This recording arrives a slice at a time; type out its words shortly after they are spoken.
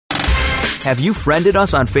Have you friended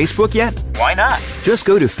us on Facebook yet? Why not? Just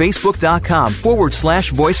go to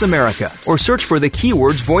facebook.com/Voice America or search for the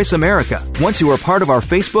keywords Voice America. Once you are part of our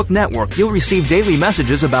Facebook network, you'll receive daily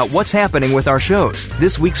messages about what's happening with our shows,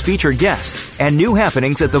 this week's featured guests, and new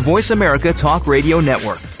happenings at the Voice America Talk Radio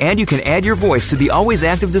Network. And you can add your voice to the always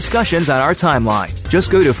active discussions on our timeline. Just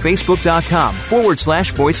go to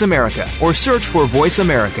facebook.com/Voice America or search for Voice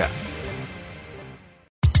America.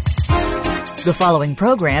 The following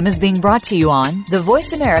program is being brought to you on the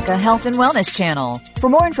Voice America Health and Wellness Channel. For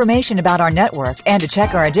more information about our network and to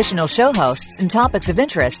check our additional show hosts and topics of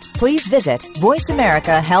interest, please visit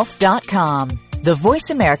voiceamericahealth.com. The Voice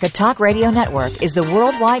America Talk Radio Network is the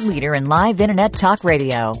worldwide leader in live Internet talk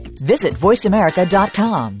radio. Visit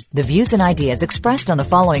voiceamerica.com. The views and ideas expressed on the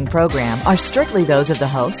following program are strictly those of the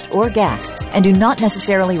host or guests and do not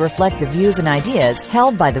necessarily reflect the views and ideas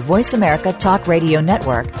held by the Voice America Talk Radio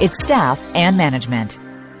Network, its staff, and management.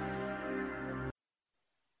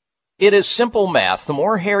 It is simple math. The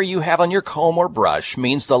more hair you have on your comb or brush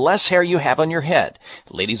means the less hair you have on your head.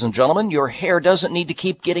 Ladies and gentlemen, your hair doesn't need to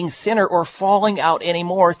keep getting thinner or falling out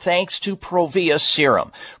anymore thanks to Provia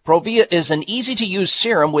Serum. Provia is an easy-to-use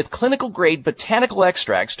serum with clinical-grade botanical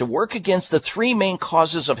extracts to work against the three main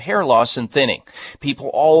causes of hair loss and thinning. People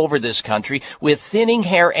all over this country with thinning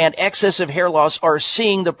hair and excessive hair loss are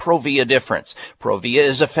seeing the Provia difference. Provia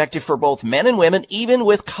is effective for both men and women, even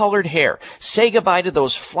with colored hair. Say goodbye to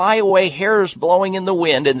those flyaway hairs blowing in the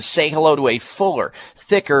wind and say hello to a fuller,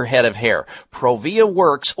 thicker head of hair. Provia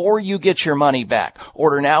works or you get your money back.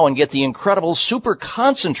 Order now and get the incredible super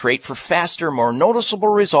concentrate for faster, more noticeable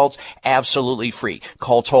results absolutely free.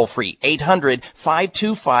 Call toll-free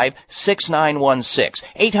 800-525-6916.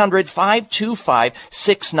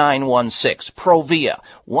 800-525-6916. Provia.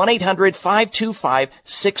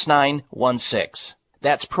 1-800-525-6916.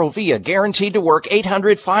 That's Provia, guaranteed to work.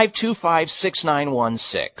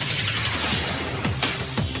 800-525-6916.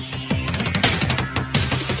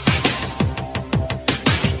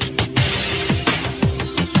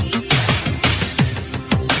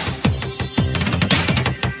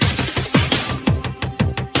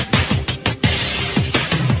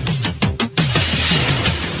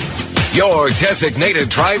 Your designated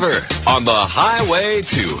driver on the highway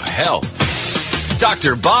to health.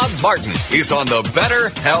 Dr. Bob Martin is on the Better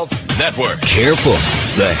Health Network. Careful.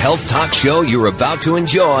 The health talk show you're about to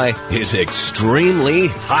enjoy is extremely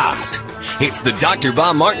hot. It's the Dr.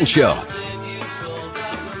 Bob Martin Show.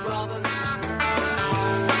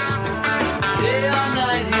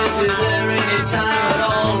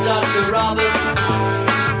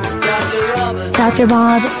 Dr.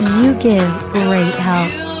 Bob, you give great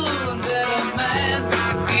help.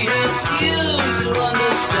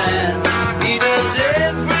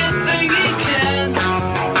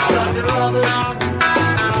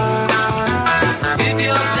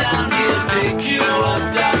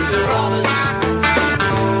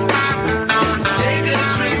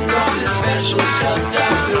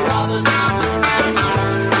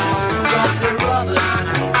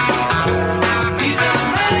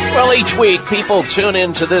 Well, each week people tune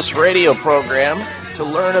into this radio program to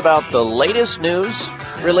learn about the latest news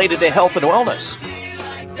related to health and wellness,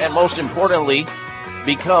 and most importantly,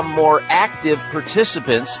 become more active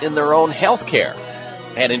participants in their own health care.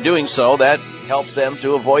 And in doing so, that helps them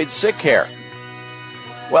to avoid sick care.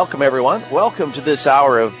 Welcome, everyone. Welcome to this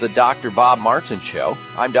hour of the Dr. Bob Martin Show.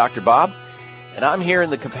 I'm Dr. Bob, and I'm here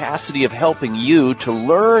in the capacity of helping you to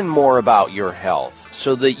learn more about your health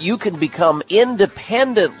so that you can become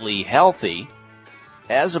independently healthy,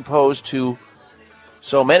 as opposed to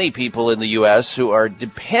so many people in the U.S. who are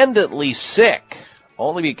dependently sick,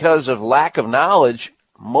 only because of lack of knowledge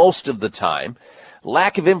most of the time,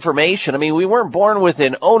 lack of information. I mean, we weren't born with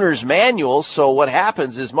an owner's manual, so what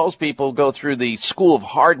happens is most people go through the school of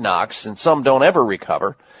hard knocks, and some don't ever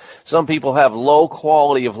recover. Some people have low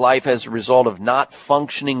quality of life as a result of not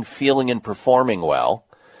functioning, feeling, and performing well.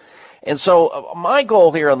 And so my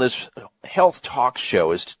goal here on this health talk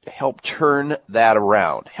show is to help turn that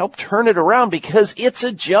around. Help turn it around because it's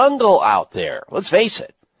a jungle out there. Let's face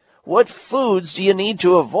it. What foods do you need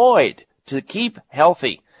to avoid to keep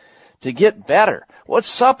healthy, to get better? What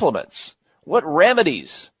supplements? What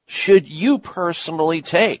remedies should you personally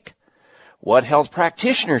take? What health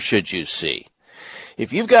practitioner should you see?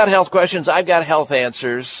 If you've got health questions, I've got health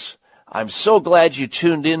answers. I'm so glad you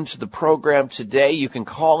tuned into the program today. You can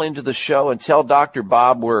call into the show and tell Dr.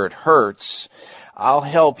 Bob where it hurts. I'll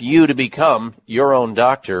help you to become your own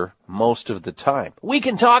doctor most of the time. We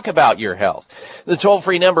can talk about your health. The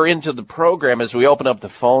toll-free number into the program as we open up the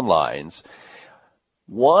phone lines,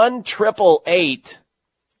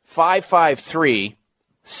 1-888-553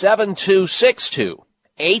 888-7262.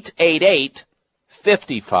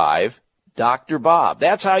 888-55-Dr. Bob.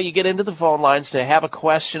 That's how you get into the phone lines to have a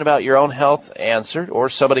question about your own health answered or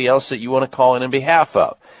somebody else that you want to call in behalf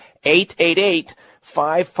of.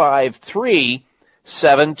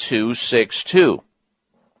 888-553-7262.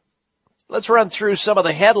 Let's run through some of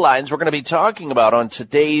the headlines we're going to be talking about on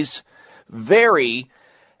today's very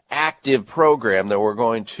active program that we're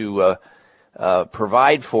going to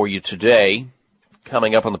provide for you today.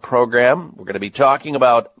 Coming up on the program, we're going to be talking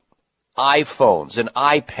about iPhones and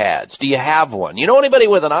iPads. Do you have one? You know anybody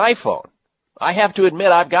with an iPhone? I have to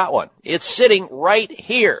admit I've got one. It's sitting right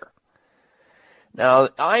here. Now,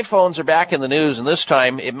 iPhones are back in the news, and this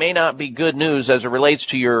time it may not be good news as it relates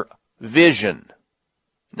to your vision.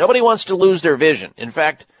 Nobody wants to lose their vision. In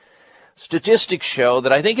fact, statistics show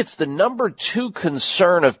that I think it's the number 2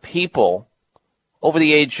 concern of people over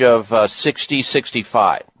the age of 60,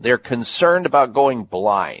 65. They're concerned about going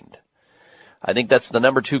blind. I think that's the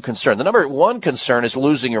number 2 concern. The number 1 concern is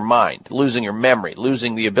losing your mind, losing your memory,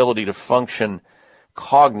 losing the ability to function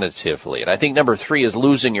cognitively. And I think number 3 is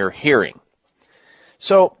losing your hearing.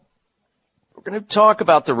 So we're going to talk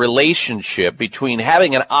about the relationship between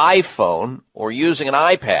having an iPhone or using an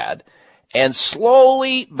iPad and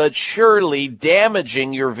slowly but surely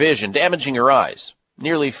damaging your vision, damaging your eyes.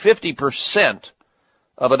 Nearly 50%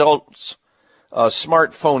 of adults,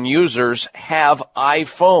 smartphone users, have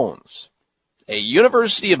iPhones. A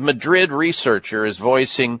University of Madrid researcher is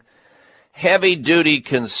voicing heavy-duty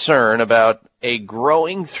concern about a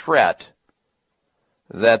growing threat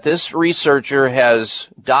that this researcher has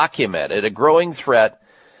documented, a growing threat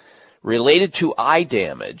related to eye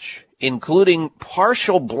damage, including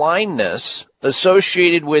partial blindness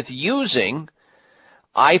associated with using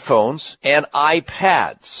iPhones and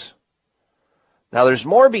iPads. Now, there's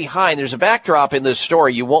more behind. There's a backdrop in this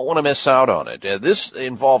story. You won't want to miss out on it. This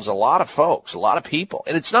involves a lot of folks, a lot of people.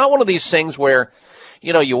 And it's not one of these things where,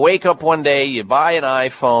 you wake up one day, you buy an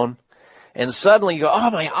iPhone, and suddenly you go,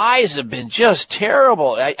 oh, my eyes have been just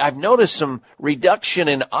terrible. I've noticed some reduction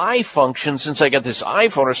in eye function since I got this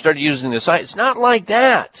iPhone or started using this. It's not like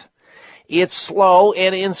that. It's slow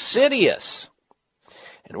and insidious.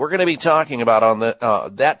 And we're going to be talking about on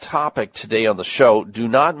that topic today on the show. Do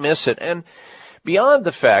not miss it. And beyond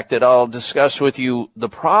the fact that I'll discuss with you the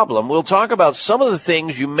problem, we'll talk about some of the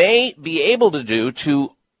things you may be able to do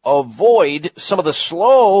to avoid some of the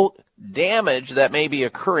slow damage that may be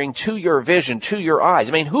occurring to your vision, to your eyes.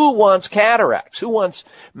 I mean, who wants cataracts? Who wants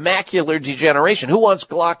macular degeneration? Who wants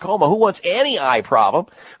glaucoma? Who wants any eye problem?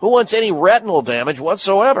 Who wants any retinal damage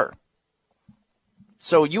whatsoever?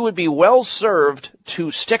 So you would be well served to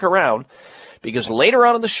stick around, because later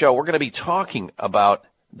on in the show, we're going to be talking about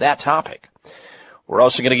that topic. We're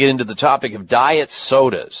also going to get into the topic of diet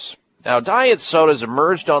sodas. Now, diet sodas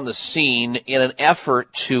emerged on the scene in an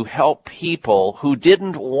effort to help people who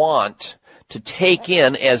didn't want to take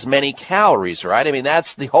in as many calories, right? I mean,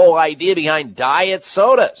 that's the whole idea behind diet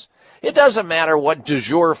sodas. It doesn't matter what du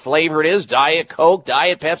jour flavor it is, Diet Coke,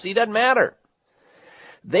 Diet Pepsi, it doesn't matter.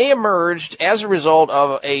 They emerged as a result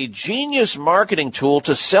of a genius marketing tool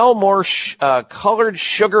to sell more colored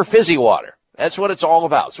sugar fizzy water. That's what it's all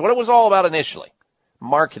about. So what it was all about initially,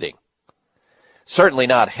 marketing. Certainly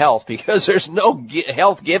not health, because there's no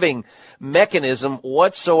health-giving mechanism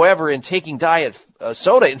whatsoever in taking diet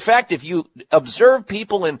soda. In fact, if you observe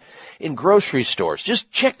people in grocery stores,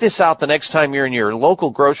 just check this out the next time you're in your local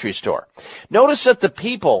grocery store. Notice that the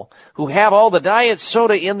people who have all the diet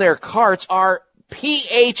soda in their carts are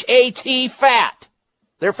PHAT fat.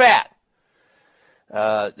 They're fat.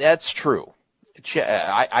 That's true.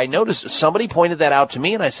 I noticed somebody pointed that out to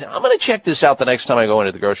me, and I said, I'm going to check this out the next time I go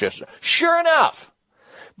into the grocery store. Sure enough,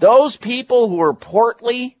 those people who are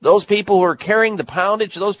portly, those people who are carrying the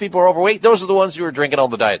poundage, those people who are overweight, those are the ones who are drinking all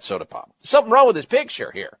the diet soda pop. Something wrong with this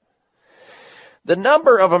picture here. The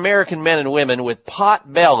number of American men and women with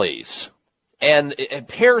pot bellies and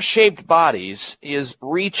pear-shaped bodies is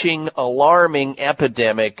reaching alarming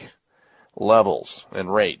epidemic levels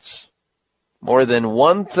and rates. More than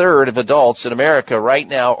 1/3 of adults in America right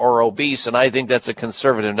now are obese, and I think that's a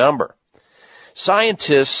conservative number.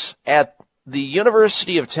 Scientists at the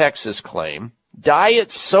University of Texas claim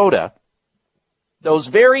diet soda, those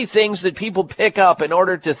very things that people pick up in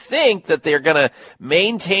order to think that they're going to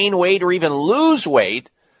maintain weight or even lose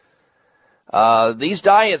weight, these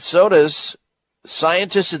diet sodas,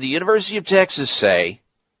 scientists at the University of Texas say,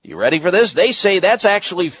 you ready for this? They say that's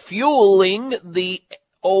actually fueling the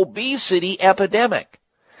obesity epidemic.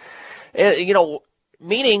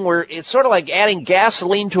 Meaning it's sort of like adding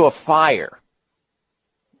gasoline to a fire.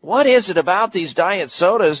 What is it about these diet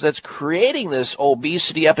sodas that's creating this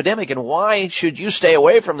obesity epidemic, and why should you stay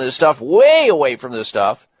away from this stuff, way away from this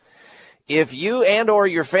stuff, if you and or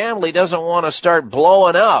your family doesn't want to start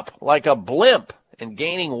blowing up like a blimp and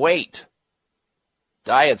gaining weight?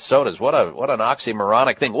 Diet sodas, what an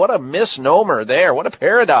oxymoronic thing. What a misnomer there. What a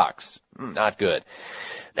paradox. Not good.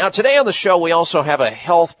 Now, today on the show, we also have a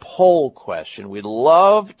health poll question. We'd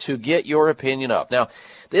love to get your opinion up. Now,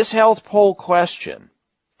 this health poll question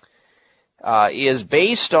is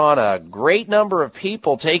based on a great number of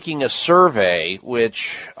people taking a survey,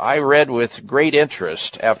 which I read with great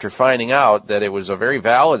interest after finding out that it was a very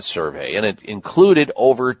valid survey, and it included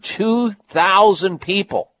over 2,000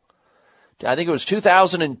 people. I think it was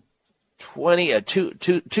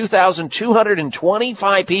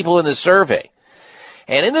 2,225 people in the survey.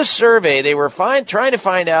 And in this survey, they were trying to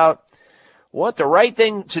find out what was the right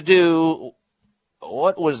thing to do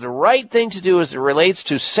as it relates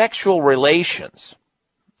to sexual relations.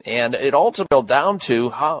 And it ultimately boiled down to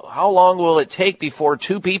how long will it take before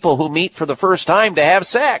two people who meet for the first time to have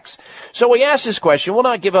sex? So we asked this question. We'll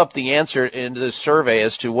not give up the answer in this survey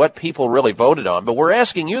as to what people really voted on, but we're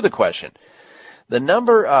asking you the question.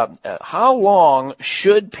 How long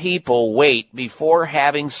should people wait before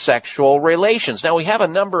having sexual relations? Now, we have a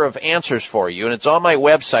number of answers for you, and it's on my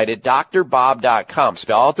website at drbob.com.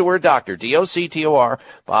 Spell out the word doctor, D-O-C-T-O-R,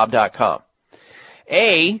 bob.com.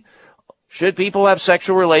 A, should people have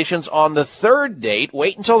sexual relations on the third date?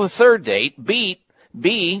 Wait until the third date. B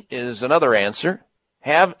is another answer.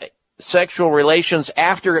 Have sexual relations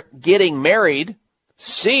after getting married.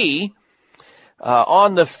 C,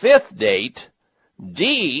 on the fifth date.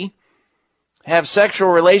 D, have sexual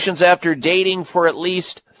relations after dating for at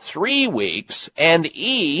least 3 weeks. And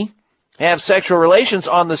E, have sexual relations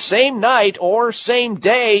on the same night or same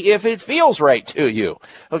day if it feels right to you.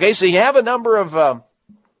 Okay, so you have a number of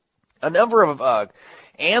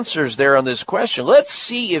answers there on this question. Let's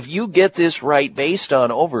see if you get this right based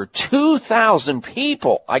on over 2,000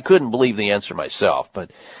 people. I couldn't believe the answer myself,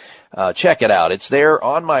 but check it out. It's there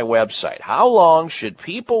on my website. How long should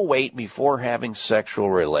people wait before having sexual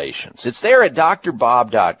relations? It's there at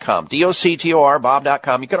drbob.com, D-O-C-T-O-R,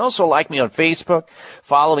 bob.com. You can also like me on Facebook,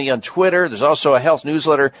 follow me on Twitter. There's also a health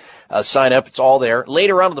newsletter sign up. It's all there.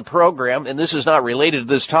 Later on in the program, and this is not related to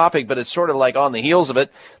this topic, but it's sort of like on the heels of it,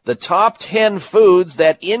 the top 10 foods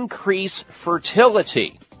that increase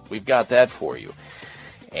fertility. We've got that for you.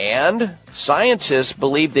 And scientists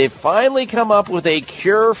believe they've finally come up with a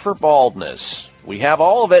cure for baldness. We have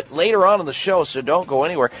all of it later on in the show, so don't go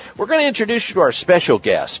anywhere. We're going to introduce you to our special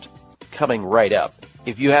guest coming right up.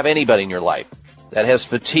 If you have anybody in your life that has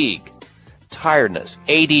fatigue, tiredness,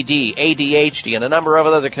 ADD, ADHD, and a number of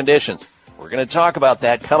other conditions, we're going to talk about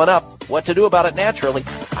that coming up. What to do about it naturally.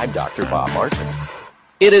 I'm Dr. Bob Martin.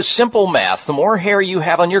 It is simple math. The more hair you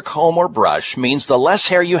have on your comb or brush means the less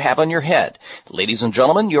hair you have on your head. Ladies and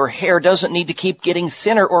gentlemen, your hair doesn't need to keep getting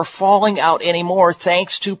thinner or falling out anymore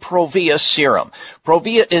thanks to Provia Serum.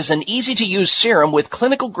 Provia is an easy-to-use serum with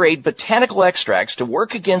clinical-grade botanical extracts to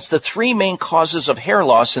work against the 3 main causes of hair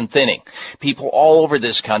loss and thinning. People all over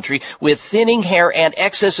this country with thinning hair and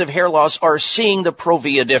excessive hair loss are seeing the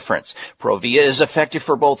Provia difference. Provia is effective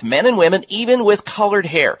for both men and women, even with colored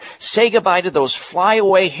hair. Say goodbye to those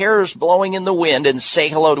flyaway hairs blowing in the wind and say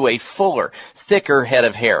hello to a fuller, thicker head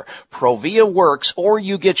of hair. Provia works or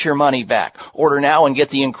you get your money back. Order now and get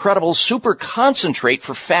the incredible super concentrate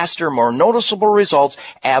for faster, more noticeable results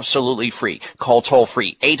absolutely free. Call toll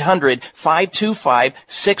free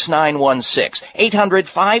 800-525-6916.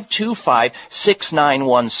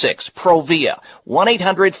 800-525-6916. Provia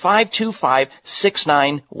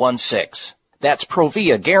 1-800-525-6916. That's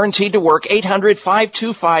Provia, guaranteed to work,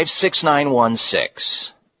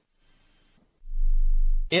 800-525-6916.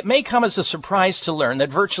 It may come as a surprise to learn that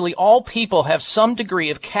virtually all people have some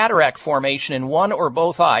degree of cataract formation in one or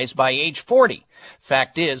both eyes by age 40.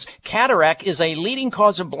 Fact is, cataract is a leading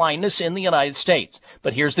cause of blindness in the United States.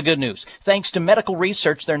 But here's the good news. Thanks to medical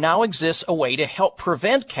research, there now exists a way to help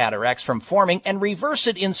prevent cataracts from forming and reverse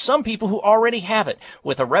it in some people who already have it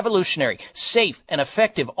with a revolutionary, safe, and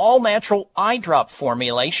effective all-natural eye drop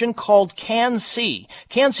formulation called Can-C.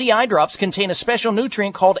 Can-C eye drops contain a special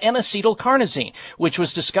nutrient called N-acetylcarnosine, which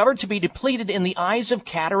was discovered to be depleted in the eyes of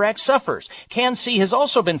cataract sufferers. Can-C has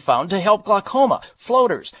also been found to help glaucoma,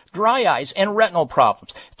 floaters, dry eyes, and retinal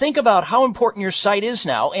problems. Think about how important your sight is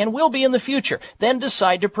now and will be in the future. Then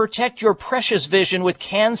decide to protect your precious vision with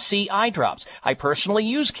Can-C eye drops. I personally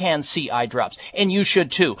use Can-C eye drops, and you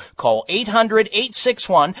should too. Call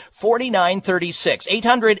 800-861-4936.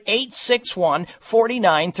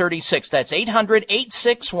 800-861-4936. That's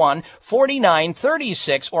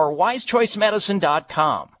 800-861-4936 or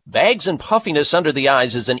wisechoicemedicine.com. Bags and puffiness under the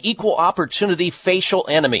eyes is an equal opportunity facial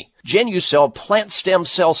enemy. Genucell Plant Stem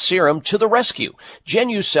Cell Serum to the rescue.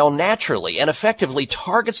 Genucell naturally and effectively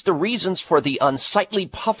targets the reasons for the unsightly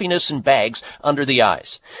puffiness and bags under the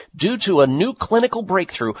eyes. Due to a new clinical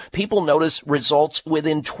breakthrough, people notice results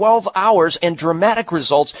within 12 hours and dramatic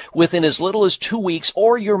results within as little as 2 weeks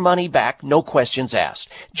or your money back, no questions asked.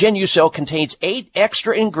 Genucell contains 8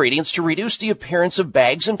 extra ingredients to reduce the appearance of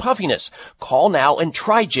bags and puffiness. Call now and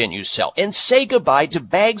try Genucell and say goodbye to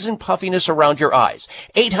bags and puffiness around your eyes.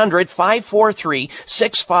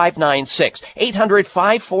 800-543-6596.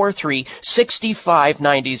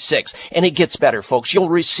 800-543-6596. And it gets better, folks. You'll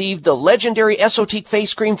receive the legendary Esotique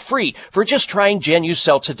face cream free for just trying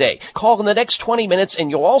Genucell today. Call in the next 20 minutes and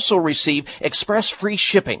you'll also receive express free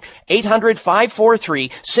shipping.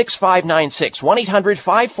 800-543-6596.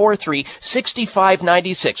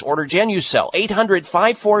 1-800-543-6596. Order Genucell.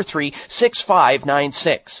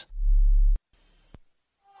 800-543-6596. Baby,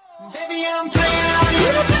 I'm playing on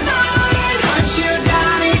you tonight. Hunt you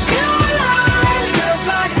down each line. Just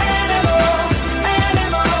like animals,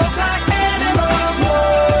 animals, like animals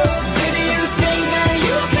would. Baby, you think that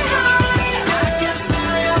you can hide. I can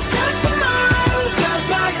smell yourself for miles. Just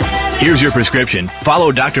like animals. Here's your prescription.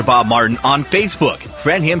 Follow Dr. Bob Martin on Facebook.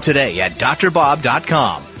 Friend him today at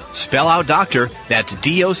drbob.com. Spell out doctor, that's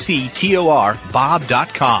D-O-C-T-O-R,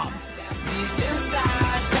 bob.com.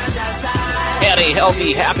 Howdy,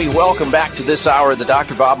 healthy, happy. Welcome back to this hour of the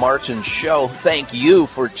Dr. Bob Martin Show. Thank you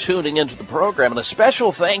for tuning into the program, and a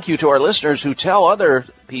special thank you to our listeners who tell other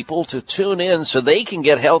people to tune in so they can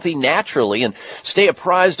get healthy naturally and stay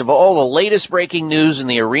apprised of all the latest breaking news in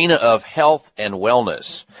the arena of health and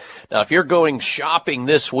wellness. Now, if you're going shopping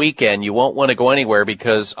this weekend, you won't want to go anywhere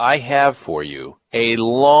because I have for you a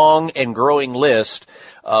long and growing list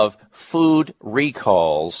of food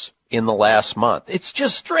recalls in the last month. It's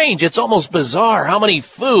just strange. It's almost bizarre how many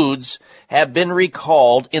foods have been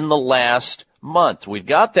recalled in the last month. We've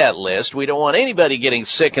got that list. We don't want anybody getting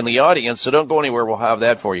sick in the audience, so don't go anywhere. We'll have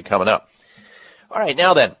that for you coming up. All right,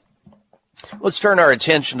 now then, let's turn our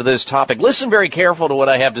attention to this topic. Listen very careful to what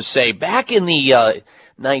I have to say. Back in the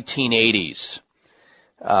 1980s,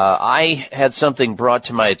 I had something brought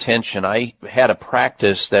to my attention. I had a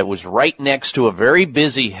practice that was right next to a very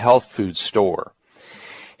busy health food store.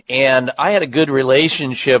 And I had a good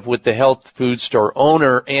relationship with the health food store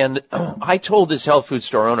owner, and I told this health food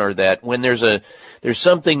store owner that when there's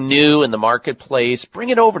something new in the marketplace, bring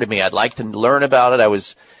it over to me. I'd like to learn about it. I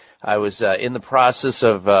was in the process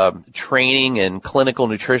of training in clinical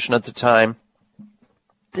nutrition at the time.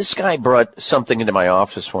 This guy brought something into my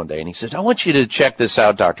office one day, and he said, I want you to check this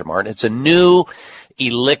out, Dr. Martin. It's a new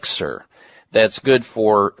elixir that's good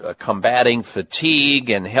for combating fatigue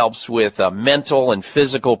and helps with mental and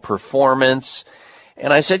physical performance.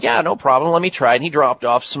 And I said, yeah, no problem. Let me try it. And he dropped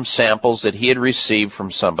off some samples that he had received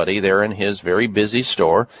from somebody there in his very busy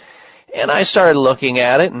store. And I started looking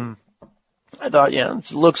at it, and I thought, yeah,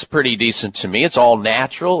 it looks pretty decent to me. It's all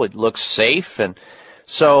natural. It looks safe. And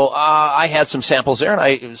so I had some samples there, and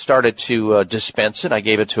I started to dispense it. I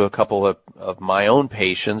gave it to a couple of my own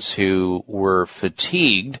patients who were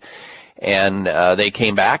fatigued. And they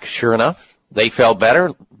came back, sure enough. They felt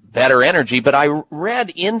better energy. But I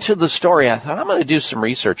read into the story. I thought, I'm going to do some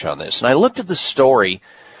research on this. And I looked at the story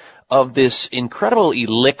of this incredible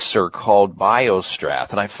elixir called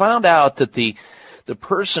BioStrath. And I found out that the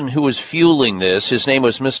person who was fueling this, his name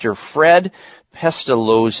was Mr. Fred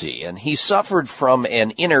Pestalozzi, and he suffered from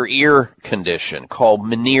an inner ear condition called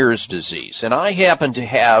Meniere's disease. And I happened to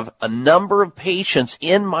have a number of patients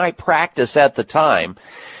in my practice at the time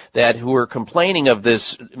who were complaining of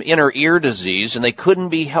this inner ear disease, and they couldn't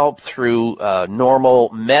be helped through normal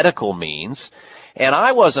medical means. And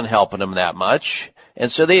I wasn't helping them that much.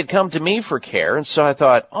 And so they had come to me for care. And so I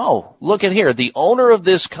thought, oh, look at here. The owner of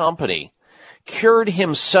this company cured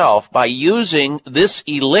himself by using this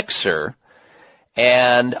elixir,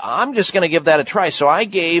 and I'm just going to give that a try. So I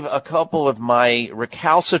gave a couple of my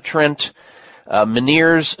recalcitrant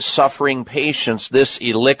Meniere's suffering patients this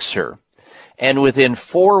elixir. And within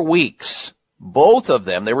 4 weeks, both of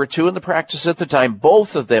them, there were two in the practice at the time,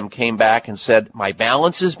 both of them came back and said, my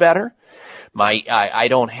balance is better, I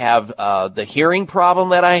don't have the hearing problem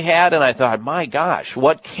that I had, and I thought, my gosh,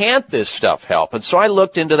 what can't this stuff help? And so I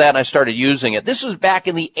looked into that and I started using it. This was back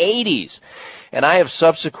in the 80s, and I have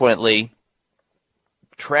subsequently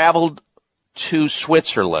traveled to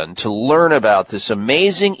Switzerland to learn about this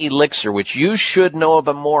amazing elixir, which you should know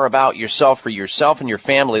more about yourself, for yourself and your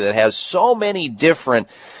family, that has so many different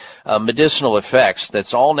medicinal effects,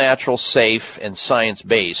 that's all natural, safe, and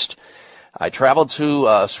science-based. I traveled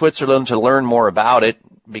to Switzerland to learn more about it,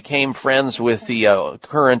 became friends with the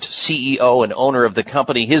current CEO and owner of the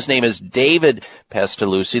company. His name is David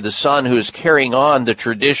Pestalozzi, the son who is carrying on the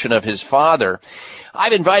tradition of his father.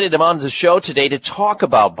 I've invited him on the show today to talk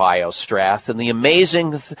about BioStrath and the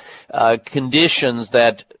amazing conditions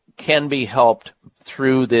that can be helped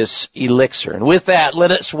through this elixir. And with that,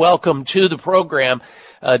 let us welcome to the program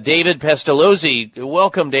David Pestalozzi.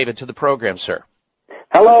 Welcome, David, to the program, sir.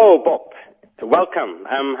 Hello, Bob. Welcome.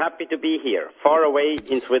 I'm happy to be here, far away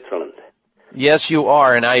in Switzerland. Yes, you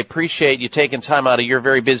are, and I appreciate you taking time out of your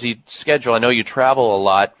very busy schedule. I know you travel a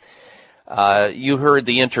lot. You heard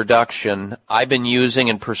the introduction. I've been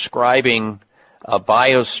using and prescribing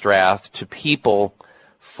BioStrath to people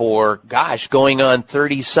for, going on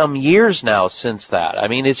 30-some years now since that. I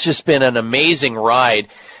mean, it's just been an amazing ride.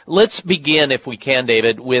 Let's begin, if we can,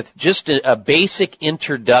 David, with just a basic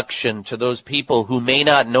introduction to those people who may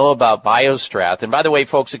not know about BioStrath. And by the way,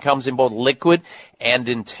 folks, it comes in both liquid and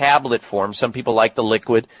in tablet form. Some people like the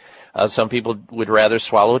liquid. Some people would rather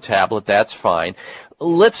swallow a tablet. That's fine.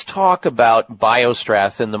 Let's talk about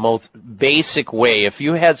BioStrath in the most basic way. If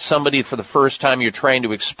you had somebody for the first time, you're trying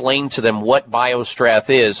to explain to them what BioStrath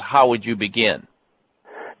is, how would you begin?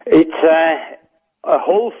 It's a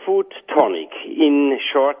whole food tonic, in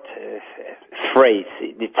short phrase.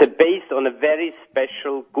 It's based on a very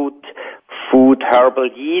special good food herbal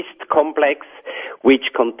yeast complex,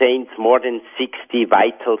 which contains more than 60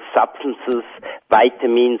 vital substances,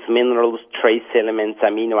 vitamins, minerals, trace elements,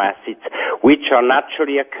 amino acids, which are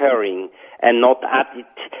naturally occurring and not added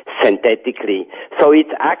synthetically. So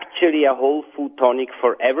it's actually a whole food tonic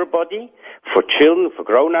for everybody, for children, for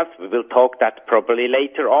grown-ups. We will talk that probably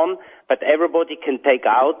later on. But everybody can take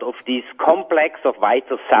out of this complex of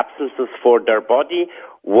vital substances for their body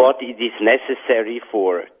what it is necessary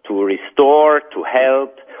for, to restore, to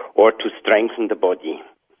help, or to strengthen the body.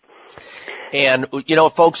 And, you know,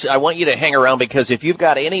 folks, I want you to hang around, because if you've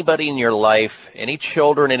got anybody in your life, any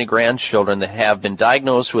children, any grandchildren that have been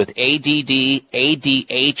diagnosed with ADD,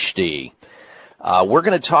 ADHD, we're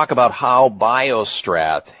going to talk about how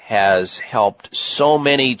BioStrath has helped so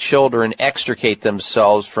many children extricate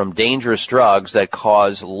themselves from dangerous drugs that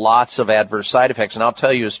cause lots of adverse side effects. And I'll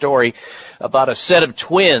tell you a story about a set of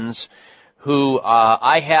twins who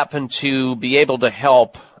I happened to be able to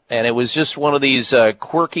help. And it was just one of these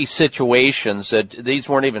quirky situations that these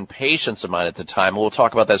weren't even patients of mine at the time. We'll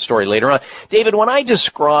talk about that story later on. David, when I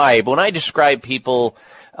describe people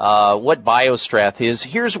what BioStrath is,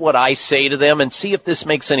 here's what I say to them, and see if this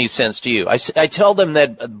makes any sense to you. I tell them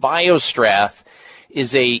that BioStrath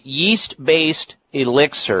is a yeast-based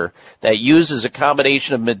elixir that uses a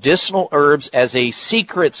combination of medicinal herbs as a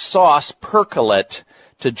secret sauce percolate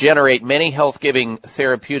to generate many health-giving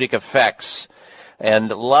therapeutic effects.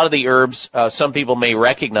 And a lot of the herbs, some people may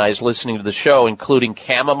recognize listening to the show, including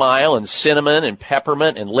chamomile and cinnamon and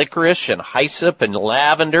peppermint and licorice and hyssop and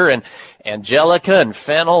lavender and angelica and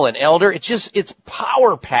fennel and elder. It's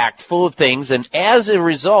power-packed full of things. And as a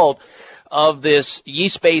result of this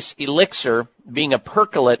yeast-based elixir being a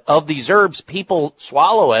percolate of these herbs, people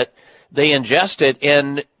swallow it, they ingest it,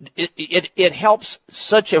 and it helps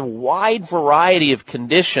such a wide variety of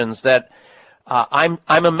conditions that I'm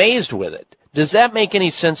amazed with it. Does that make any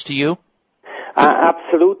sense to you?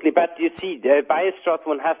 Absolutely, but you see, the BioStrath,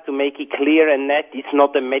 one has to make it clear and net, it's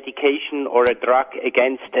not a medication or a drug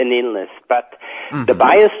against an illness, but the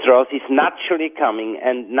BioStrath is naturally coming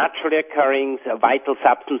and naturally occurring vital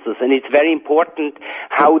substances, and it's very important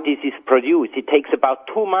how this is produced. It takes about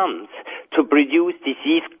 2 months to produce this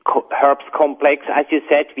yeast herbs complex. As you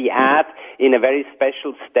said, we add in a very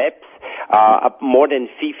special steps more than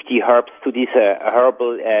 50 herbs to this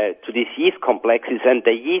to these yeast complexes, and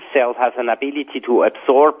the yeast cell has an ability to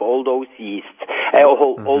absorb all those yeasts,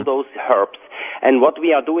 all those herbs. And what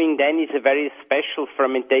we are doing then is a very special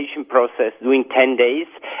fermentation process, doing 10 days.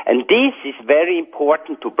 And this is very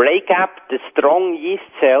important to break up the strong yeast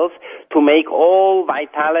cells to make all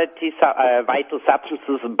vital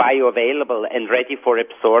substances bioavailable and ready for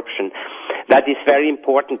absorption. That is very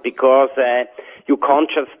important because you can't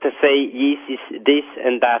just say yeast is this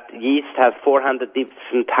and that. Yeast has 400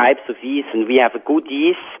 different types of yeast, and we have a good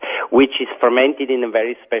yeast which is fermented in a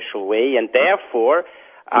very special way, and therefore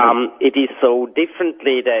it is so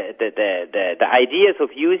differently. The ideas of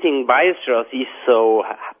using biostraws is so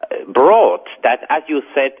broad that, as you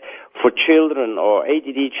said, for children or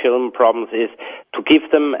ADD children problems is to give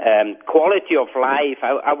them quality of life.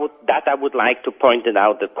 I would like to point it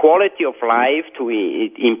out. The quality of life to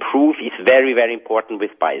improve is very, very important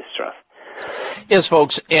with biostraws. Yes,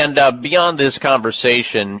 folks, and beyond this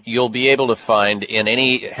conversation, you'll be able to find in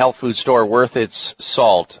any health food store worth its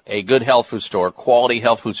salt, a good health food store, quality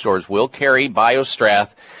health food stores will carry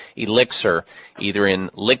BioStrath Elixir, either in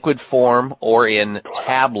liquid form or in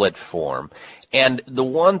tablet form. And the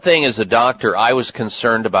one thing as a doctor I was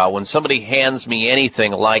concerned about when somebody hands me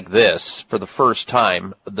anything like this for the first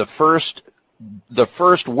time, the first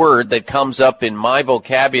word that comes up in my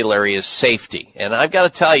vocabulary is safety. And I've got to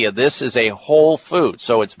tell you, this is a whole food,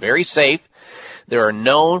 so it's very safe. There are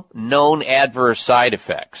no known adverse side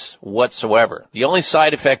effects whatsoever. The only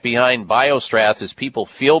side effect behind BioStrath is people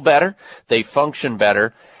feel better, they function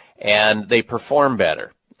better, and they perform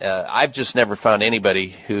better. I've just never found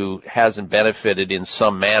anybody who hasn't benefited in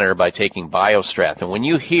some manner by taking BioStrath. And when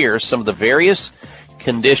you hear some of the various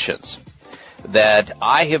conditions that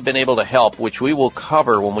I have been able to help, which we will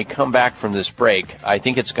cover when we come back from this break, I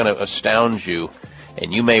think it's going to astound you,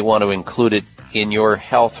 and you may want to include it in your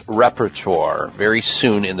health repertoire very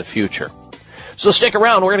soon in the future. So stick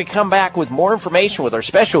around. We're going to come back with more information with our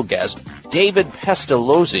special guest, David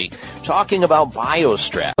Pestalozzi, talking about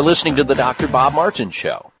BioStrath. You're listening to the Dr. Bob Martin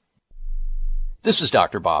Show. This is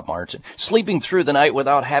Dr. Bob Martin. Sleeping through the night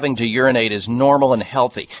without having to urinate is normal and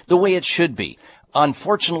healthy, the way it should be.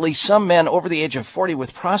 Unfortunately, some men over the age of 40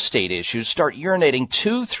 with prostate issues start urinating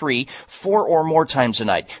 2, 3, 4 or more times a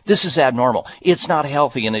night. This is abnormal. It's not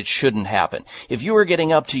healthy and it shouldn't happen. If you are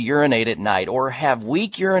getting up to urinate at night or have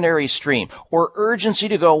weak urinary stream or urgency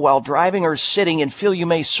to go while driving or sitting and feel you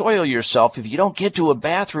may soil yourself if you don't get to a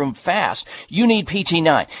bathroom fast, you need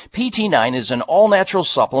PT9. PT9 is an all-natural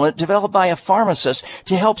supplement developed by a pharmacist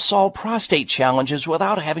to help solve prostate challenges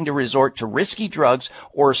without having to resort to risky drugs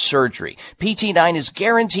or surgery. PT9 is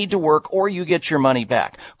guaranteed to work or you get your money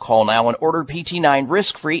back. Call now and order PT9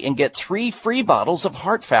 risk-free and get 3 free bottles of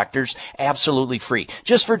Heart Factors absolutely free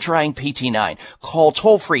just for trying PT9. Call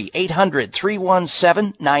toll-free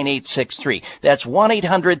 800-317-9863. That's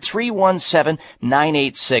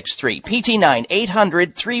 1-800-317-9863. PT9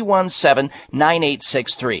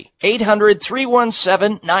 800-317-9863.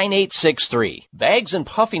 800-317-9863. Bags and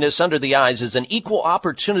puffiness under the eyes is an equal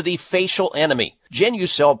opportunity facial enemy.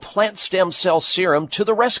 Genucell Plant Stem Cell Serum to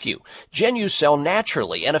the rescue. Genucell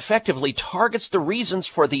naturally and effectively targets the reasons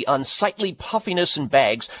for the unsightly puffiness and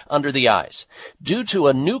bags under the eyes. Due to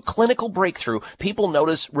a new clinical breakthrough, people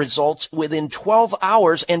notice results within 12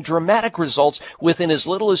 hours and dramatic results within as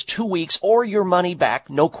little as 2 weeks or your money back,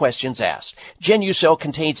 no questions asked. Genucell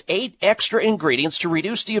contains 8 extra ingredients to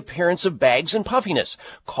reduce the appearance of bags and puffiness.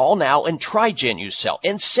 Call now and try Genucell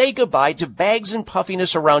and say goodbye to bags and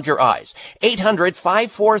puffiness around your eyes. 800-543-6596.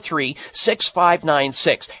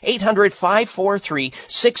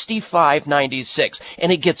 800-543-6596.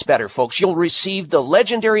 And it gets better, folks. You'll receive the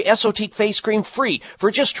legendary Esotique face cream free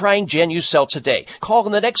for just trying Genucell today. Call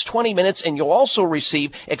in the next 20 minutes and you'll also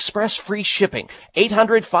receive express free shipping.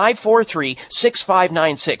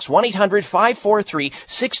 800-543-6596.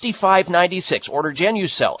 1-800-543-6596. Order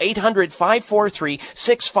Genucell.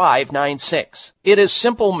 800-543-6596. It is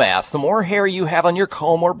simple math. The more hair you have on your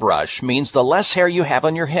comb or brush means the less hair you have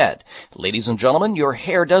on your head. Ladies and gentlemen, your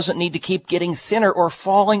hair doesn't need to keep getting thinner or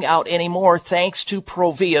falling out anymore thanks to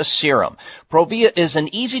Provia Serum. Provia is an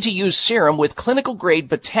easy-to-use serum with clinical-grade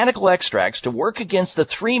botanical extracts to work against the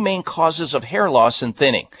 3 main causes of hair loss and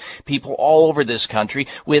thinning. People all over this country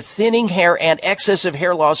with thinning hair and excessive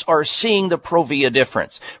hair loss are seeing the Provia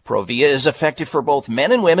difference. Provia is effective for both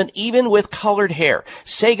men and women, even with colored hair.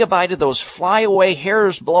 Say goodbye to those flyaway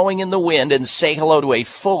hairs blowing in the wind and say hello to a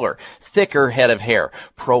fuller, thicker head of hair.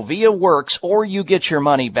 Provia works or you get your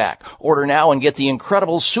money back. Order now and get the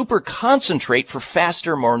incredible super concentrate for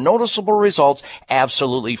faster, more noticeable results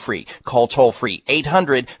absolutely free. Call toll free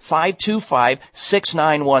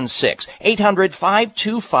 800-525-6916.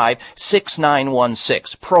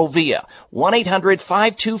 800-525-6916. Provia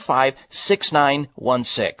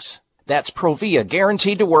 1-800-525-6916. That's Provia,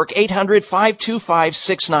 guaranteed to work.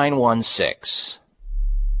 800-525-6916.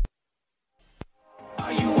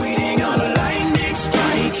 Are you waiting on a lightning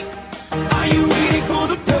strike? Are you waiting for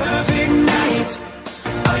the perfect night?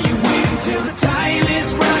 Are you waiting till the time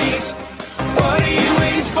is right?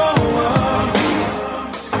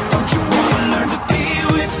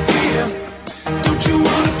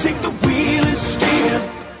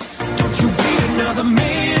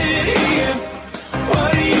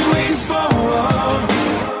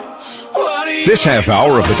 This half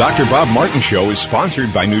hour of the Dr. Bob Martin Show is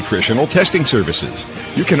sponsored by Nutritional Testing Services.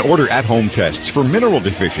 You can order at-home tests for mineral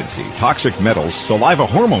deficiency, toxic metals, saliva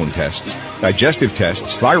hormone tests, digestive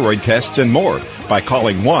tests, thyroid tests, and more by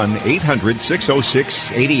calling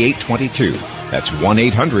 1-800-606-8822. That's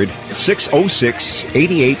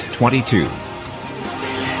 1-800-606-8822.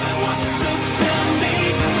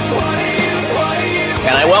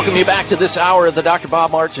 And I welcome you back to this hour of the Dr.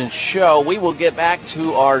 Bob Martin Show. We will get back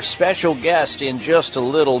to our special guest in just a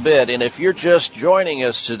little bit. And if you're just joining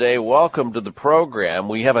us today, welcome to the program.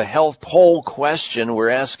 We have a health poll question we're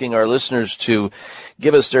asking our listeners to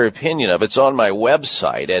give us their opinion of. It's on my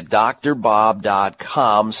website at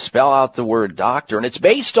drbob.com. Spell out the word doctor. And it's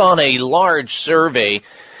based on a large survey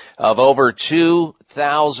of over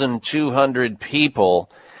 2,200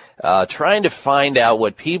 people trying to find out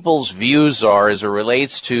what people's views are as it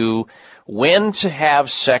relates to when to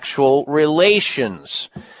have sexual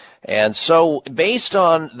relations. And so, based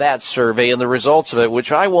on that survey and the results of it,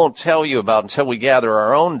 which I won't tell you about until we gather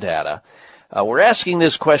our own data, we're asking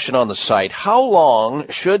this question on the site: how long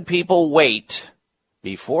should people wait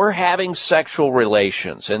before having sexual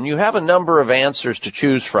relations? And you have a number of answers to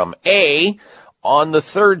choose from. A, on the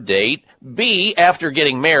third date. B, after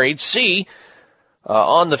getting married. C,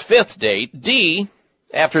 on the fifth date. D,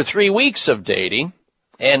 after 3 weeks of dating.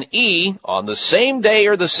 And E, on the same day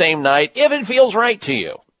or the same night, if it feels right to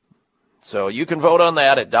you. So you can vote on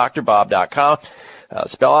that at drbob.com.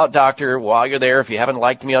 Spell out doctor while you're there. If you haven't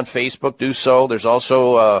liked me on Facebook, do so. There's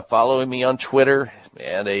also following me on Twitter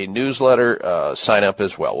and a newsletter sign up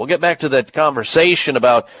as well. We'll get back to that conversation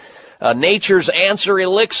about Nature's Answer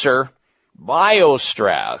Elixir,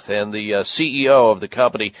 BioStrath, and the CEO of the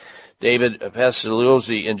company, David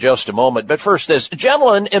Pestalozzi, in just a moment. But first this.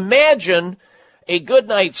 Gentlemen, imagine a good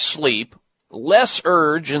night's sleep, less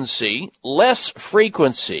urgency, less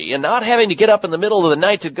frequency, and not having to get up in the middle of the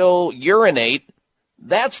night to go urinate.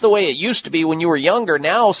 That's the way it used to be when you were younger.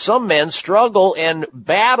 Now some men struggle and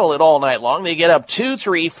battle it all night long. They get up 2,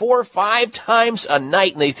 3, 4, 5 times a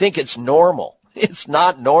night, and they think it's normal. It's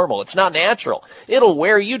not normal. It's not natural. It'll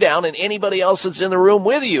wear you down, and anybody else that's in the room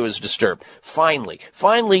with you is disturbed.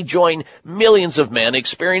 Finally join millions of men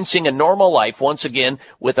experiencing a normal life once again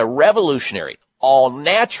with a revolutionary,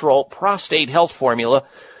 all-natural prostate health formula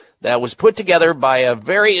that was put together by a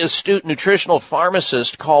very astute nutritional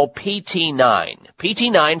pharmacist called PT9.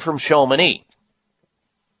 PT9 from Chamonix.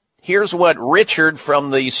 Here's what Richard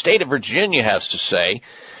from the state of Virginia has to say.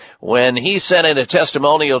 When he sent in a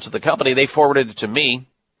testimonial to the company, they forwarded it to me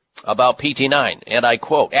about PT9. And I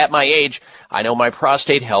quote, "At my age, I know my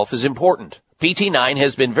prostate health is important. PT9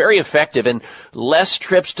 has been very effective in less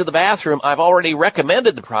trips to the bathroom. I've already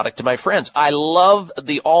recommended the product to my friends. I love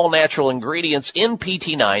the all-natural ingredients in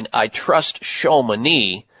PT9. I trust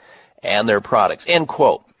Chamonix and their products." End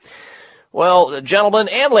quote. Well, gentlemen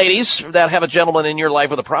and ladies that have a gentleman in your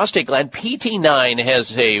life with a prostate gland, PT9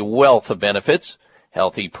 has a wealth of benefits.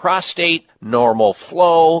 Healthy prostate, normal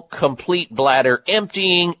flow, complete bladder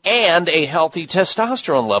emptying, and a healthy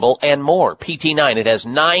testosterone level, and more. PT9, it has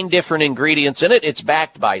 9 different ingredients in it. It's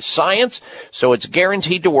backed by science, so it's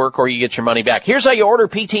guaranteed to work or you get your money back. Here's how you order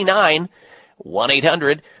PT9.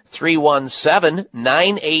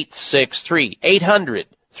 1-800-317-9863.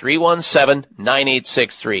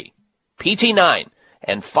 800-317-9863. PT9.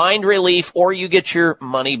 And find relief or you get your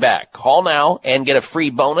money back. Call now and get a free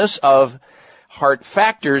bonus of Heart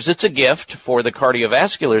Factors. It's a gift for the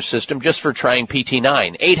cardiovascular system just for trying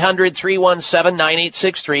PT9.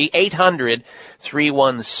 800-317-9863.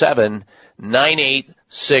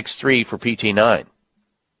 800-317-9863 for PT9.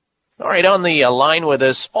 All right, on the line with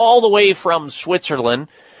us all the way from Switzerland,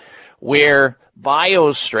 where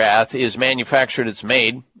BioStrath is manufactured, it's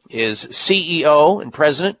made, is CEO and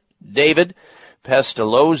President David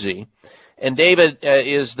Pestalozzi. And David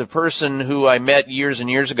is the person who I met years and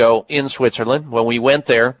years ago in Switzerland when we went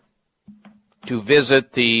there to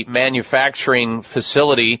visit the manufacturing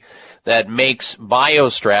facility that makes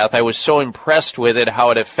BioStrath. I was so impressed with it, how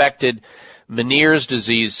it affected Meniere's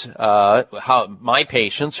disease, how my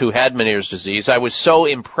patients who had Meniere's disease. I was so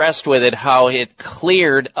impressed with it, how it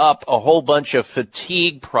cleared up a whole bunch of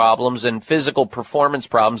fatigue problems and physical performance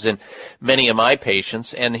problems in many of my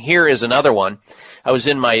patients. And here is another one. I was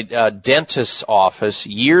in my dentist's office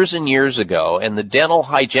years and years ago, and the dental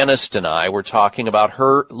hygienist and I were talking about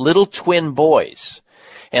her little twin boys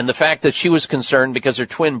and the fact that she was concerned because her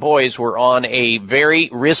twin boys were on a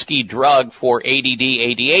very risky drug for ADD,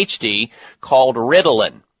 ADHD called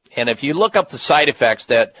Ritalin. And if you look up the side effects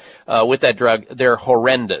that with that drug, they're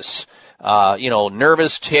horrendous.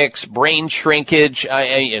 nervous tics, brain shrinkage,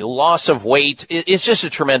 loss of weight. It's just a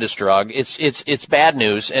tremendous drug. It's bad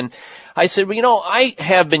news. And I said, I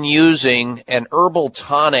have been using an herbal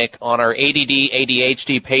tonic on our ADD,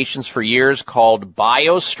 ADHD patients for years called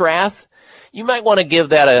BioStrath. You might want to give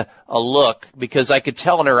that a look, because I could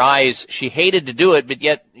tell in her eyes she hated to do it, but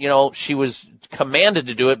yet, she was commanded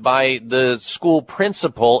to do it by the school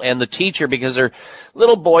principal and the teacher, because their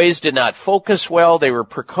little boys did not focus well. They were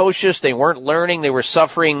precocious. They weren't learning. They were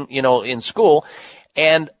suffering, in school.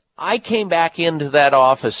 And I came back into that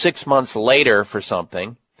office 6 months later for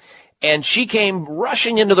something. And she came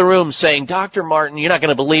rushing into the room saying, Dr. Martin, you're not going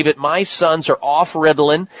to believe it. My sons are off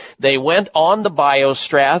Ritalin. They went on the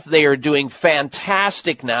BioStrath. They are doing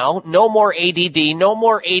fantastic now. No more ADD, no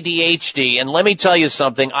more ADHD. And let me tell you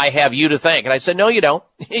something, I have you to thank. And I said, no, you don't.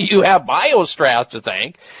 You have BioStrath to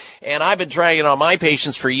thank. And I've been trying it on my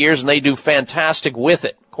patients for years, and they do fantastic with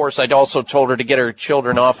it. Of course, I'd also told her to get her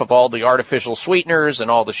children off of all the artificial sweeteners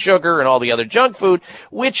and all the sugar and all the other junk food,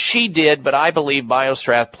 which she did, but I believe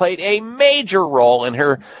BioStrath played a major role in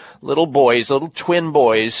her little twin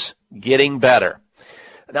boys, getting better.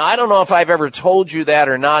 Now, I don't know if I've ever told you that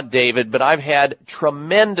or not, David, but I've had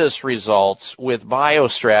tremendous results with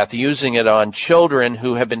BioStrath, using it on children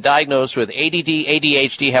who have been diagnosed with ADD,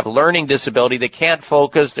 ADHD, have learning disability, they can't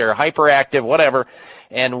focus, they're hyperactive, whatever.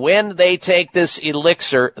 And when they take this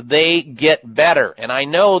elixir, they get better. And I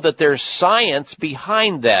know that there's science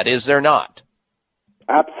behind that, is there not?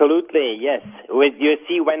 Absolutely, yes. You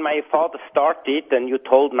see, when my father started, and you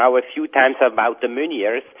told now a few times about the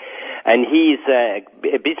Meuniers, and he is a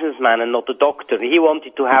businessman and not a doctor, he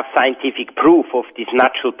wanted to have scientific proof of this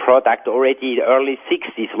natural product already in the early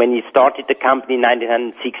 60s when he started the company in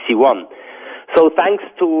 1961. So thanks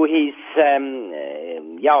to his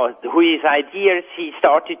ideas, he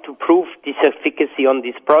started to prove this efficacy on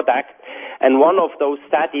this product. And one of those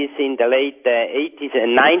studies in the late 80s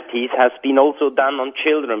and 90s has been also done on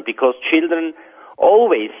children, because children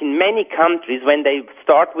always, in many countries, when they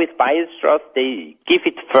start with BioStrath, they give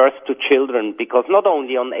it first to children, because not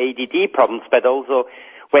only on ADD problems, but also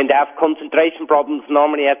when they have concentration problems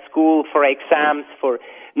normally at school, for exams, for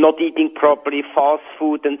not eating properly, fast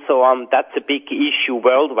food and so on. That's a big issue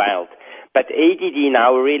worldwide. But ADD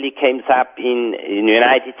now really comes up in the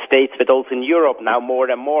United States, but also in Europe now more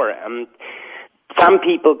and more. Some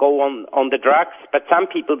people go on the drugs, but some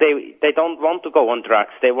people, they don't want to go on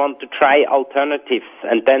drugs. They want to try alternatives.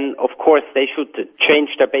 And then, of course, they should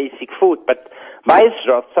change their basic food. But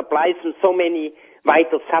BioStrath supplies them so many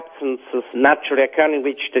vital substances naturally occurring,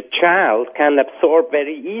 which the child can absorb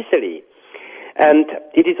very easily. And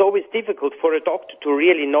it is always difficult for a doctor to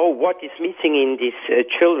really know what is missing in these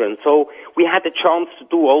children. So we had a chance to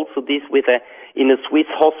do also this in a Swiss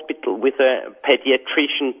hospital with a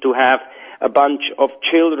pediatrician, to have a bunch of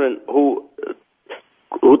children who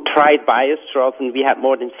tried BioStrath, and we had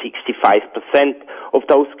more than 65% of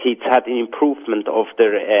those kids had an improvement of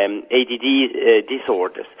their ADD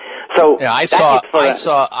disorders. So yeah, I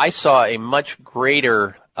saw a much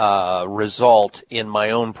greater result in my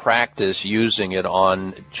own practice using it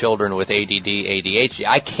on children with ADD, ADHD.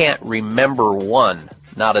 I can't remember one,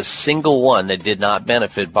 not a single one, that did not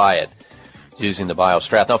benefit by it using the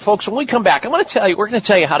BioStrath. Now, folks, when we come back, we're going to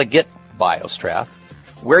tell you how to get BioStrath,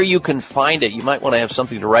 where you can find it. You might want to have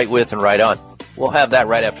something to write with and write on. We'll have that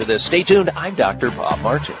right after this. Stay tuned. I'm Dr. Bob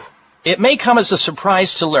Martin. It may come as a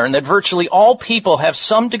surprise to learn that virtually all people have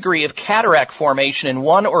some degree of cataract formation in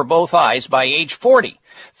one or both eyes by age 40.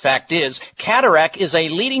 Fact is, cataract is a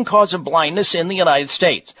leading cause of blindness in the United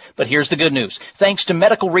States. But here's the good news. Thanks to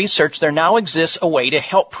medical research, there now exists a way to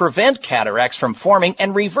help prevent cataracts from forming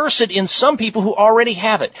and reverse it in some people who already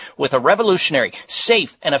have it with a revolutionary,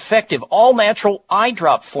 safe, and effective all-natural eye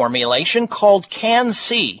drop formulation called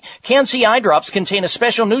Can-C. Can-C eye drops contain a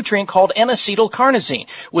special nutrient called N-acetylcarnosine,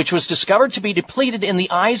 which was discovered to be depleted in the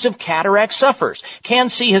eyes of cataract sufferers.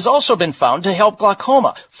 Can-C has also been found to help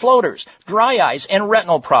glaucoma, floaters, dry eyes, and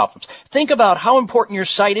retinal problems. Think about how important your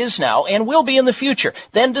sight is now and will be in the future.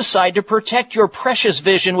 Then decide to protect your precious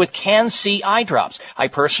vision with Can-C eye drops. I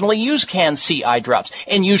personally use Can-C eye drops,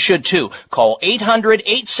 and you should too. Call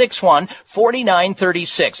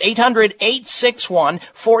 800-861-4936.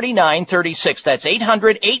 800-861-4936. That's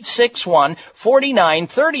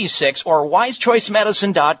 800-861-4936 or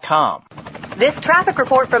wisechoicemedicine.com. This traffic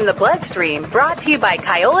report from the bloodstream brought to you by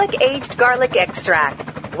Kyolic Aged Garlic Extract.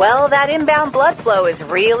 Well, that inbound blood flow is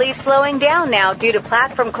really slowing down now due to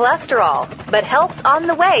plaque from cholesterol, but help's on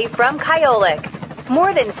the way from Kyolic.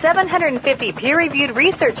 More than 750 peer-reviewed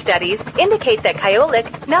research studies indicate that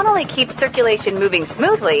Kyolic not only keeps circulation moving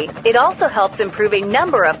smoothly, it also helps improve a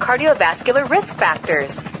number of cardiovascular risk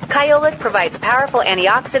factors. Kyolic provides powerful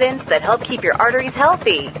antioxidants that help keep your arteries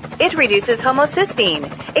healthy. It reduces homocysteine,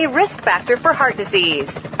 a risk factor for heart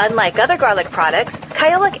disease. Unlike other garlic products,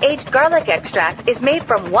 Kyolic aged garlic extract is made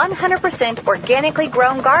from 100% organically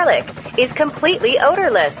grown garlic, is completely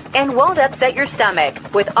odorless, and won't upset your stomach.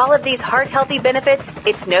 With all of these heart-healthy benefits,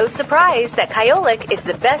 it's no surprise that Kyolic is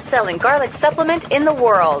the best-selling garlic supplement in the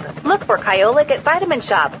world. Look for Kyolic at Vitamin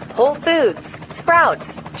Shop, Whole Foods,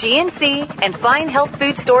 Sprouts, GNC, and fine health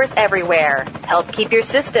food stores everywhere. Help keep your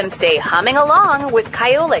system stay humming along with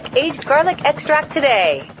Kyolic aged garlic extract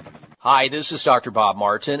today. Hi, this is Dr. Bob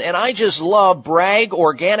Martin, and I just love Bragg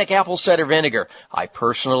Organic Apple Cider Vinegar. I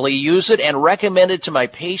personally use it and recommend it to my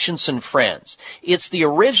patients and friends. It's the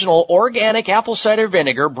original organic apple cider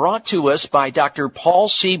vinegar brought to us by Dr. Paul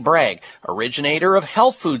C. Bragg, originator of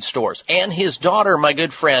health food stores, and his daughter, my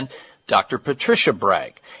good friend, Dr. Patricia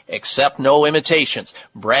Bragg. Accept no imitations.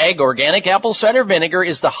 Bragg Organic Apple Cider Vinegar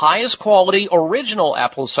is the highest quality original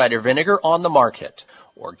apple cider vinegar on the market.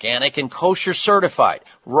 Organic and kosher certified,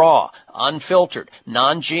 raw, unfiltered,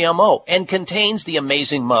 non-GMO, and contains the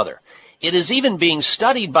amazing mother. It is even being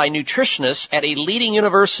studied by nutritionists at a leading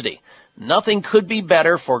university. Nothing could be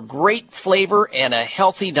better for great flavor and a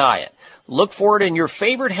healthy diet. Look for it in your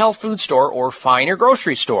favorite health food store or finer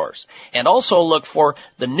grocery stores. And also look for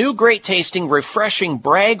the new great-tasting, refreshing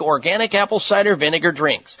Bragg Organic Apple Cider Vinegar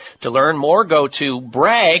drinks. To learn more, go to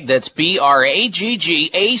Bragg, that's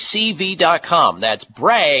BRAGGACV.com. That's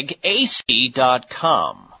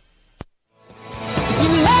BraggAC.com.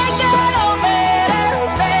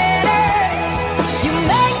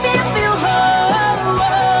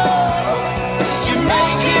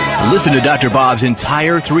 Listen to Dr. Bob's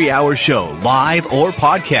entire 3-hour show, live or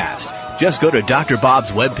podcast. Just go to Dr.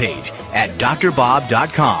 Bob's webpage at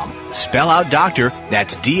drbob.com. Spell out doctor,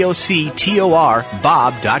 that's DOCTOR,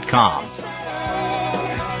 Bob.com.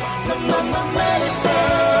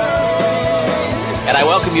 And I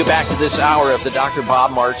welcome you back to this hour of the Dr.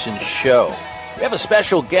 Bob Martin Show. We have a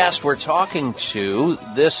special guest we're talking to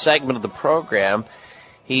this segment of the program.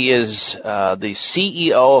 He is the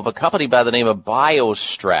CEO of a company by the name of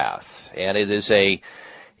BioStrath, and it's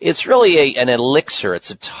really an elixir.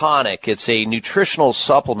 It's a tonic. It's a nutritional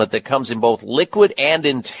supplement that comes in both liquid and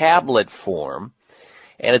in tablet form,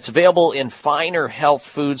 and it's available in finer health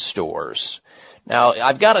food stores. Now,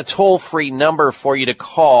 I've got a toll-free number for you to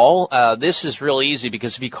call. This is real easy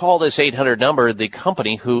because if you call this 800 number, the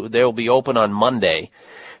company, they'll be open on Monday,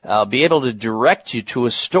 be able to direct you to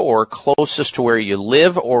a store closest to where you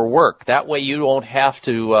live or work. That way you don't have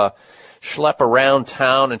to schlep around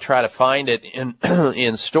town and try to find it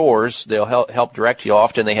in stores. They'll help direct you.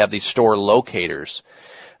 Often they have these store locators.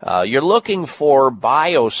 You're looking for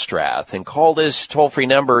BioStrath, and call this toll-free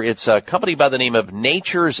number. It's a company by the name of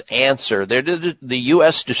Nature's Answer. They're the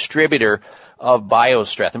U.S. distributor of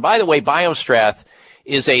BioStrath. And by the way, BioStrath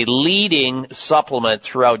is a leading supplement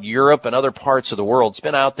throughout Europe and other parts of the world. It's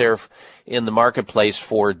been out there in the marketplace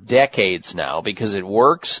for decades now because it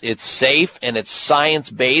works, it's safe, and it's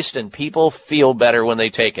science-based, and people feel better when they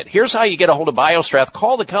take it. Here's how you get a hold of BioStrath.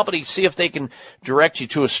 Call the company, see if they can direct you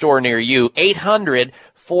to a store near you.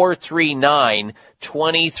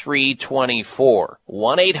 800-439-2324.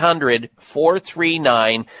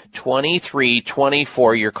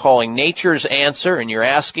 1-800-439-2324. You're calling Nature's Answer, and you're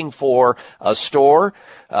asking for a store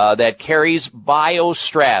that carries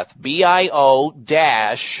BioStrath,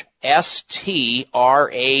 BIO-STRATH,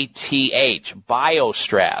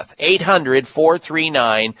 BioStrath.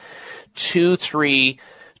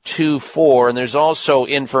 800-439-2324. And there's also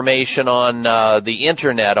information on the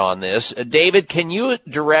internet on this. David, can you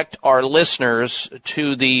direct our listeners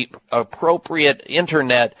to the appropriate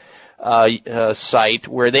internet site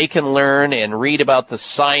where they can learn and read about the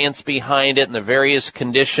science behind it and the various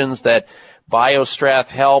conditions that BioStrath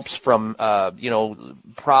helps from,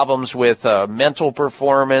 problems with mental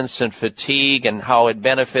performance and fatigue, and how it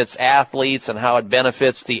benefits athletes and how it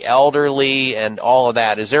benefits the elderly and all of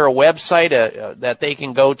that? Is there a website that they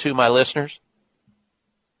can go to, my listeners?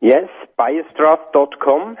 Yes,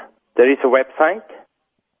 biostrath.com. There is a website.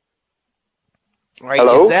 Right.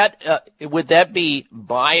 Hello? Is that would that be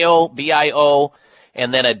bio, B-I-O,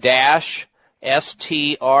 and then a dash,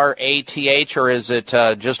 S-T-R-A-T-H, or is it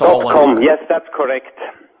just all one .com. word? Yes, that's correct.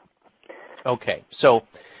 Okay, so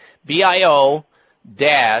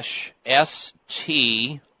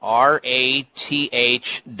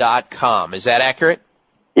BIO-STRATH.com. Is that accurate?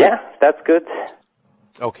 Yeah, that's good.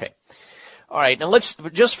 Okay. All right, now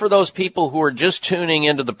just for those people who are just tuning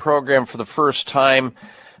into the program for the first time,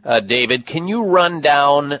 David, can you run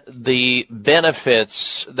down the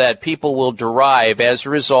benefits that people will derive as a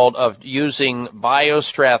result of using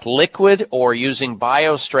BioStrath liquid or using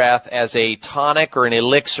BioStrath as a tonic or an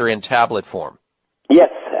elixir in tablet form? Yes.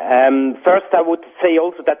 First, I would say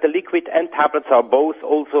also that the liquid and tablets are both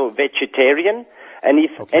also vegetarian, and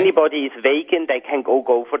if anybody is vegan, they can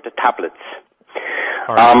go for the tablets.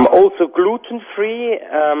 Right. Also gluten-free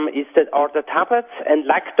are the tablets, and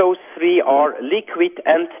lactose-free are liquid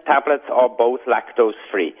and tablets are both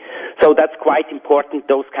lactose-free. So that's quite important,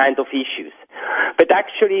 those kind of issues. But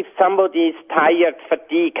actually, if somebody is tired,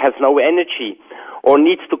 fatigued, has no energy, or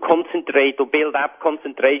needs to concentrate or build up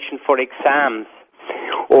concentration for exams,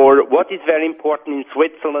 or what is very important in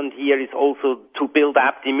Switzerland here is also to build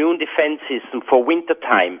up the immune defense system for winter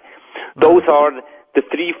time. Those are the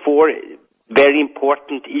 3-4 very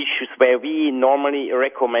important issues where we normally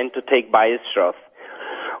recommend to take BioStrath.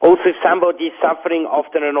 Also, if somebody is suffering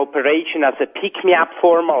after an operation as a pick-me-up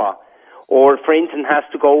formula, or for instance has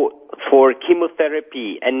to go for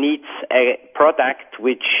chemotherapy and needs a product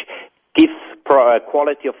which gives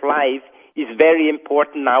quality of life, is very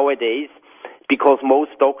important nowadays, because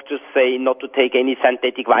most doctors say not to take any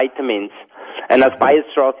synthetic vitamins. And as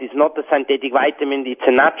BioStrath is not a synthetic vitamin, it's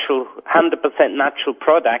a natural, 100% natural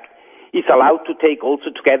product, is allowed to take also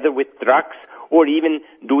together with drugs or even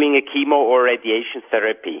doing a chemo or radiation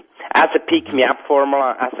therapy as a pick-me-up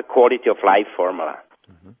formula, as a quality of life formula.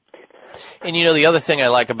 And you know, the other thing I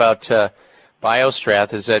like about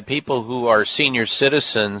BioStrath is that people who are senior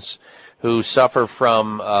citizens who suffer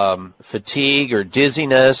from fatigue or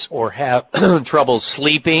dizziness or have trouble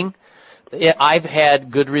sleeping, I've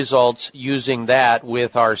had good results using that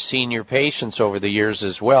with our senior patients over the years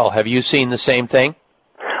as well. Have you seen the same thing?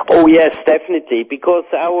 Oh, yes, definitely, because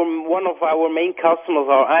one of our main customers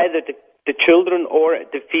are either the children or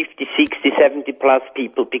the 50, 60, 70-plus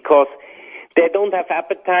people, because they don't have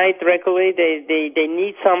appetite regularly, they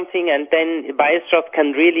need something, and then BioStrath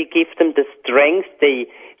can really give them the strength they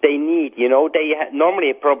need. You know, they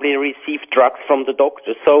normally probably receive drugs from the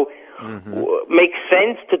doctor, so makes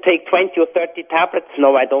sense to take 20 or 30 tablets?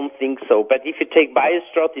 No, I don't think so. But if you take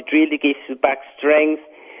BioStrath, it really gives you back strength,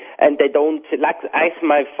 and they don't, like as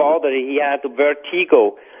my father, he had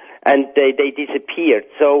vertigo, and they disappeared.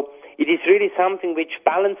 So it is really something which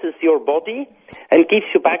balances your body and gives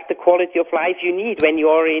you back the quality of life you need when you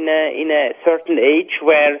are in a certain age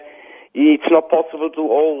where it's not possible to do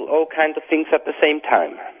all kinds of things at the same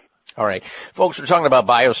time. All right. Folks, we're talking about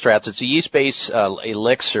BioStrath. It's a yeast-based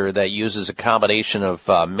elixir that uses a combination of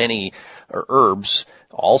many herbs,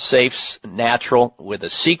 all safe, natural, with a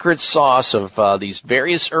secret sauce of these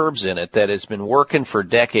various herbs in it that has been working for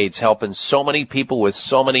decades, helping so many people with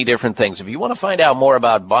so many different things. If you want to find out more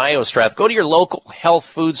about BioStrath, go to your local health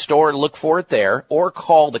food store and look for it there, or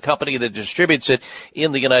call the company that distributes it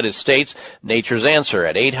in the United States, Nature's Answer,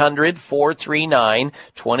 at 800-439-2324,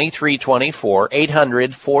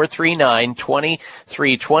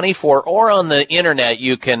 800-439-2324, or on the internet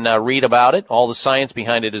you can read about it, all the science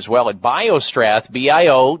behind it as well, at BioStrath,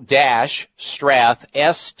 bio-strath,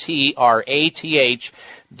 STRATH.com.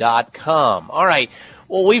 All right.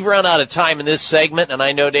 Well, we've run out of time in this segment, and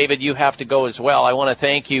I know, David, you have to go as well. I want to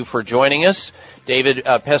thank you for joining us. David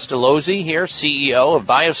Pestalozzi here, CEO of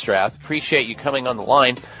BioStrath. Appreciate you coming on the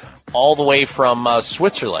line all the way from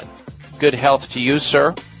Switzerland. Good health to you,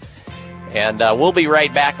 sir. And we'll be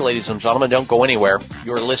right back, ladies and gentlemen. Don't go anywhere.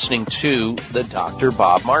 You're listening to the Dr.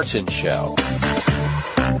 Bob Martin Show.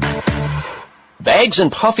 Bags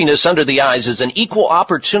and puffiness under the eyes is an equal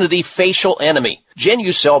opportunity facial enemy.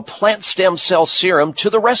 Genucell Plant Stem Cell Serum to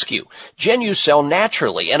the rescue. Genucell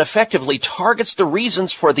naturally and effectively targets the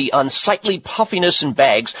reasons for the unsightly puffiness and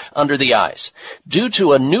bags under the eyes. Due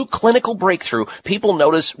to a new clinical breakthrough, people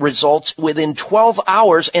notice results within 12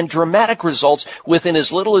 hours and dramatic results within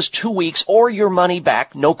as little as 2 weeks, or your money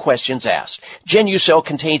back, no questions asked. Genucell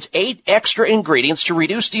contains 8 extra ingredients to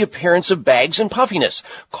reduce the appearance of bags and puffiness.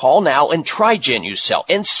 Call now and try Genucell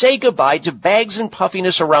and say goodbye to bags and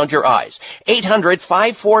puffiness around your eyes. 800-543-6596.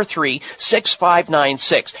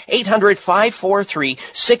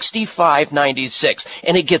 800-543-6596.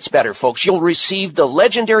 And it gets better, folks. You'll receive the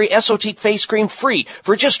legendary Esotique face cream free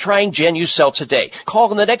for just trying Genucell today. Call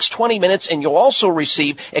in the next 20 minutes and you'll also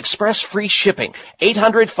receive express free shipping.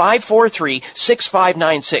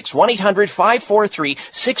 800-543-6596.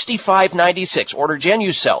 1-800-543-6596. Order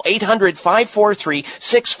Genucell.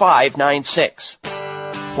 800-543-6596.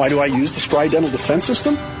 Why do I use the Spry Dental Defense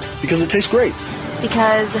System? Because it tastes great.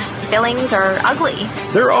 Because it fillings are ugly.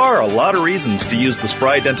 There are a lot of reasons to use the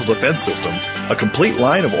Spry Dental Defense System, a complete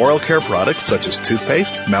line of oral care products such as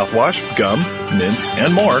toothpaste, mouthwash, gum, mints,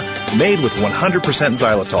 and more, made with 100%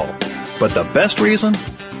 xylitol. But the best reason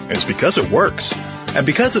is because it works. And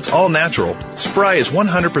because it's all natural, Spry is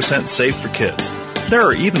 100% safe for kids. There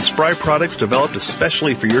are even Spry products developed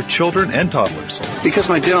especially for your children and toddlers. Because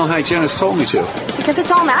my dental hygienist told me to. Because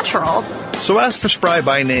it's all natural. So ask for Spry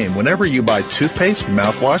by name whenever you buy toothpaste,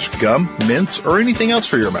 mouthwash, gum, mints, or anything else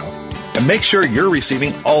for your mouth. And make sure you're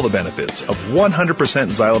receiving all the benefits of 100%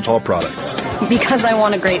 xylitol products. Because I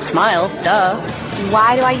want a great smile, duh.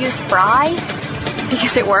 Why do I use Spry?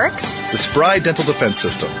 Because it works? The Spry Dental Defense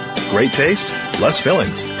System. Great taste, less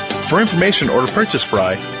fillings. For information or to purchase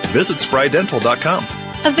Spry, visit sprydental.com.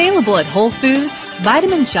 Available at Whole Foods,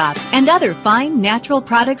 Vitamin Shop, and other fine natural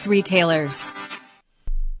products retailers.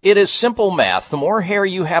 It is simple math. The more hair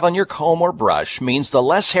you have on your comb or brush means the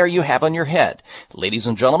less hair you have on your head. Ladies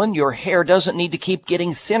and gentlemen, your hair doesn't need to keep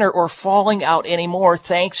getting thinner or falling out anymore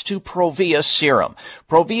thanks to Provia Serum.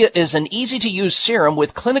 Provia is an easy-to-use serum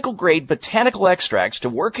with clinical-grade botanical extracts to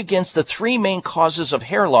work against the three main causes of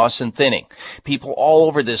hair loss and thinning. People all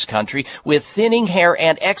over this country with thinning hair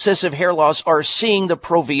and excessive hair loss are seeing the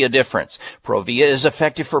Provia difference. Provia is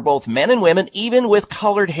effective for both men and women, even with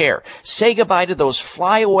colored hair. Say goodbye to those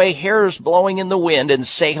flyaway hairs blowing in the wind and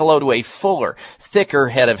say hello to a fuller, thicker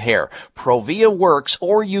head of hair. Provia works,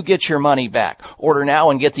 or you get your money back. Order now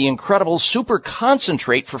and get the incredible super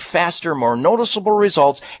concentrate for faster, more noticeable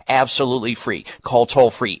results absolutely free. Call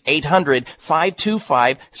toll-free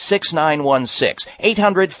 800-525-6916.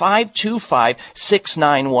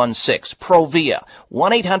 800-525-6916. Provia.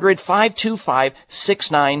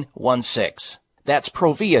 1-800-525-6916. That's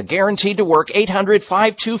Provia, guaranteed to work.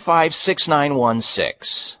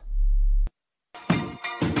 800-525-6916.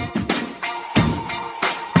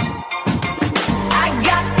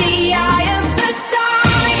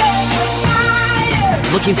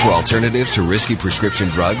 Looking for alternatives to risky prescription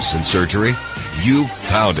drugs and surgery? You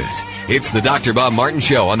found it. It's the Dr. Bob Martin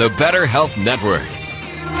Show on the Better Health Network.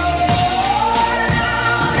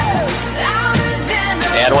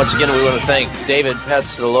 And once again, we want to thank David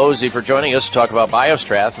Pestalozzi for joining us to talk about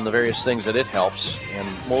BioStrath and the various things that it helps. And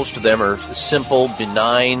most of them are simple,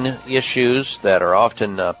 benign issues that are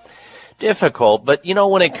often difficult. But, you know,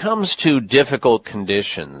 when it comes to difficult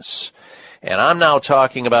conditions, and I'm now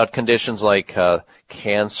talking about conditions like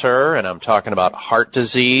cancer, and I'm talking about heart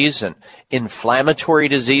disease and inflammatory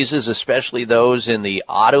diseases, especially those in the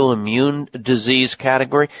autoimmune disease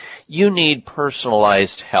category, you need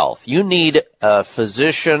personalized health. You need a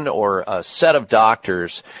physician or a set of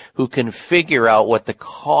doctors who can figure out what the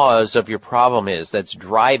cause of your problem is that's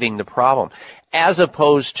driving the problem, as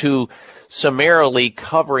opposed to summarily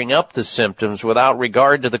covering up the symptoms without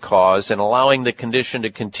regard to the cause and allowing the condition to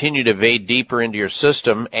continue to evade deeper into your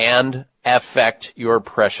system and affect your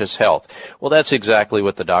precious health. Well, that's exactly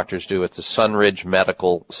what the doctors do at the Sunridge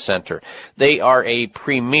Medical Center. They are a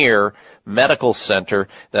premier medical center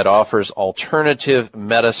that offers alternative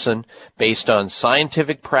medicine based on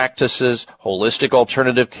scientific practices, holistic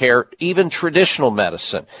alternative care, even traditional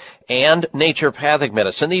medicine, and naturopathic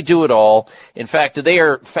medicine. They do it all. In fact, they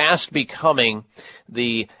are fast becoming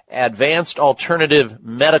the advanced alternative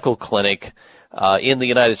medical clinic in the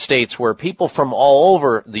United States, where people from all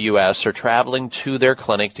over the U.S. are traveling to their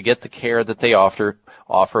clinic to get the care that they offer,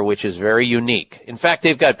 which is very unique. In fact,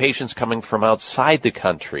 they've got patients coming from outside the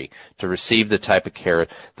country to receive the type of care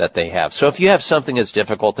that they have. So if you have something that's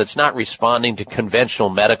difficult, that's not responding to conventional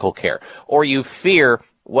medical care, or you fear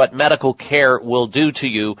what medical care will do to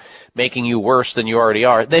you, making you worse than you already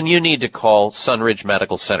are, then you need to call Sunridge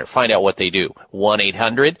Medical Center. Find out what they do.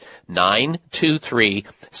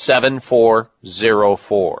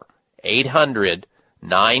 1-800-923-7404.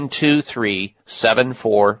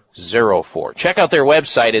 800-923-7404. Check out their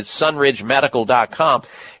website at sunridgemedical.com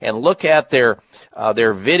and look at their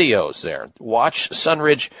videos there. Watch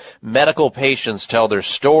Sunridge Medical patients tell their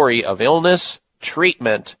story of illness,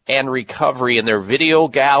 treatment, and recovery in their video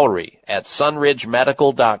gallery at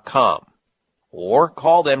sunridgemedical.com. Or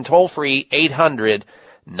call them toll-free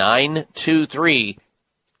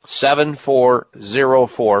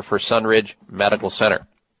 800-923-7404 for Sunridge Medical Center.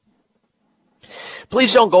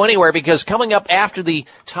 Please don't go anywhere, because coming up after the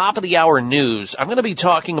top of the hour news, I'm going to be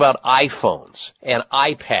talking about iPhones and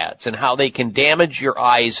iPads and how they can damage your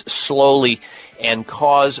eyes slowly and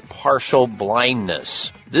cause partial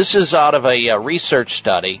blindness. This is out of a research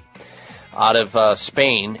study out of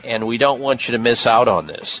Spain, and we don't want you to miss out on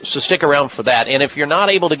this. So stick around for that. And if you're not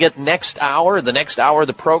able to get the next hour of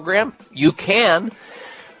the program, you can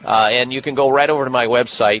And you can go right over to my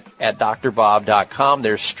website at drbob.com.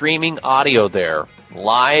 There's streaming audio there,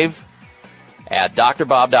 live at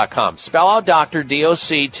drbob.com. Spell out Dr.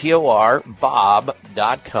 D-O-C-T-O-R,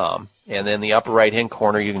 Bob.com. And then the upper right-hand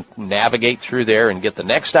corner, you can navigate through there and get the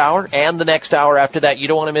next hour and the next hour after that. You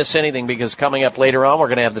don't want to miss anything because coming up later on, we're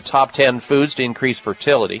going to have the top 10 foods to increase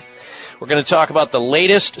fertility. We're going to talk about the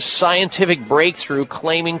latest scientific breakthrough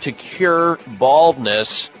claiming to cure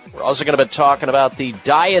baldness. We're also going to be talking about the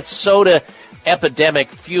diet soda epidemic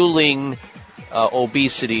fueling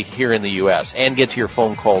obesity here in the U.S. and get to your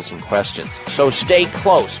phone calls and questions. So stay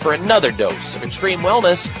close for another dose of Extreme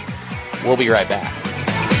Wellness. We'll be right back.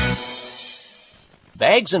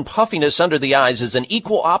 Bags and puffiness under the eyes is an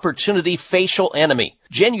equal opportunity facial enemy.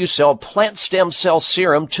 Genucell Plant Stem Cell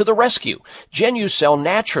Serum to the rescue. Genucell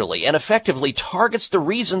naturally and effectively targets the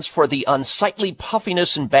reasons for the unsightly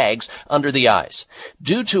puffiness and bags under the eyes.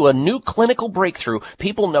 Due to a new clinical breakthrough,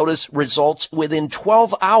 people notice results within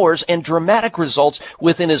 12 hours and dramatic results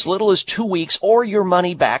within as little as 2 weeks or your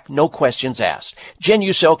money back, no questions asked.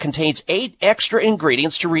 Genucell contains 8 extra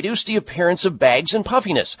ingredients to reduce the appearance of bags and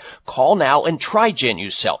puffiness. Call now and try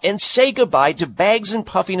Genucell and say goodbye to bags and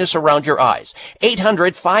puffiness around your eyes. 800-543-6596.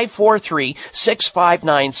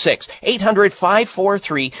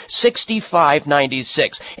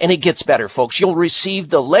 800-543-6596. And it gets better, folks. You'll receive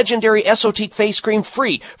the legendary Esotique face cream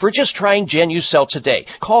free for just trying Genucell today.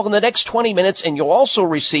 Call in the next 20 minutes and you'll also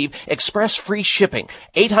receive express free shipping.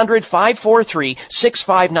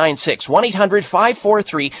 800-543-6596.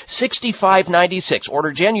 1-800-543-6596.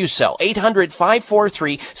 Order Genucell.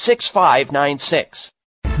 800-543-6596.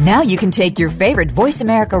 Now you can take your favorite Voice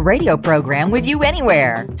America radio program with you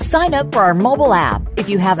anywhere. Sign up for our mobile app if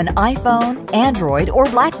you have an iPhone, Android, or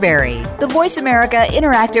BlackBerry. The Voice America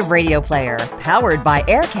Interactive Radio Player, powered by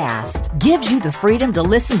Aircast, gives you the freedom to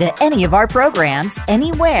listen to any of our programs,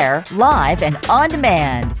 anywhere, live and on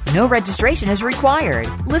demand. No registration is required.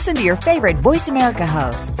 Listen to your favorite Voice America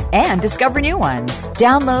hosts and discover new ones.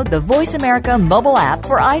 Download the Voice America mobile app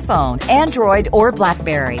for iPhone, Android, or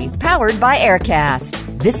BlackBerry, powered by Aircast.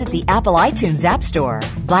 Visit the Apple iTunes App Store,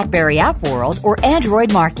 BlackBerry App World, or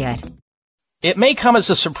Android Market. It may come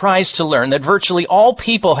as a surprise to learn that virtually all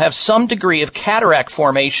people have some degree of cataract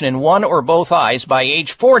formation in one or both eyes by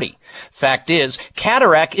age 40. Fact is,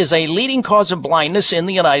 cataract is a leading cause of blindness in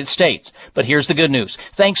the United States. But here's the good news.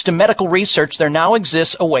 Thanks to medical research, there now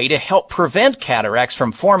exists a way to help prevent cataracts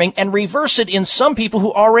from forming and reverse it in some people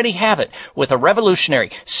who already have it with a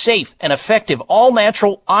revolutionary, safe, and effective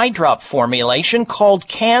all-natural eye drop formulation called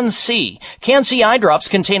Can-C. Can-C eye drops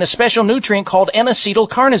contain a special nutrient called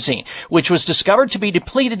N-acetylcarnosine, which was discovered to be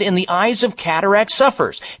depleted in the eyes of cataract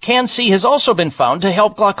sufferers. Can-C has also been found to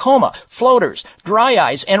help glaucoma, floaters, dry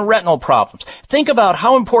eyes, and retinal problems. Think about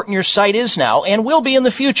how important your sight is now and will be in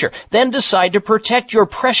the future. Then decide to protect your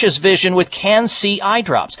precious vision with Can-C eye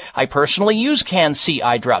drops. I personally use Can-C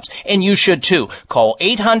eye drops, and you should too. Call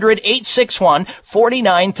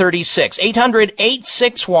 800-861-4936.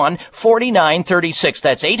 800-861-4936.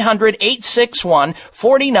 That's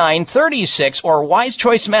 800-861-4936 or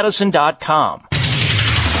wisechoicemedicine.com.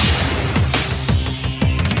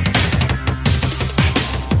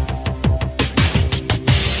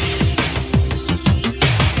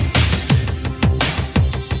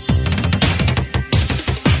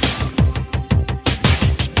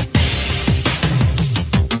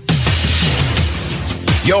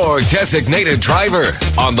 Your designated driver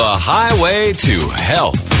on the highway to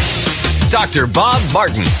health. Dr. Bob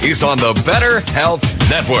Martin is on the Better Health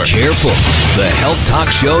Network. Careful. The health talk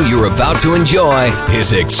show you're about to enjoy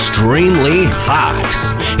is extremely hot.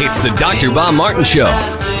 It's the Dr. Bob Martin Show.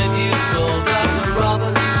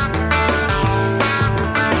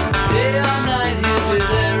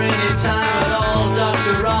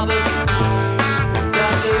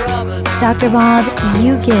 Dr. Bob,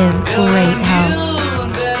 you give great help.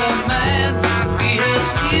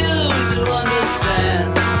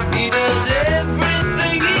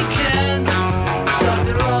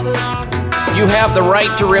 You have the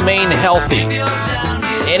right to remain healthy.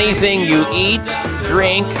 Anything you eat,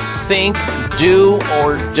 drink, think, do,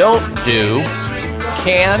 or don't do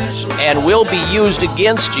can and will be used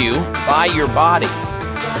against you by your body.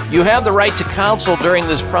 You have the right to counsel during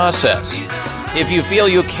this process. If you feel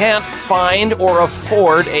you can't find or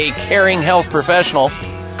afford a caring health professional,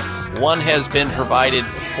 one has been provided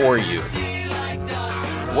for you.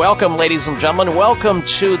 Welcome, ladies and gentlemen. Welcome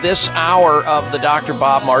to this hour of the Dr.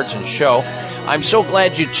 Bob Martin Show. I'm so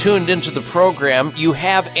glad you tuned into the program. You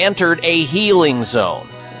have entered a healing zone.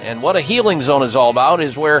 And what a healing zone is all about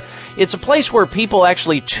is where it's a place where people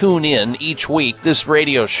actually tune in each week, this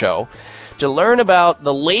radio show, to learn about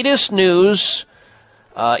the latest news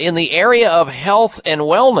in the area of health and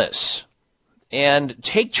wellness and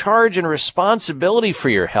take charge and responsibility for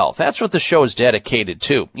your health. That's what the show is dedicated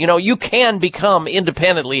to. You know, you can become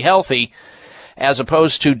independently healthy as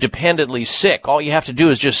opposed to dependently sick. All you have to do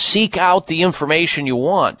is just seek out the information you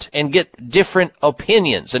want and get different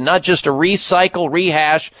opinions and not just a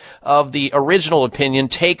rehash of the original opinion.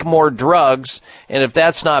 Take more drugs, and if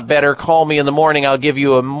that's not better, call me in the morning. I'll give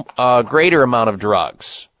you a greater amount of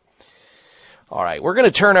drugs. All right, we're going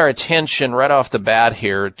to turn our attention right off the bat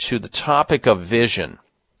here to the topic of vision.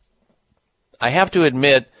 I have to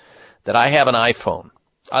admit that I have an iPhone.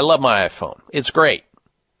 I love my iPhone. It's great.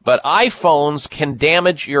 But iPhones can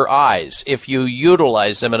damage your eyes if you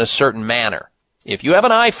utilize them in a certain manner. If you have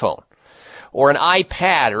an iPhone or an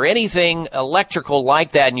iPad or anything electrical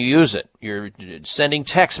like that and you use it, you're sending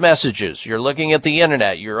text messages, you're looking at the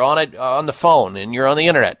internet, you're on the phone and you're on the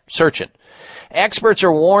internet searching. Experts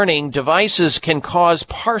are warning devices can cause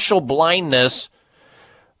partial blindness,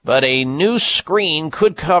 but a new screen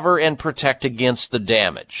could cover and protect against the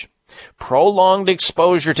damage. Prolonged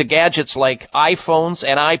exposure to gadgets like iPhones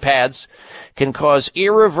and iPads can cause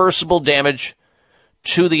irreversible damage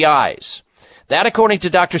to the eyes. That, according to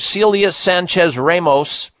Dr. Celia Sanchez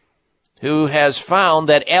Ramos, who has found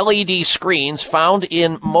that LED screens found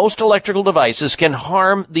in most electrical devices can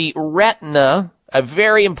harm the retina, a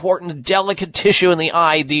very important, delicate tissue in the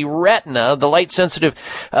eye. The retina, the light-sensitive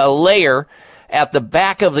layer at the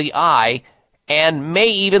back of the eye, and may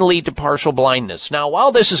even lead to partial blindness. Now,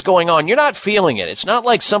 while this is going on, you're not feeling it. It's not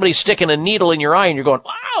like somebody sticking a needle in your eye and you're going,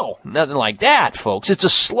 wow, nothing like that, folks. It's a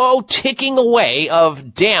slow ticking away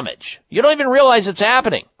of damage. You don't even realize it's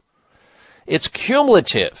happening. It's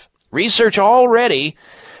cumulative. Research already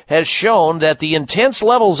has shown that the intense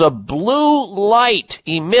levels of blue light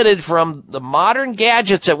emitted from the modern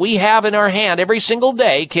gadgets that we have in our hand every single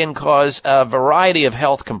day can cause a variety of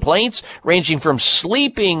health complaints, ranging from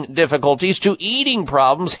sleeping difficulties to eating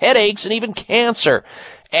problems, headaches, and even cancer.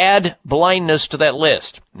 Add blindness to that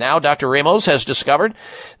list. Now, Dr. Ramos has discovered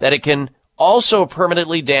that it can also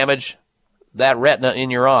permanently damage that retina in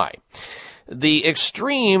your eye. The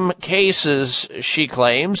extreme cases, she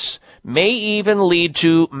claims, may even lead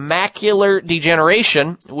to macular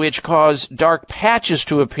degeneration, which cause dark patches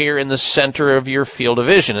to appear in the center of your field of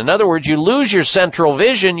vision. In other words, you lose your central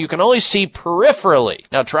vision. You can only see peripherally.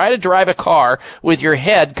 Now, try to drive a car with your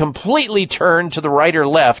head completely turned to the right or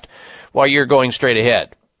left while you're going straight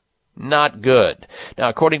ahead. Not good. Now,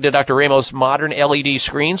 according to Dr. Ramos, modern LED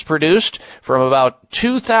screens produced from about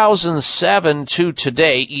 2007 to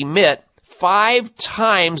today emit 5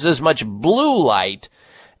 times as much blue light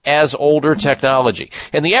as older technology.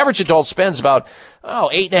 And the average adult spends about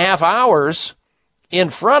 8.5 hours in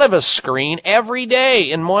front of a screen every day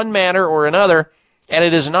in one manner or another, and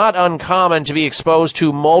it is not uncommon to be exposed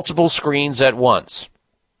to multiple screens at once.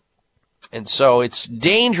 And so it's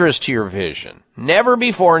dangerous to your vision. Never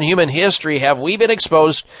before in human history have we been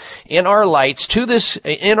exposed in our eyes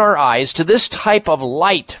to this type of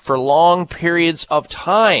light for long periods of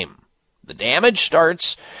time. The damage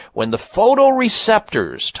starts when the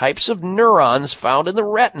photoreceptors, types of neurons found in the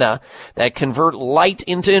retina that convert light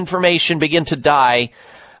into information, begin to die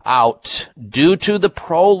out due to the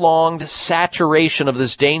prolonged saturation of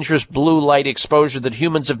this dangerous blue light exposure that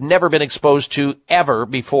humans have never been exposed to ever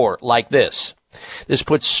before like this. This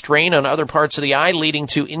puts strain on other parts of the eye, leading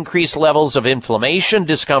to increased levels of inflammation,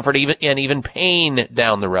 discomfort, and even pain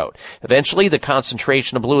down the road. Eventually, the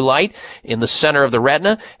concentration of blue light in the center of the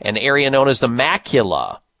retina, an area known as the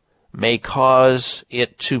macula, may cause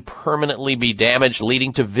it to permanently be damaged,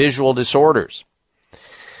 leading to visual disorders.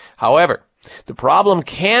 However, the problem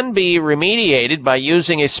can be remediated by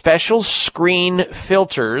using a special screen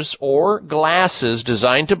filters or glasses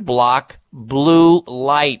designed to block blue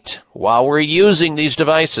light while we're using these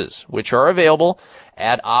devices, which are available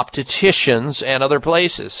at opticians and other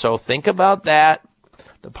places. So think about that,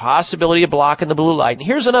 the possibility of blocking the blue light. And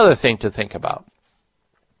here's another thing to think about.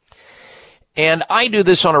 And I do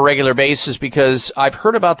this on a regular basis because I've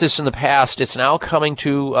heard about this in the past. It's now coming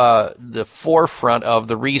to the forefront of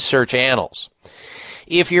the research annals.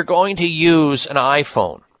 If you're going to use an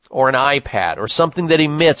iPhone or an iPad or something that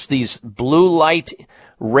emits these blue light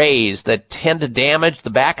rays that tend to damage the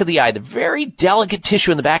back of the eye, the very delicate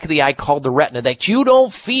tissue in the back of the eye called the retina that you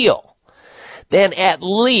don't feel, then at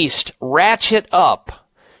least ratchet up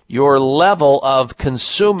your level of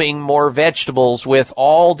consuming more vegetables with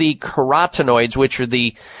all the carotenoids, which are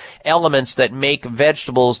the elements that make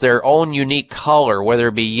vegetables their own unique color, whether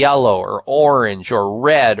it be yellow or orange or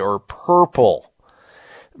red or purple.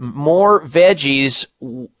 more veggies,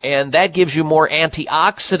 and that gives you more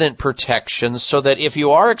antioxidant protection so that if you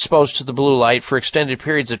are exposed to the blue light for extended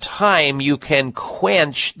periods of time, you can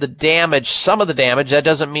quench the damage, some of the damage. That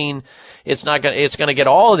doesn't mean it's going to get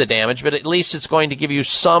all of the damage, but at least it's going to give you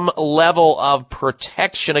some level of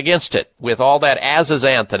protection against it with all that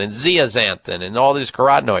azaxanthin and zeaxanthin and all these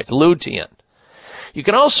carotenoids, lutein. You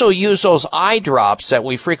can also use those eye drops that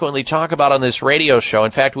we frequently talk about on this radio show.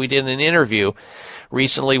 In fact, we did an interview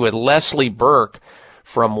recently with Leslie Burke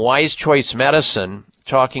from Wise Choice Medicine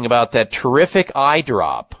talking about that terrific eye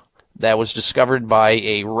drop that was discovered by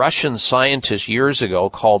a Russian scientist years ago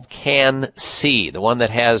called CanC, the one that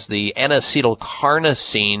has the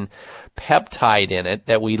N-acetylcarnosine peptide in it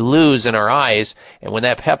that we lose in our eyes, and when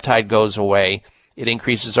that peptide goes away, it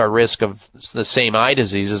increases our risk of the same eye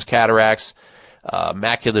diseases, cataracts,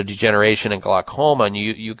 macular degeneration, and glaucoma. And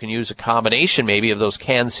you can use a combination maybe of those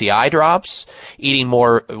CanC eye drops, eating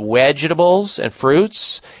more vegetables and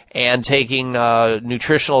fruits, and taking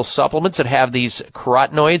nutritional supplements that have these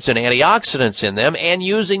carotenoids and antioxidants in them, and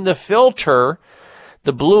using the filter,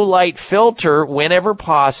 the blue light filter, whenever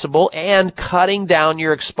possible, and cutting down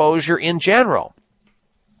your exposure in general.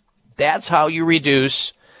 That's how you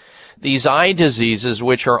reduce these eye diseases,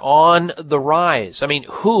 which are on the rise. I mean,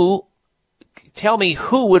 tell me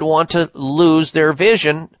who would want to lose their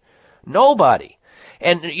vision? Nobody.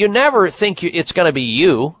 And you never think it's going to be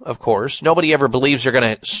you, of course. Nobody ever believes they're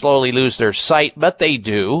going to slowly lose their sight, but they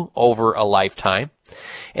do over a lifetime.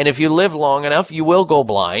 And if you live long enough, you will go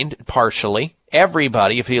blind, partially.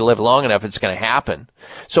 Everybody, if you live long enough, it's going to happen.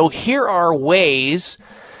 So here are ways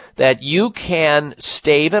that you can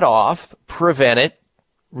stave it off, prevent it,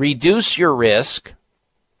 reduce your risk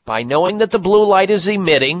by knowing that the blue light is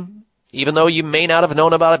emitting, even though you may not have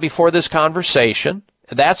known about it before this conversation.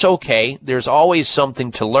 That's okay. There's always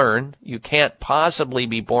something to learn. You can't possibly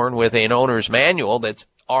be born with an owner's manual that's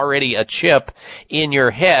already a chip in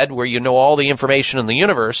your head where you know all the information in the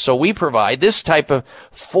universe. So we provide this type of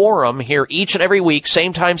forum here each and every week,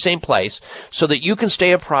 same time, same place, so that you can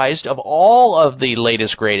stay apprised of all of the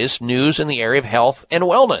latest, greatest news in the area of health and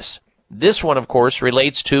wellness. This one, of course,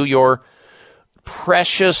 relates to your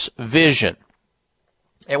precious vision.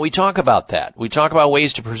 And we talk about that. We talk about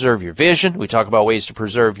ways to preserve your vision. We talk about ways to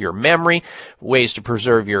preserve your memory, ways to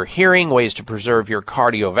preserve your hearing, ways to preserve your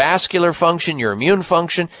cardiovascular function, your immune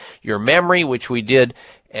function, your memory, which we did,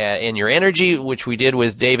 and your energy, which we did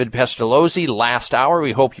with David Pestalozzi last hour.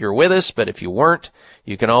 We hope you're with us, but if you weren't,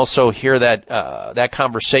 you can also hear that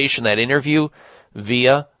conversation, that interview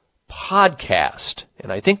via podcast.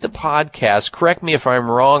 And I think the podcast, correct me if I'm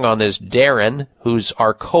wrong on this, Darren, who's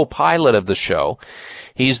our co-pilot of the show,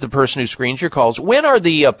 he's the person who screens your calls. When are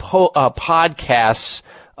the podcasts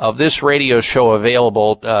of this radio show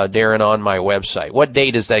available, Darren, on my website? What day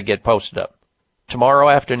does that get posted up? Tomorrow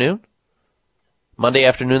afternoon? Monday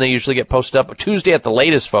afternoon they usually get posted up. Tuesday at the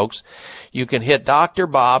latest, folks. You can hit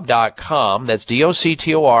drbob.com, that's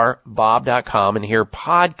DOCTOR, bob.com, and hear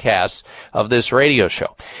podcasts of this radio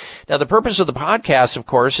show. Now, the purpose of the podcast, of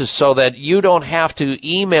course, is so that you don't have to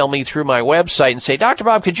email me through my website and say, Dr.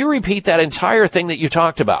 Bob, could you repeat that entire thing that you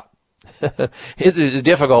talked about? It's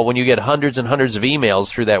difficult when you get hundreds and hundreds of emails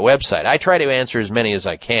through that website. I try to answer as many as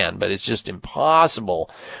I can, but it's just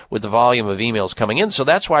impossible with the volume of emails coming in. So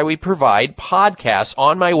that's why we provide podcasts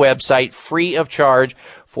on my website free of charge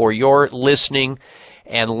for your listening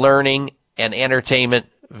and learning and entertainment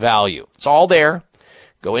value. It's all there.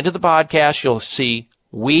 Go into the podcast. You'll see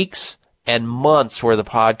weeks and months worth of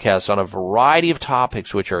podcasts on a variety of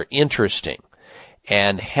topics which are interesting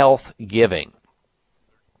and health-giving.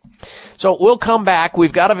 So we'll come back.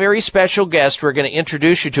 We've got a very special guest we're going to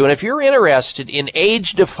introduce you to. And if you're interested in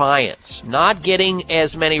age defiance, not getting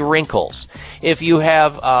as many wrinkles, if you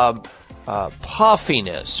have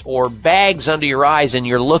puffiness or bags under your eyes and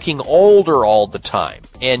you're looking older all the time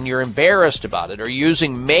and you're embarrassed about it, or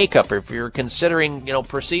using makeup, or if you're considering,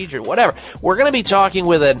 procedure, whatever, we're going to be talking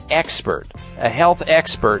with an expert, a health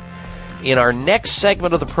expert, in our next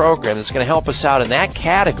segment of the program that's going to help us out in that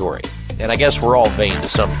category. And I guess we're all vain to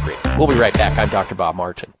some degree. We'll be right back. I'm Dr. Bob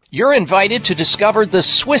Martin. You're invited to discover the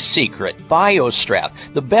Swiss secret, BioStrath,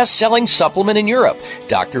 the best-selling supplement in Europe.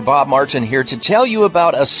 Dr. Bob Martin here to tell you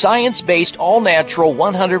about a science-based, all-natural,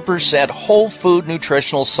 100% whole food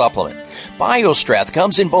nutritional supplement. BioStrath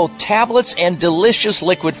comes in both tablets and delicious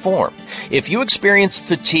liquid form. If you experience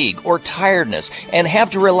fatigue or tiredness and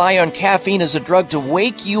have to rely on caffeine as a drug to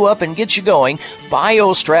wake you up and get you going,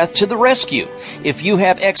 BioStrath to the rescue. If you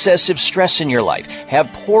have excessive stress in your life,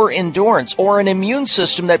 have poor endurance, or an immune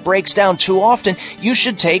system that breaks down too often, you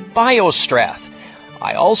should take BioStrath.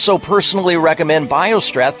 I also personally recommend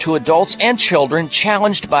BioStrath to adults and children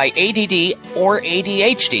challenged by ADD or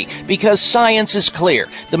ADHD because science is clear.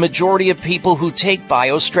 The majority of people who take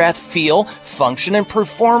BioStrath feel, function, and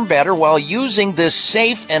perform better while using this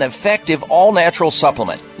safe and effective all-natural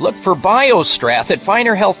supplement. Look for BioStrath at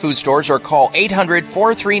finer health food stores or call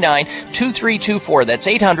 800-439-2324. That's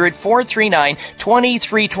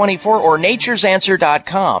 800-439-2324 or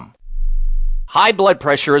naturesanswer.com. High blood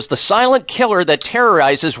pressure is the silent killer that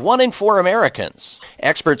terrorizes 1 in 4 Americans.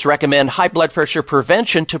 Experts recommend high blood pressure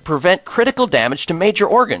prevention to prevent critical damage to major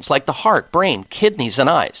organs like the heart, brain, kidneys, and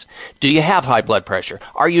eyes. Do you have high blood pressure?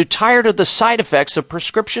 Are you tired of the side effects of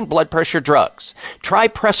prescription blood pressure drugs? Try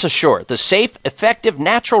Press Assure, the safe, effective,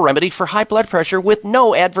 natural remedy for high blood pressure with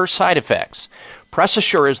no adverse side effects. Press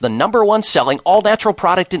Assure is the #1 selling all-natural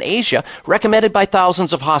product in Asia, recommended by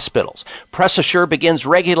thousands of hospitals. Press Assure begins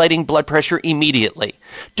regulating blood pressure immediately.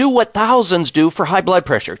 Do what thousands do for high blood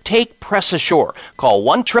pressure. Take Press Assure. Call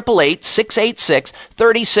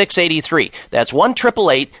 1-888-686-3683. That's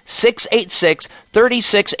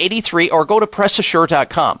 1-888-686-3683 or go to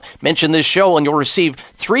PressAssure.com. Mention this show and you'll receive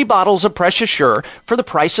 3 bottles of Press Assure for the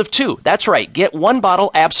price of 2. That's right. Get 1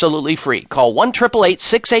 bottle absolutely free. Call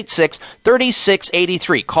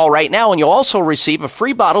 1-888-686-3683. Call right now and you'll also receive a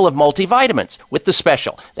free bottle of multivitamins with the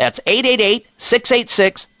special. That's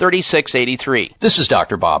 888-686-3683. This is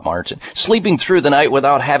Dr. Bob Martin. Sleeping through the night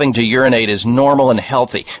without having to urinate is normal and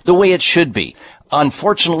healthy, the way it should be.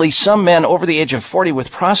 Unfortunately, some men over the age of 40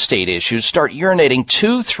 with prostate issues start urinating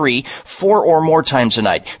 2, 3, 4 or more times a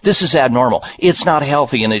night. This is abnormal. It's not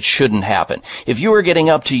healthy and it shouldn't happen. If you are getting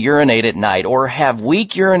up to urinate at night or have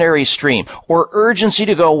weak urinary stream or urgency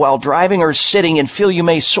to go while driving or sitting and feel you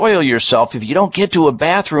may soil yourself if you don't get to a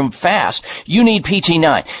bathroom fast, you need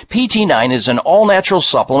PT9. PT9 is an all-natural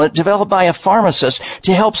supplement developed by a pharmacist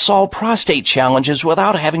to help solve prostate challenges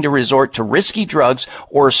without having to resort to risky drugs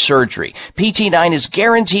or surgery. PT9 is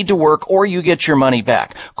guaranteed to work or you get your money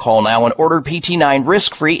back. Call now and order PT9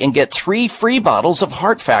 risk-free and get 3 free bottles of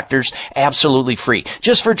Heart Factors absolutely free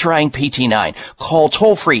just for trying PT9. Call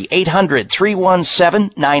toll-free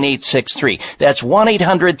 800-317-9863. That's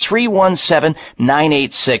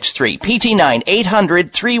 1-800-317-9863. PT9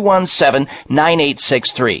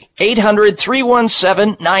 800-317-9863.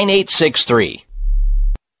 800-317-9863.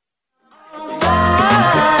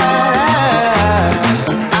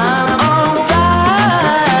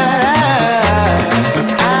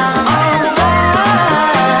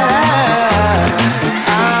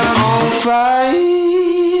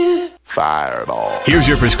 Fireball. Here's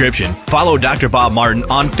your prescription. Follow Dr. Bob Martin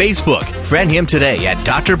on Facebook. Friend him today at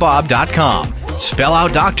drbob.com. Spell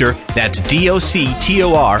out doctor, that's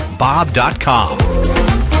DOCTOR, Bob.com.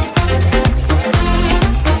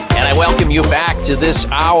 And I welcome you back to this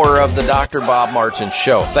hour of the Dr. Bob Martin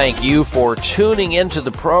Show. Thank you for tuning into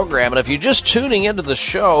the program. And if you're just tuning into the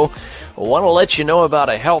show, I want to let you know about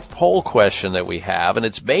a health poll question that we have, and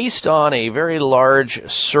it's based on a very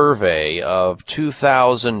large survey of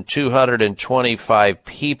 2,225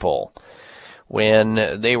 people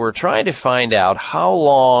when they were trying to find out how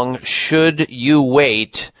long should you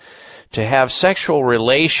wait to have sexual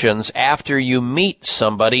relations after you meet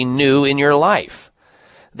somebody new in your life.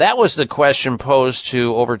 That was the question posed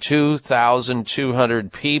to over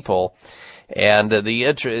 2,200 people. And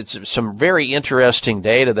it's some very interesting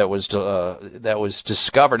data that was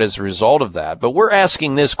discovered as a result of that. But we're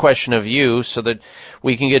asking this question of you so that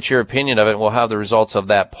we can get your opinion of it. And we'll have the results of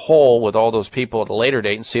that poll with all those people at a later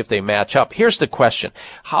date and see if they match up. Here's the question.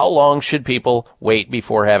 How long should people wait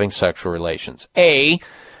before having sexual relations? A,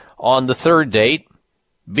 on the 3rd date.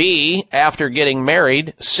 B, after getting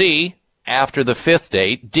married. C, after the 5th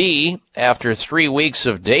date. D, after 3 weeks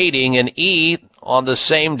of dating. And E, on the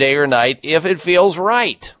same day or night if it feels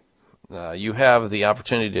right. You have the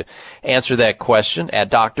opportunity to answer that question at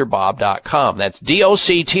drbob.com. That's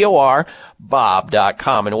DOCTOR,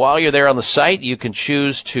 Bob.com. And while you're there on the site, you can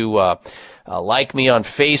choose to like me on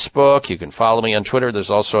Facebook. You can follow me on Twitter. There's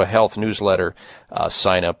also a health newsletter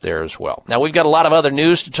sign up there as well. Now, we've got a lot of other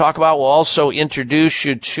news to talk about. We'll also introduce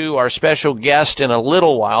you to our special guest in a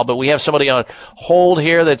little while, but we have somebody on hold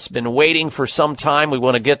here that's been waiting for some time. We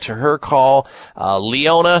want to get to her call.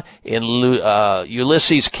 Leona in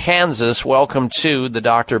Ulysses, Kansas. Welcome to the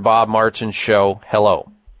Dr. Bob Martin Show.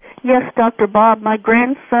 Hello. Yes, Dr. Bob. My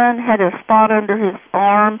grandson had a spot under his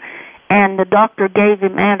arm, and the doctor gave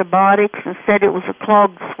him antibiotics and said it was a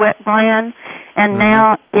clogged sweat gland. And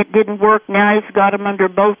now it didn't work. Now he's got him under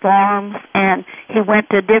both arms, and he went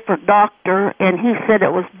to a different doctor, and he said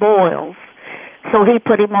it was boils. So he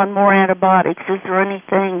put him on more antibiotics. Is there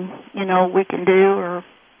anything, we can do? Or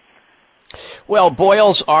Well,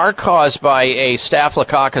 boils are caused by a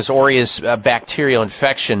Staphylococcus aureus bacterial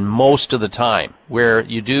infection most of the time, where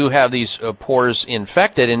you do have these pores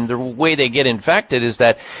infected, and the way they get infected is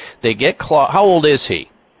that they get clogged. How old is he?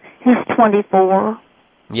 He's 24.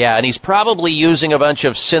 Yeah, and he's probably using a bunch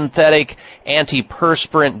of synthetic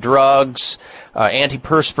antiperspirant drugs,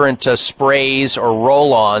 antiperspirant sprays or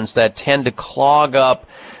roll-ons that tend to clog up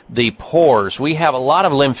the pores. We have a lot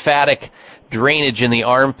of lymphatic drainage in the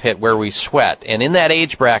armpit where we sweat. And in that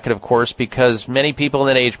age bracket, of course, because many people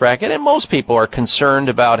in that age bracket, and most people are concerned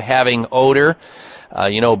about having odor,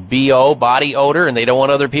 BO, body odor, and they don't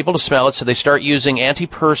want other people to smell it, so they start using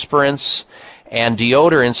antiperspirants and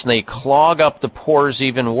deodorants, and they clog up the pores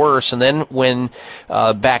even worse. And then when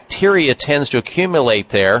bacteria tends to accumulate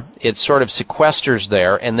there, it sort of sequesters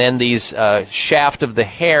there, and then these shaft of the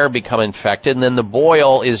hair become infected, and then the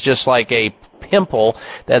boil is just like a pimple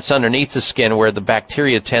that's underneath the skin where the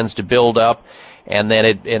bacteria tends to build up, and then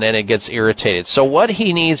it gets irritated. So what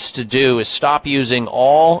he needs to do is stop using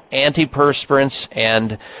all antiperspirants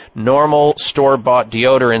and normal store-bought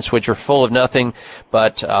deodorants, which are full of nothing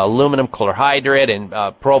but aluminum chlorhydrate and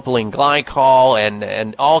propylene glycol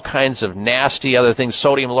and all kinds of nasty other things,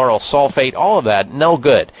 sodium lauryl sulfate, all of that, no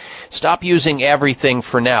good. Stop using everything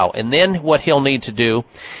for now. And then what he'll need to do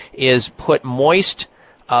is put moist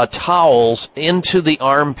towels into the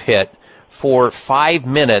armpit for 5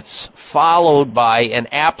 minutes, followed by an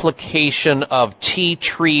application of tea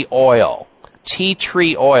tree oil. Tea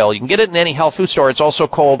tree oil. You can get it in any health food store. It's also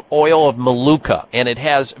called oil of Maluka, and it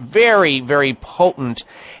has very, very potent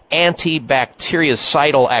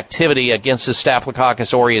antibactericidal activity against the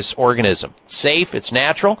Staphylococcus aureus organism. It's safe, it's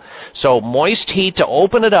natural. So moist heat to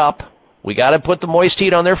open it up. We got to put the moist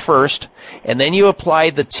heat on there first, and then you apply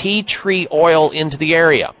the tea tree oil into the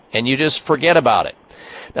area, and you just forget about it.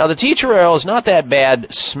 Now, the tea tree oil is not that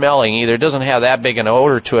bad smelling either. It doesn't have that big an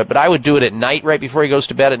odor to it, but I would do it at night right before he goes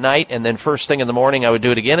to bed at night, and then first thing in the morning I would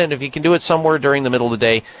do it again, and if you can do it somewhere during the middle of the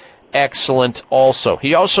day, excellent also.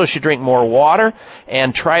 He also should drink more water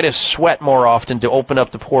and try to sweat more often to open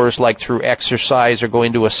up the pores, like through exercise or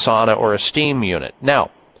going to a sauna or a steam unit.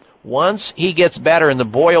 Now, once he gets better and the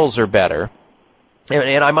boils are better,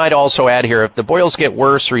 and I might also add here, if the boils get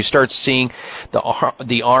worse or he starts seeing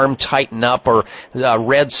the arm tighten up or a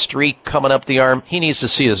red streak coming up the arm, he needs to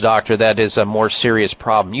see his doctor. That is a more serious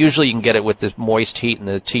problem. Usually you can get it with the moist heat and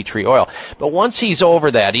the tea tree oil. But once he's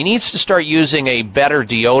over that, he needs to start using a better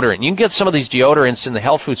deodorant. You can get some of these deodorants in the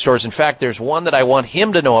health food stores. In fact, there's one that I want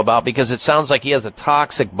him to know about because it sounds like he has a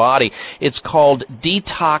toxic body. It's called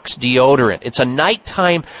Detox Deodorant. It's a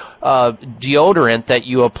nighttime deodorant that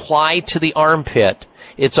you apply to the armpit.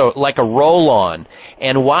 It's like a roll-on.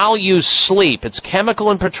 And while you sleep, it's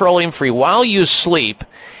chemical and petroleum-free. While you sleep,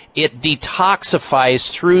 it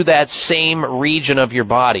detoxifies through that same region of your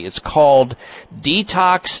body. It's called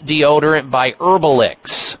Detox Deodorant by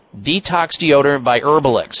Herbalix. Detox Deodorant by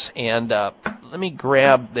Herbalix. And let me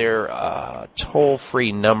grab their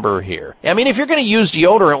toll-free number here. I mean, if you're going to use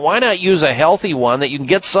deodorant, why not use a healthy one that you can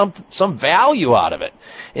get some value out of it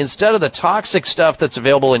instead of the toxic stuff that's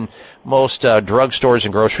available in most drugstores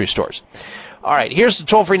and grocery stores. All right, here's the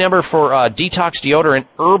toll-free number for Detox Deodorant,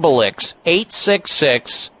 Herbalix,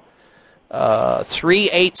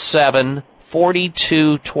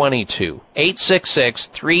 866-387-4222.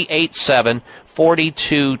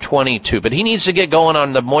 866-387-4222. But he needs to get going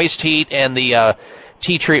on the moist heat and the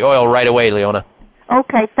tea tree oil right away, Leona.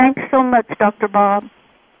 Okay, thanks so much, Dr. Bob.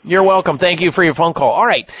 You're welcome. Thank you for your phone call. All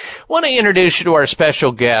right. I want to introduce you to our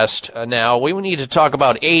special guest now. We need to talk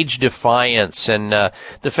about age defiance and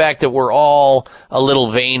the fact that we're all a little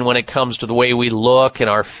vain when it comes to the way we look and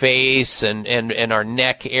our face and our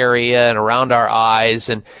neck area and around our eyes.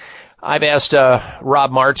 And I've asked Rob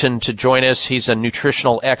Martin to join us. He's a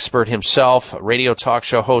nutritional expert himself, a radio talk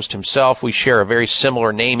show host himself. We share a very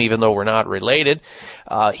similar name, even though we're not related.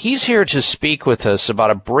 He's here to speak with us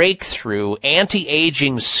about a breakthrough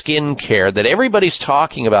anti-aging skincare that everybody's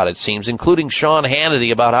talking about, it seems, including Sean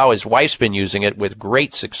Hannity, about how his wife's been using it with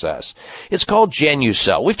great success. It's called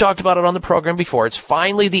Genucel. We've talked about it on the program before. It's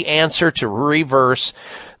finally the answer to reverse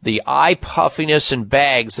the eye puffiness and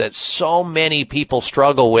bags that so many people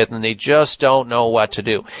struggle with, and they just don't know what to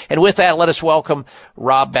do. And with that, let us welcome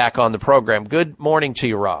Rob back on the program. Good morning to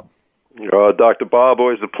you, Rob. Dr. Bob,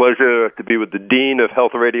 always a pleasure to be with the Dean of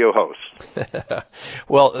Health Radio hosts.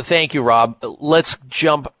 Well, thank you, Rob. Let's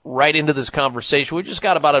jump right into this conversation. We just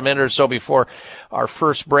got about a minute or so before our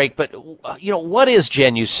first break, but, what is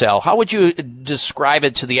Genucel? How would you describe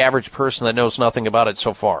it to the average person that knows nothing about it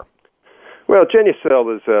so far? Well,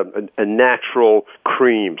 Genucel is a natural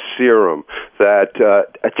cream, serum, that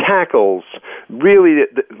tackles really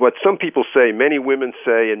what some people say, many women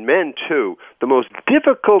say, and men too, the most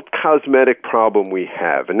difficult cosmetic problem we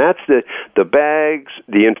have, and that's the bags,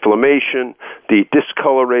 the inflammation, the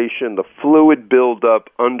discoloration, the fluid buildup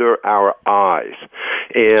under our eyes.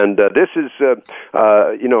 And this is,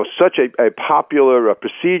 such a popular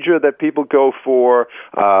procedure that people go for,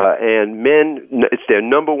 and men, it's their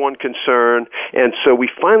number one concern. And so we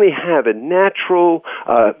finally have a natural,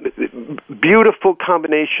 beautiful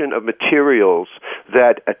combination of materials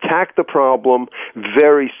that attack the problem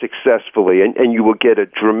very successfully, and you will get a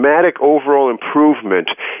dramatic overall improvement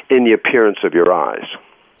in the appearance of your eyes.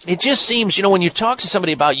 It just seems, when you talk to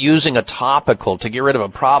somebody about using a topical to get rid of a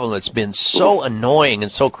problem that's been so annoying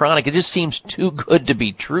and so chronic, it just seems too good to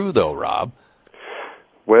be true, though, Rob.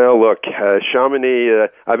 Well, look, Chamonix,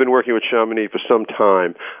 I've been working with Chamonix for some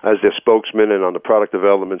time as their spokesman and on the product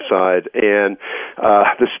development side, and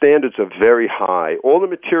the standards are very high. All the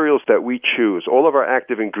materials that we choose, all of our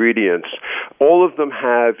active ingredients, all of them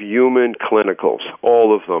have human clinicals,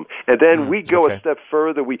 all of them. And then we go a step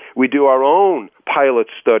further. We do our own pilot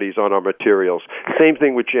studies on our materials. Same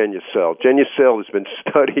thing with Genucel. Genucel has been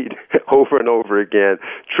studied over and over again.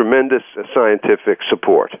 Tremendous scientific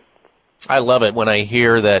support. I love it when I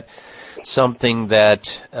hear that something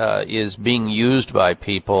that is being used by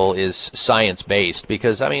people is science-based,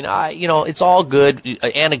 because it's all good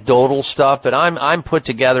anecdotal stuff, but I'm put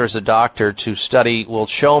together as a doctor to study. Well,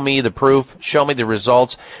 show me the proof, show me the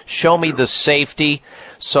results, show me the safety,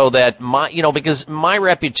 so that because my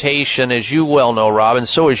reputation, as you well know, Rob, and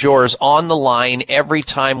so is yours, on the line every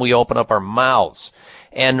time we open up our mouths.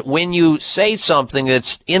 And when you say something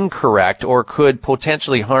that's incorrect or could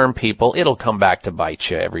potentially harm people, it'll come back to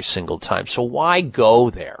bite you every single time. So why go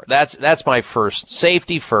there? That's my first.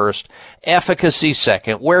 Safety first, efficacy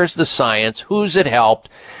second. Where's the science? Who's it helped?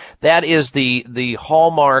 That is the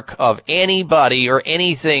hallmark of anybody or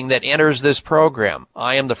anything that enters this program.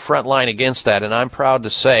 I am the front line against that, and I'm proud to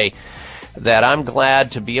say that I'm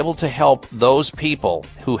glad to be able to help those people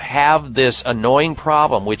who have this annoying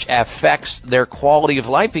problem which affects their quality of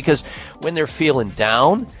life, because when they're feeling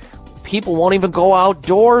down, people won't even go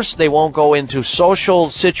outdoors. They won't go into social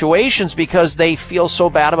situations because they feel so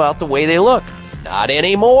bad about the way they look. Not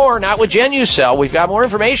anymore. Not with Genucel. We've got more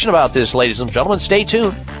information about this, ladies and gentlemen. Stay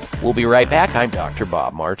tuned. We'll be right back. I'm Dr.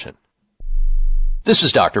 Bob Martin. This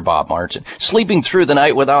is Dr. Bob Martin. Sleeping through the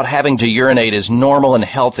night without having to urinate is normal and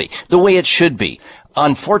healthy, the way it should be.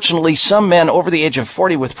 Unfortunately, some men over the age of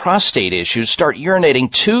 40 with prostate issues start urinating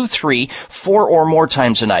 2, 3, 4 or more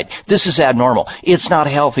times a night. This is abnormal. It's not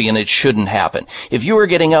healthy, and it shouldn't happen. If you are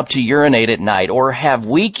getting up to urinate at night or have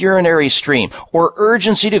weak urinary stream or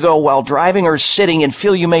urgency to go while driving or sitting and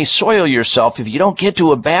feel you may soil yourself if you don't get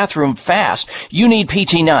to a bathroom fast, you need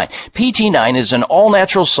PT9. PT9 is an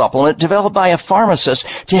all-natural supplement developed by a pharmacist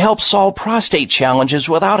to help solve prostate challenges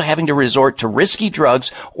without having to resort to risky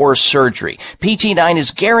drugs or surgery. PT9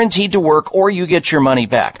 is guaranteed to work, or you get your money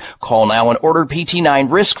back. Call now and order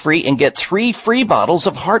PT9 risk-free and get 3 free bottles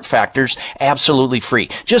of Heart Factors absolutely free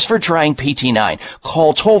just for trying PT9.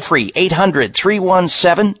 Call toll-free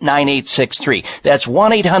 800-317-9863. That's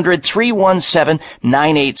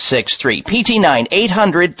 1-800-317-9863. PT9,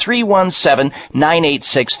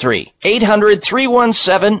 800-317-9863.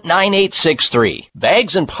 800-317-9863.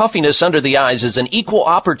 Bags and puffiness under the eyes is an equal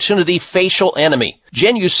opportunity facial enemy.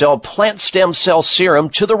 Genucel Plant Stem Cell Serum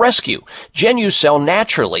to the rescue. Genucel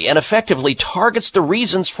naturally and effectively targets the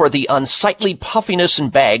reasons for the unsightly puffiness and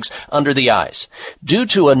bags under the eyes. Due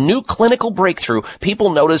to a new clinical breakthrough, people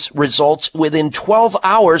notice results within 12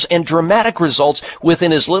 hours and dramatic results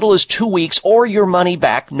within as little as 2 weeks, or your money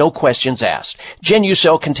back, no questions asked.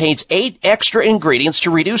 Genucel contains 8 extra ingredients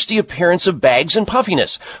to reduce the appearance of bags and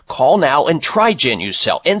puffiness. Call now and try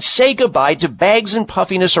Genucel and say goodbye to bags and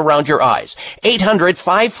puffiness around your eyes. 800-543-6596.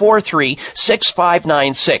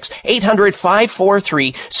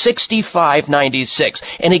 800-543-6596.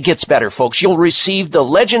 And it gets better, folks. You'll receive the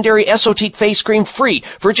legendary Esotique face cream free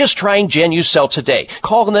for just trying Genucel today.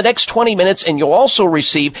 Call in the next 20 minutes and you'll also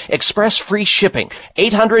receive express free shipping.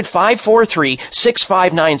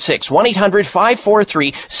 800-543-6596.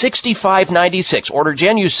 1-800-543-6596. Order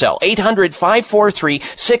Genucel.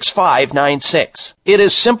 800-543-6596. It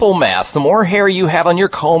is simple math. The more hair you have on your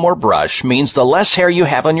comb or brush means the less excess hair you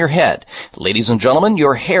have on your head. Ladies and gentlemen,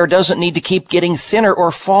 your hair doesn't need to keep getting thinner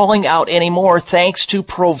or falling out anymore thanks to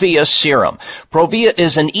Provia Serum. Provia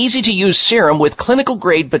is an easy-to-use serum with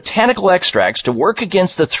clinical-grade botanical extracts to work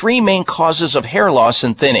against the three main causes of hair loss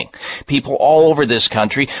and thinning. People all over this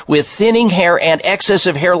country with thinning hair and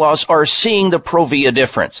excessive hair loss are seeing the Provia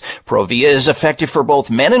difference. Provia is effective for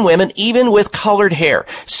both men and women, even with colored hair.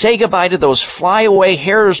 Say goodbye to those flyaway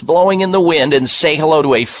hairs blowing in the wind and say hello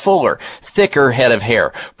to a fuller, thicker head of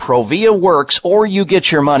hair. Provia works or you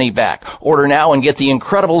get your money back. Order now and get the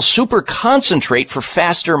incredible super concentrate for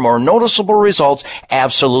faster, more noticeable results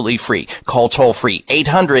absolutely free. Call toll-free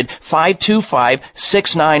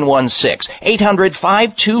 800-525-6916.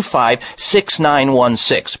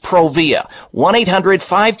 800-525-6916. Provia.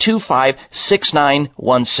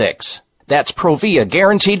 1-800-525-6916. That's Provia,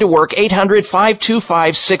 guaranteed to work.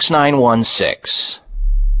 800-525-6916.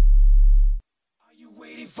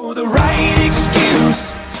 For the right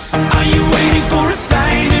excuse, are you waiting for a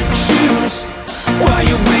sign to choose? While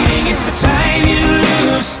you're waiting, it's the time you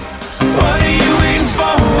lose. What are you waiting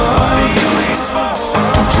for?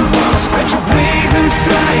 Don't you want to spread your wings and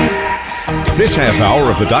fly? This half hour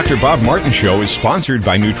of the Dr. Bob Martin Show is sponsored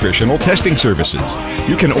by Nutritional Testing Services.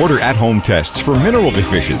 You can order at-home tests for mineral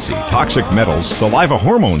deficiency, toxic metals, saliva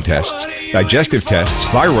hormone tests, digestive tests,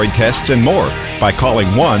 thyroid tests, and more by calling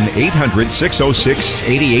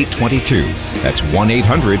 1-800-606-8822. That's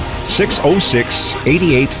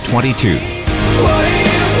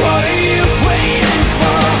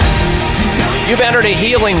 1-800-606-8822. You've entered a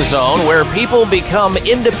healing zone where people become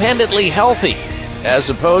independently healthy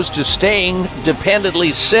as opposed to staying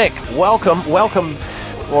dependently sick. Welcome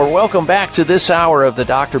back to this hour of the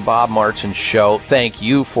Dr. Bob Martin Show. Thank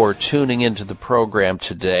you for tuning into the program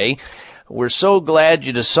today. We're so glad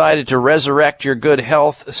you decided to resurrect your good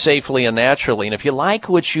health safely and naturally. And if you like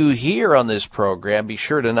what you hear on this program, be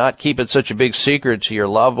sure to not keep it such a big secret to your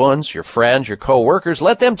loved ones, your friends, your co-workers.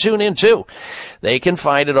 Let them tune in too. They can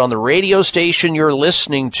find it on the radio station you're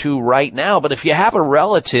listening to right now. But if you have a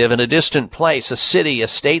relative in a distant place, a city, a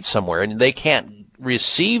state somewhere, and they can't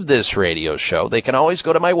receive this radio show, they can always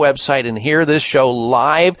go to my website and hear this show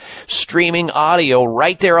live streaming audio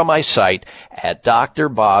right there on my site at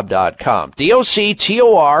drbob.com.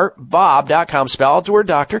 D-O-C-T-O-R Bob.com. Spell out the word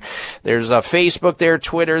doctor. There's a Facebook there,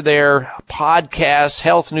 Twitter there, podcasts,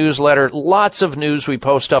 health newsletter, lots of news we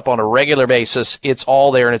post up on a regular basis. It's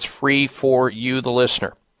all there and it's free for you, the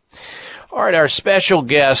listener. All right, our special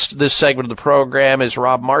guest this segment of the program is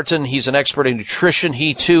Rob Martin. He's an expert in nutrition.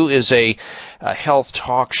 He, too, is a health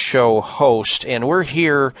talk show host, and we're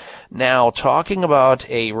here now talking about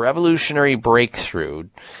a revolutionary breakthrough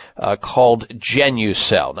called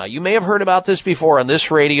Genucell. Now, you may have heard about this before on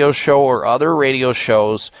this radio show or other radio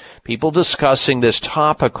shows, people discussing this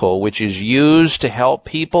topical, which is used to help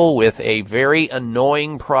people with a very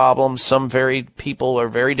annoying problem. Some people are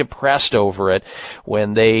very depressed over it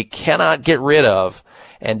when they cannot get rid of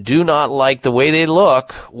and do not like the way they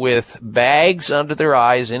look with bags under their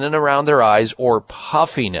eyes, in and around their eyes, or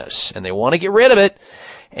puffiness, and they want to get rid of it.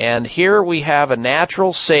 And here we have a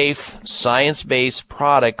natural, safe, science-based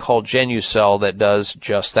product called Genucell that does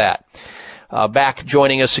just that. Back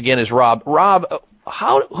joining us again is Rob. Rob,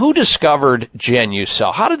 who discovered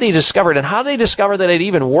Genucell? How did they discover it, and how did they discover that it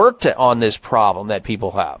even worked on this problem that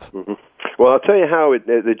people have? Mm-hmm. Well, I'll tell you how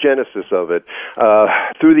the genesis of it.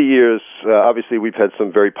 Through the years, obviously we've had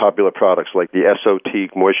some very popular products like the SOT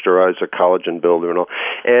moisturizer, collagen builder, and all.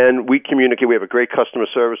 And we communicate. We have a great customer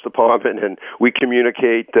service department, and we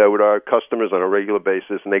communicate with our customers on a regular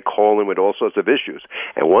basis, and they call in with all sorts of issues.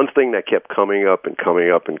 And one thing that kept coming up and coming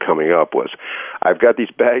up and coming up was, I've got these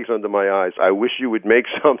bags under my eyes. I wish you would make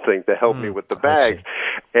something to help me with the bags.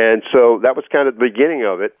 And so that was kind of the beginning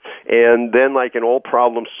of it. And then, like in all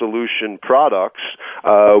problem solution products,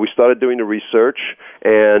 we started doing the research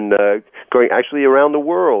and going actually around the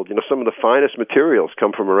world. You know, some of the finest materials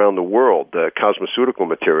come from around the world, cosmeceutical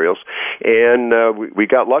materials. And we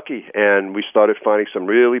got lucky, and we started finding some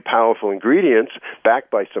really powerful ingredients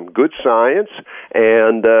backed by some good science.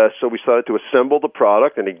 And so we started to assemble the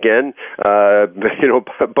product. And again,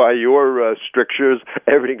 by your strictures,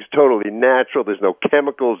 everything's totally natural. There's no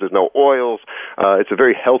chemicals. There's no oils. It's a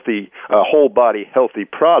very healthy, whole-body healthy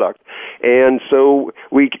product. And so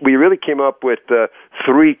we really came up with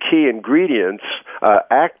three key ingredients,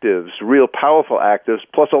 actives, real powerful actives,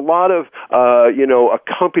 plus a lot of,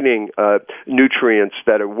 accompanying nutrients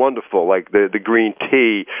that are wonderful, like the green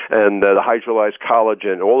tea and the hydrolyzed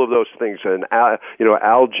collagen, all of those things, and,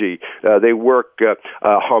 algae. They work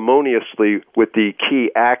harmoniously with the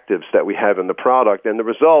key actives that we have in the product, and the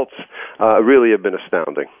results really have been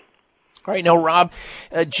astounding. All right, now, Rob,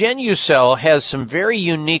 GenuCell has some very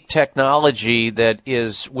unique technology that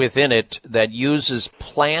is within it that uses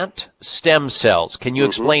plant stem cells. Can you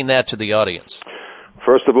explain that to the audience?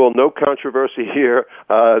 First of all, no controversy here.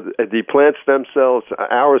 The plant stem cells,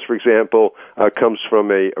 ours, for example, comes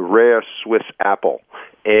from a rare Swiss apple.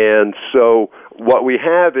 And so what we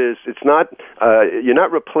have is, it's not, you're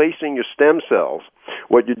not replacing your stem cells.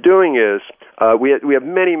 What you're doing is, we have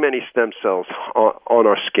many, many stem cells on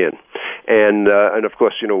our skin. And of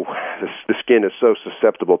course, you know, the skin is so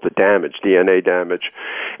susceptible to damage, DNA damage.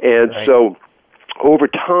 And so over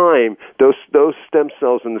time, those stem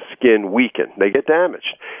cells in the skin weaken. They get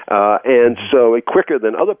damaged. And so quicker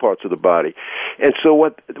than other parts of the body. And so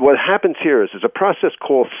what happens here is there's a process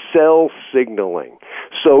called cell signaling.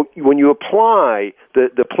 So when you apply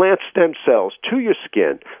the plant stem cells to your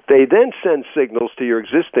skin, they then send signals to your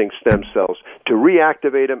existing stem cells to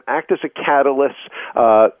reactivate them, act as a catalyst,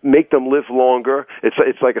 make them live longer.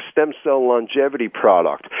 It's like a stem cell longevity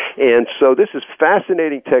product. And so this is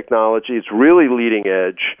fascinating technology. It's really leading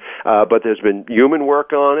edge, but there's been human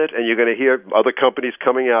work on it, and you're going to hear other companies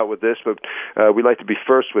coming out with this, but we like to be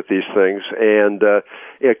first with these things. And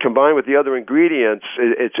combined with the other ingredients,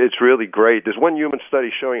 it's really great. There's one human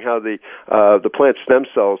study showing how the plant stem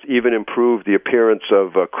cells even improve the appearance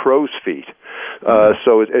of crow's feet.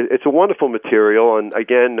 So it's a wonderful material, and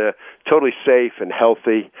again, totally safe and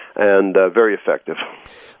healthy and very effective.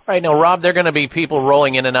 All right, now, Rob, there are going to be people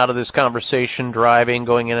rolling in and out of this conversation, driving,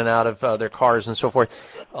 going in and out of their cars and so forth.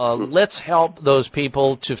 Let's help those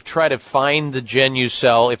people to try to find the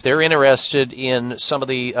GenuCell. If they're interested in some of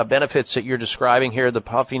the benefits that you're describing here, the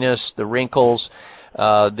puffiness, the wrinkles,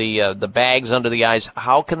 the bags under the eyes,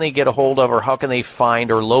 how can they get a hold of, or how can they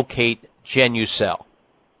find or locate GenuCell?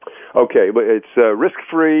 Okay, but it's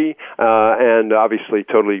risk-free and obviously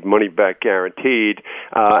totally money-back guaranteed.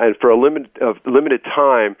 And for a limited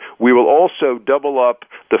time, we will also double up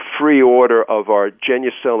the free order of our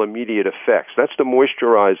GenuCell Immediate Effects. That's the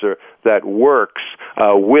moisturizer that works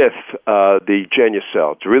with the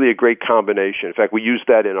GenuCell. It's really a great combination. In fact, we used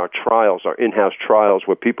that in our trials, our in-house trials,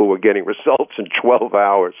 where people were getting results in 12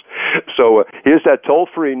 hours. So here's that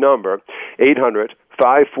toll-free number,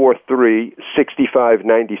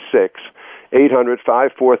 800-543-6596.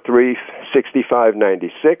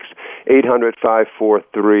 800-543-6596.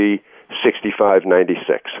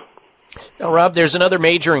 800-543-6596. Now, Rob, there's another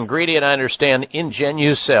major ingredient, I understand, in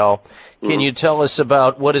GenuCell. Can you tell us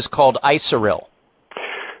about what is called Isoril?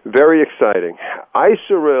 Very exciting.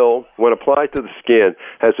 Isoril, when applied to the skin,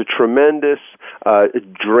 has a tremendous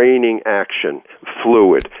draining action,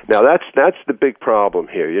 fluid. Now, that's the big problem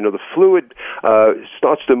here. You know, the fluid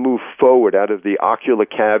starts to move forward out of the ocular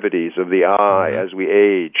cavities of the eye as we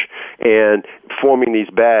age, and forming these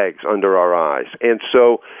bags under our eyes. And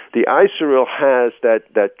so the Isoril has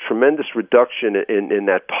that tremendous reduction in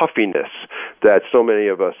that puffiness that so many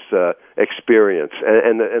of us experience.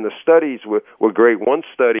 And the studies were great. One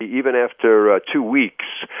study, even after 2 weeks,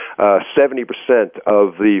 70%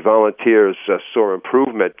 of the volunteers saw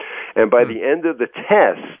improvement. And by the end of the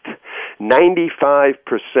test,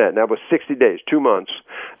 95%, that was 60 days, 2 months,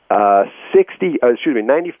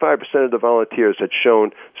 95% of the volunteers had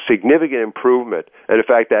shown significant improvement, and in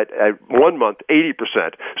fact, at 1 month,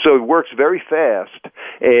 80%. So it works very fast,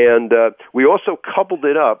 and we also coupled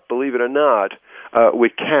it up, believe it or not,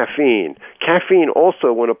 with caffeine. Caffeine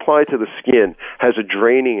also, when applied to the skin, has a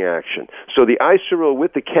draining action. So the Isoril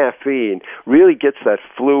with the caffeine really gets that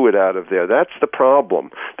fluid out of there. That's the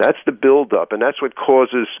problem. That's the buildup, and that's what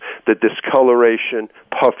causes the discoloration,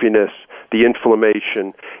 puffiness, the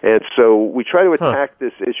inflammation. And so we try to attack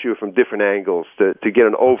this issue from different angles to get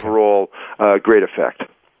an overall great effect.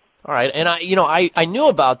 All right, and I knew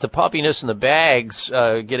about the puffiness and the bags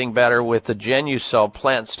getting better with the GenuCell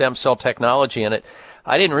plant stem cell technology in it.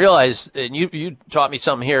 I didn't realize, and you taught me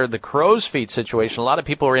something here, the crow's feet situation. A lot of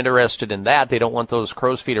people are interested in that. They don't want those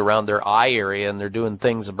crow's feet around their eye area, and they're doing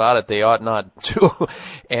things about it they ought not to,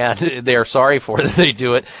 and they're sorry for it that they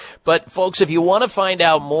do it. But, folks, if you want to find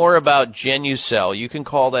out more about GenuCell, you can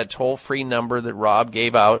call that toll-free number that Rob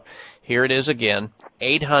gave out. Here it is again,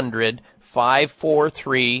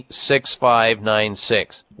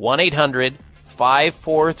 800-543-6596.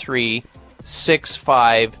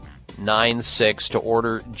 1-800-543-6596 to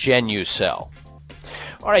order GenuCell.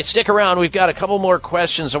 All right, stick around. We've got a couple more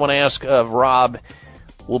questions I want to ask of Rob.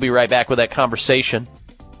 We'll be right back with that conversation.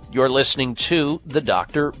 You're listening to The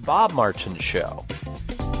Dr. Bob Martin Show.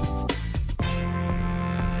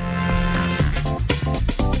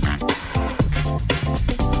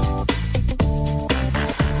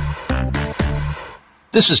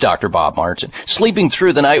 This is Dr. Bob Martin. Sleeping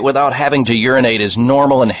through the night without having to urinate is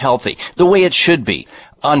normal and healthy, the way it should be.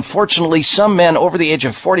 Unfortunately, some men over the age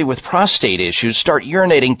of 40 with prostate issues start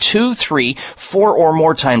urinating 2, 3, 4 or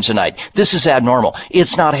more times a night. This is abnormal.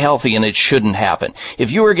 It's not healthy and it shouldn't happen.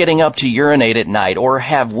 If you are getting up to urinate at night or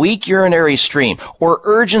have weak urinary stream or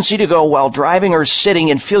urgency to go while driving or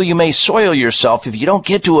sitting and feel you may soil yourself if you don't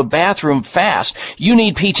get to a bathroom fast, you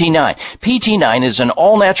need PT9. PT9 is an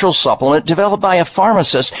all-natural supplement developed by a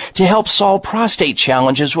pharmacist to help solve prostate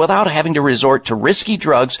challenges without having to resort to risky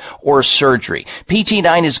drugs or surgery.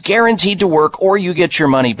 PT9 is guaranteed to work or you get your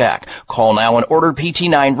money back. Call now and order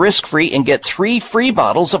PT9 risk-free and get 3 free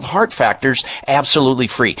bottles of Heart Factors absolutely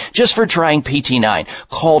free just for trying PT9.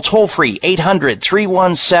 Call toll-free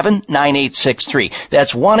 800-317-9863.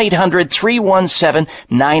 That's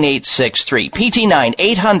 1-800-317-9863. PT9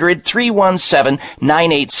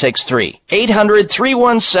 800-317-9863.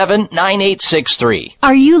 800-317-9863.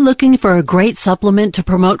 Are you looking for a great supplement to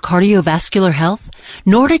promote cardiovascular health?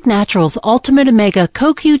 Nordic Naturals Ultimate Omega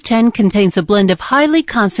CoQ10 contains a blend of highly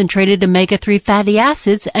concentrated omega-3 fatty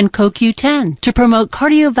acids and CoQ10 to promote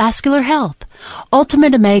cardiovascular health.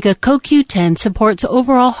 Ultimate Omega CoQ10 supports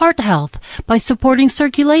overall heart health by supporting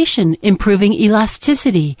circulation, improving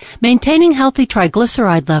elasticity, maintaining healthy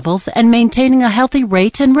triglyceride levels, and maintaining a healthy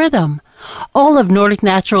rate and rhythm. All of Nordic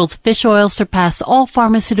Naturals fish oil surpass all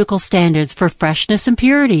pharmaceutical standards for freshness and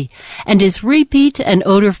purity and is repeat and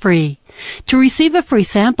odor-free. To receive a free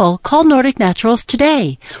sample, call Nordic Naturals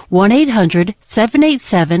today,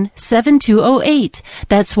 1-800-787-7208.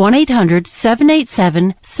 That's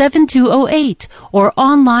 1-800-787-7208 or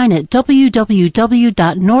online at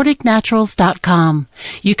www.nordicnaturals.com.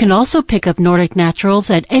 You can also pick up Nordic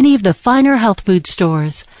Naturals at any of the finer health food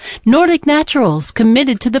stores. Nordic Naturals,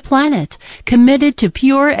 committed to the planet, committed to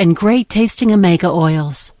pure and great tasting omega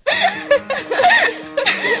oils.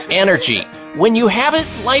 Energy. When you have it,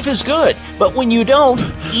 life is good. But when you don't,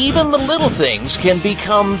 even the little things can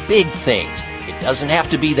become big things. It doesn't have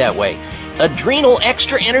to be that way. Adrenal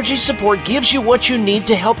Extra Energy Support gives you what you need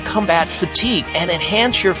to help combat fatigue and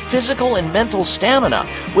enhance your physical and mental stamina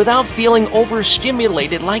without feeling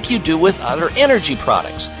overstimulated like you do with other energy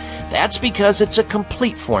products. That's because it's a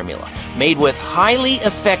complete formula made with highly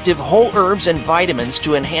effective whole herbs and vitamins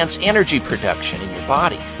to enhance energy production in your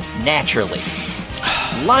body naturally.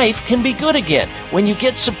 Life can be good again when you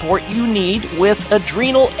get support you need with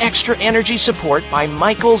Adrenal Extra Energy Support by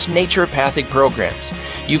Michael's Naturopathic Programs.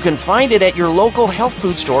 You can find it at your local health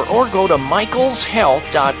food store or go to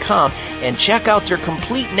michaelshealth.com and check out their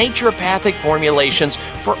complete naturopathic formulations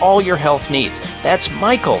for all your health needs. That's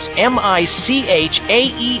Michaels, Michaels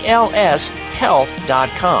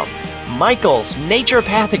health.com. Michael's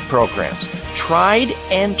Naturopathic Programs, tried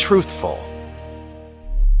and truthful.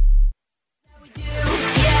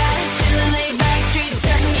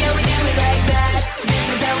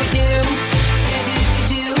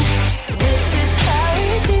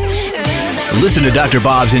 Listen to Dr.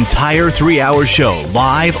 Bob's entire 3-hour show,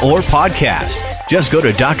 live or podcast. Just go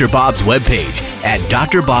to Dr. Bob's webpage at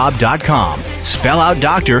drbob.com. Spell out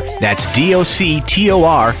doctor, that's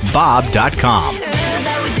DOCTOR, Bob.com.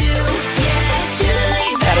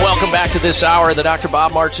 And welcome back to this hour of the Dr.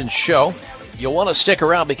 Bob Martin Show. You'll want to stick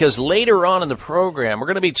around because later on in the program, we're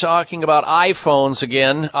going to be talking about iPhones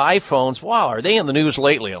again. iPhones, wow, are they in the news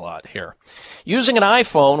lately a lot here? Using an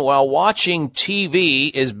iPhone while watching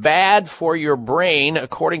TV is bad for your brain,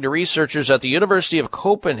 according to researchers at the University of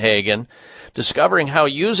Copenhagen, discovering how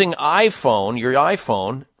using your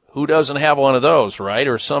iPhone, who doesn't have one of those, right,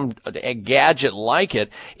 or some gadget like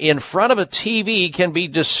it, in front of a TV can be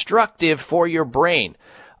destructive for your brain.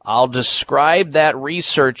 I'll describe that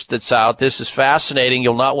research that's out. This is fascinating.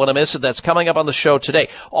 You'll not want to miss it. That's coming up on the show today.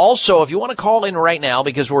 Also, if you want to call in right now,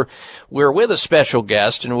 because we're with a special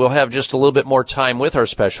guest, and we'll have just a little bit more time with our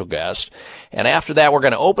special guest. And after that, we're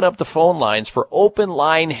going to open up the phone lines for open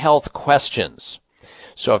line health questions.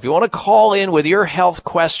 So if you want to call in with your health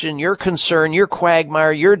question, your concern, your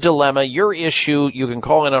quagmire, your dilemma, your issue, you can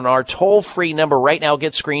call in on our toll-free number right now.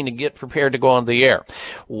 Get screened and get prepared to go on the air.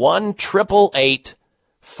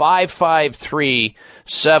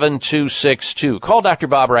 1-888-553-7262. Call Dr.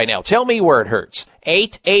 Bob right now. Tell me where it hurts.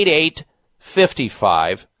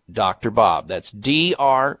 888-55-Dr. Bob. That's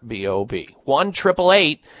DRBOB.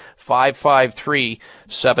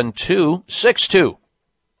 1-888-553-7262.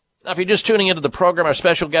 Now, if you're just tuning into the program, our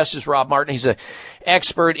special guest is Rob Martin. He's an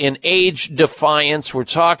expert in age defiance. We're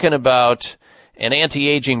talking about an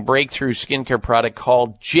anti-aging breakthrough skincare product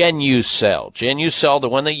called Genucell. Genucell, the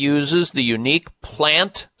one that uses the unique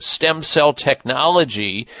plant stem cell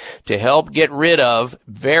technology to help get rid of,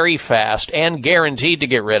 very fast and guaranteed to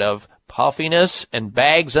get rid of, puffiness and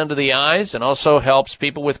bags under the eyes, and also helps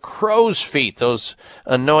people with crow's feet, those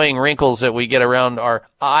annoying wrinkles that we get around our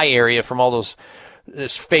eye area from all those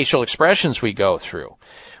facial expressions we go through.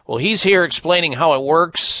 Well, he's here explaining how it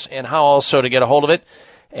works and how also to get a hold of it.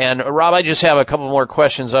 And Rob, I just have a couple more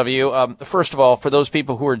questions of you. First of all, for those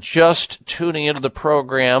people who are just tuning into the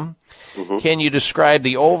program, can you describe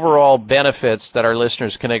the overall benefits that our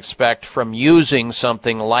listeners can expect from using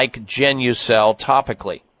something like Genucell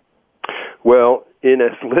topically? Well, in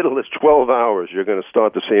as little as 12 hours, you're going to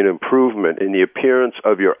start to see an improvement in the appearance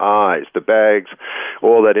of your eyes, the bags,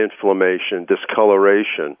 all that inflammation,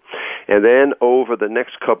 discoloration. And then over the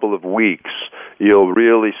next couple of weeks, you'll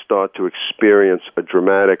really start to experience a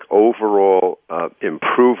dramatic overall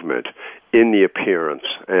improvement in the appearance.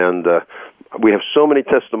 And we have so many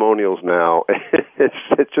testimonials now.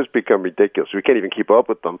 It's just become ridiculous. We can't even keep up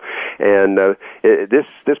with them. And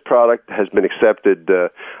this product has been accepted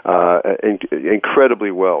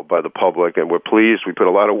incredibly well by the public, and we're pleased. We put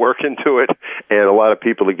a lot of work into it, and a lot of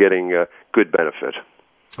people are getting good benefit.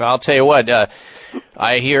 Well, I'll tell you what,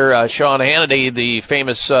 I hear Sean Hannity, the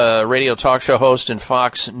famous radio talk show host and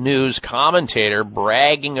Fox News commentator,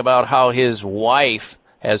 bragging about how his wife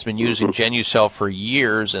has been using Genucell for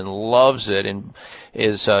years and loves it, and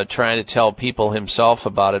is trying to tell people himself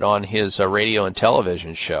about it on his radio and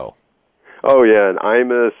television show. Oh, yeah, and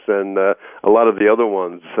Imus and a lot of the other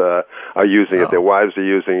ones are using it. Their wives are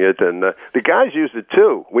using it, and the guys use it,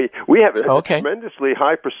 too. We have a tremendously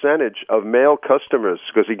high percentage of male customers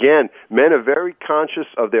because, again, men are very conscious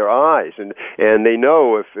of their eyes, and they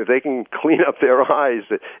know if they can clean up their eyes,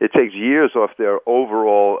 it takes years off their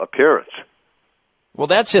overall appearance. Well,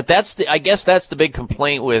 that's it. I guess that's the big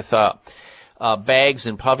complaint with bags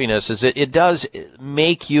and puffiness, is it does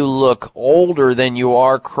make you look older than you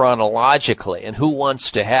are chronologically, and who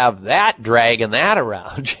wants to have that dragging that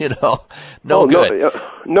around? No good.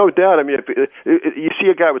 No doubt. I mean, if you see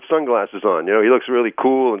a guy with sunglasses on, he looks really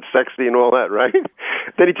cool and sexy and all that, right?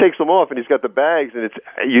 Then he takes them off and he's got the bags, and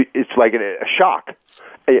it's like a shock.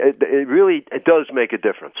 It really does make a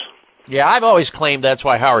difference. Yeah, I've always claimed that's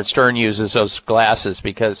why Howard Stern uses those glasses,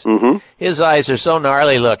 because his eyes are so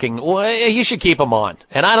gnarly looking. Well, you should keep them on.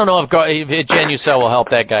 And I don't know if Genucell will help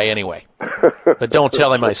that guy anyway. But don't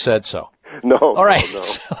tell him I said so. No. All right. No.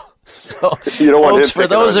 So you don't folks, want for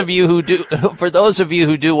those of you who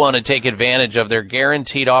do want to take advantage of their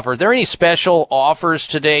guaranteed offer, are there any special offers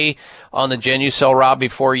today on the Genucell, Rob,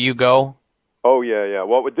 before you go? Oh, yeah.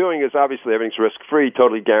 What we're doing is obviously everything's risk-free,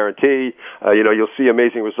 totally guaranteed. You'll see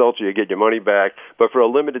amazing results, or you get your money back. But for a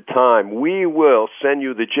limited time, we will send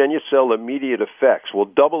you the Genucell Immediate Effects. We'll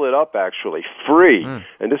double it up, actually, free.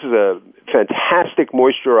 And this is a fantastic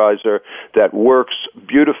moisturizer that works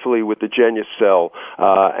beautifully with the Genucell.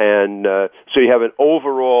 So you have an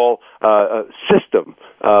overall system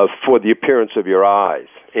for the appearance of your eyes.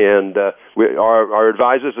 And our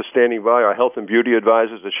advisors are standing by, our health and beauty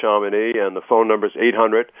advisors at Chamonix, and the phone number is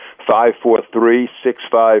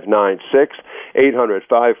 800-543-6596,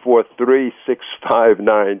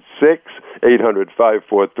 800-543-6596,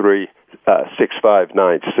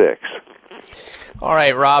 800-543-6596. All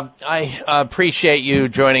right, Rob, I appreciate you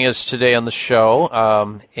joining us today on the show,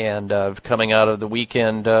 and coming out of the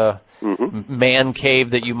weekend man cave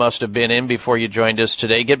that you must have been in before you joined us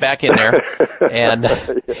today. Get back in there, and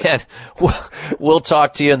we'll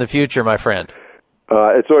talk to you in the future, my friend.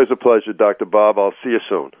 It's always a pleasure, Dr. Bob. I'll see you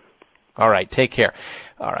soon. All right, take care.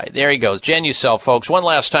 All right, there he goes. Genucell, folks. One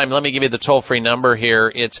last time, let me give you the toll-free number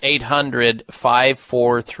here. It's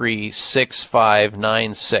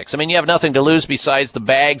 800-543-6596. I mean, you have nothing to lose besides the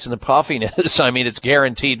bags and the puffiness. I mean, it's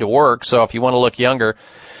guaranteed to work, so if you want to look younger,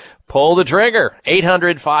 pull the trigger.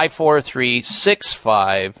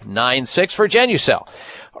 800-543-6596 for Genucell.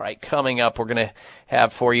 All right, coming up, we're going to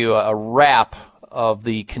have for you a wrap of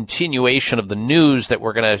the continuation of the news that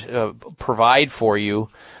we're going to provide for you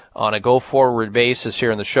on a go-forward basis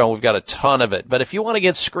here in the show. We've got a ton of it. But if you want to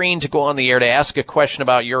get screened to go on the air to ask a question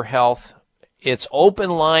about your health, it's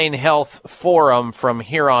Open Line Health Forum from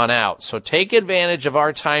here on out. So take advantage of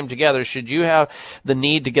our time together should you have the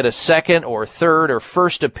need to get a second or third or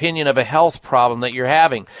first opinion of a health problem that you're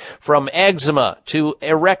having. From eczema to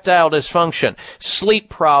erectile dysfunction, sleep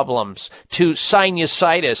problems to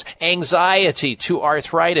sinusitis, anxiety to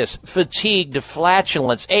arthritis, fatigue to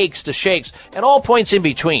flatulence, aches to shakes, and all points in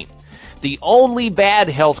between. The only bad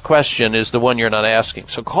health question is the one you're not asking.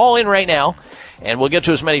 So call in right now, and we'll get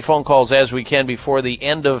to as many phone calls as we can before the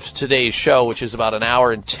end of today's show, which is about an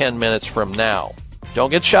hour and 10 minutes from now.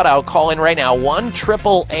 Don't get shut out. Call in right now,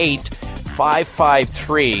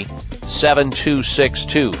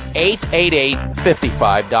 1-888-553-7262.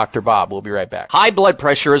 888-55 Dr. Bob. We'll be right back. High blood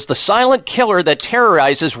pressure is the silent killer that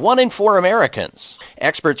terrorizes 1 in 4 Americans.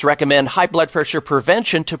 Experts recommend high blood pressure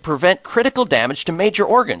prevention to prevent critical damage to major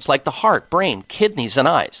organs like the heart, brain, kidneys, and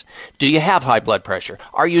eyes. Do you have high blood pressure?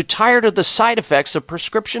 Are you tired of the side effects of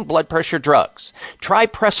prescription blood pressure drugs? Try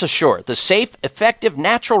Press Assure, the safe, effective,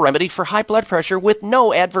 natural remedy for high blood pressure with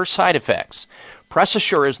no adverse side effects. Press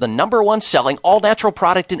Assure is the #1 selling all-natural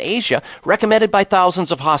product in Asia, recommended by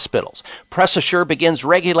thousands of hospitals. Press Assure begins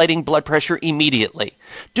regulating blood pressure immediately.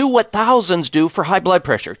 Do what thousands do for high blood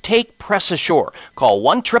pressure. Take Press Assure. Call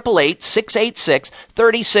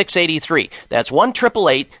 1-888-686-3683. That's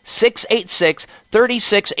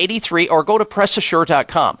 1-888-686-3683, or go to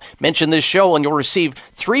PressAssure.com. Mention this show and you'll receive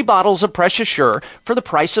 3 bottles of Press Assure for the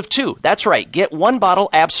price of 2. That's right. Get 1 bottle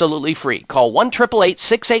absolutely free. Call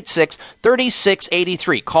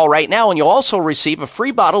 1-888-686-3683. Call right now and you'll also receive a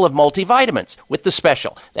free bottle of multivitamins with the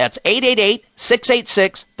special. That's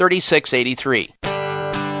 888-686-3683.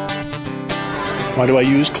 Why do I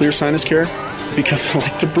use Clear Sinus Care? Because I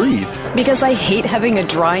like to breathe. Because I hate having a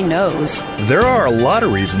dry nose. There are a lot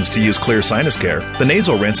of reasons to use Clear Sinus Care, the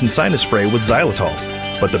nasal rinse and sinus spray with xylitol.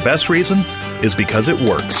 But the best reason is because it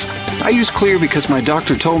works. I use Clear because my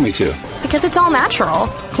doctor told me to. Because it's all natural.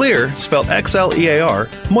 Clear, spelled Xlear,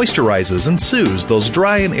 moisturizes and soothes those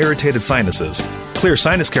dry and irritated sinuses. Clear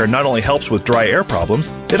Sinus Care not only helps with dry air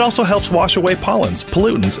problems, it also helps wash away pollens,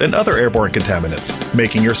 pollutants, and other airborne contaminants,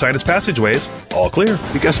 making your sinus passageways all clear.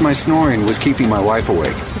 Because my snoring was keeping my wife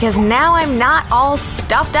awake. Because now I'm not all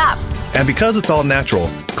stuffed up. And because it's all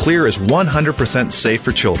natural, Clear is 100% safe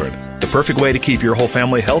for children. The perfect way to keep your whole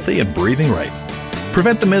family healthy and breathing right.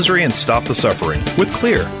 Prevent the misery and stop the suffering with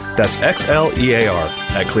Clear. That's Xlear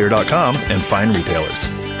at Clear.com and fine retailers.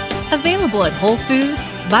 Available at Whole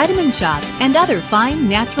Foods, Vitamin Shop, and other fine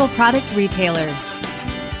natural products retailers.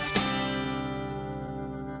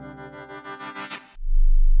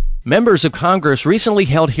 Members of Congress recently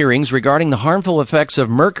held hearings regarding the harmful effects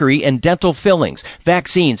of mercury in dental fillings,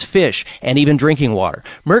 vaccines, fish, and even drinking water.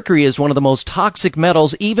 Mercury is one of the most toxic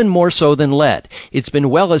metals, even more so than lead. It's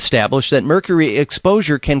been well established that mercury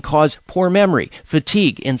exposure can cause poor memory,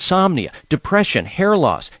 fatigue, insomnia, depression, hair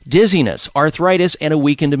loss, dizziness, arthritis, and a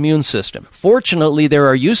weakened immune system. Fortunately, there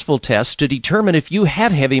are useful tests to determine if you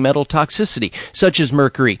have heavy metal toxicity, such as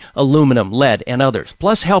mercury, aluminum, lead, and others.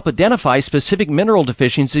 Plus, help identify specific mineral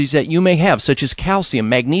deficiencies that you may have, such as calcium,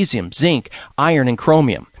 magnesium, zinc, iron, and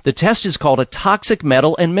chromium. The test is called a toxic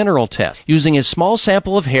metal and mineral test. Using a small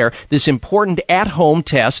sample of hair, this important at-home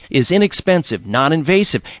test is inexpensive,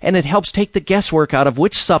 non-invasive, and it helps take the guesswork out of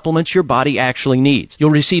which supplements your body actually needs. You'll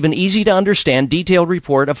receive an easy-to-understand, detailed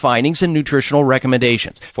report of findings and nutritional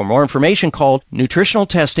recommendations. For more information, call Nutritional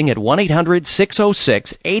Testing at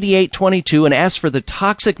 1-800-606-8822 and ask for the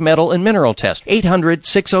toxic metal and mineral test.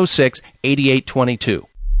 800-606-8822.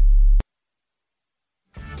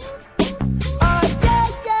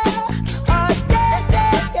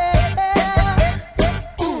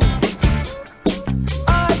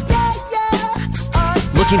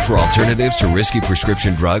 Looking for alternatives to risky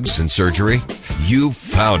prescription drugs and surgery? You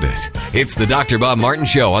found it. It's the Dr. Bob Martin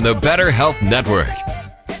Show on the Better Health Network.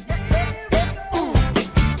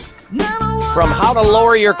 From how to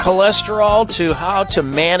lower your cholesterol to how to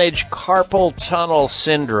manage carpal tunnel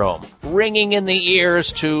syndrome, ringing in the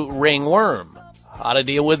ears to ringworm, how to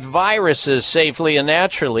deal with viruses safely and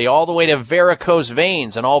naturally, all the way to varicose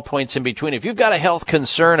veins and all points in between. If you've got a health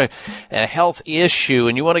concern, a health issue,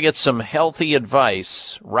 and you want to get some healthy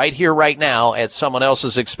advice right here, right now, at someone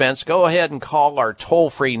else's expense, go ahead and call our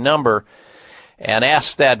toll-free number and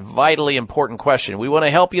ask that vitally important question. We want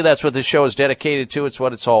to help you. That's what this show is dedicated to. It's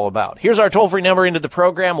what it's all about. Here's our toll-free number into the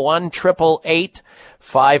program,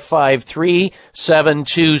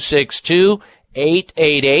 1-888-553-7262,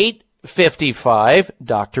 888-55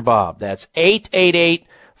 Dr. Bob. That's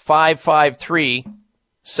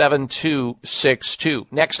 888-553-7262.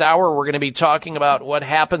 Next hour, we're going to be talking about what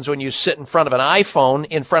happens when you sit in front of an iPhone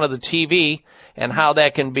in front of the TV and how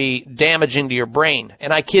that can be damaging to your brain.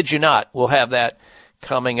 And I kid you not, we'll have that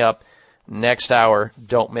coming up next hour.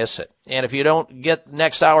 Don't miss it. And if you don't get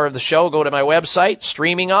next hour of the show, go to my website,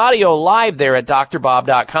 streaming audio live there at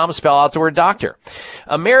drbob.com. Spell out the word doctor.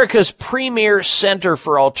 America's premier center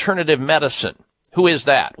for alternative medicine. Who is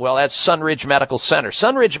that? Well, that's Sunridge Medical Center.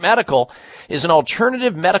 Sunridge Medical is an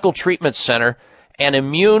alternative medical treatment center an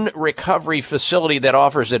immune recovery facility that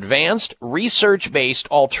offers advanced, research-based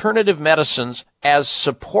alternative medicines as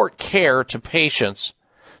support care to patients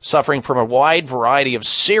suffering from a wide variety of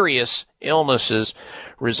serious illnesses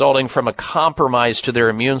resulting from a compromise to their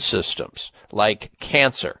immune systems, like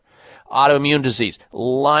cancer, autoimmune disease,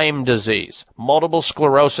 Lyme disease, multiple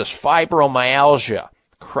sclerosis, fibromyalgia,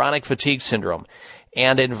 chronic fatigue syndrome,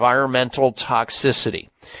 and environmental toxicity.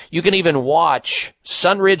 You can even watch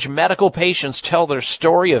Sunridge Medical patients tell their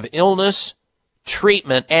story of illness,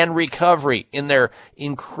 treatment, and recovery in their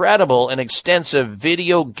incredible and extensive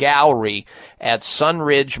video gallery at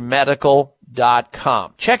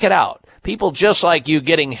sunridgemedical.com. Check it out. People just like you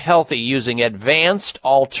getting healthy using advanced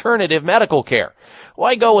alternative medical care.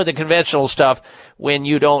 Why go with the conventional stuff when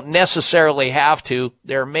you don't necessarily have to?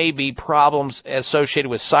 There may be problems associated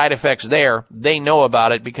with side effects there. They know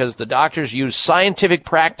about it because the doctors use scientific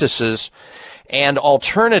practices and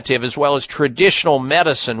alternative as well as traditional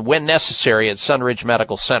medicine when necessary at Sunridge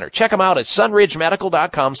Medical Center. Check them out at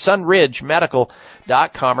sunridgemedical.com,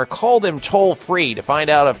 sunridgemedical.com, or call them toll-free to find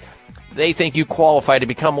out if they think you qualify to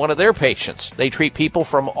become one of their patients. They treat people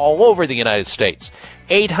from all over the United States.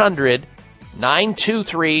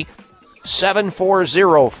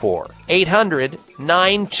 800-923-7404.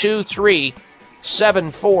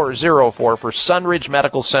 800-923-7404 for Sunridge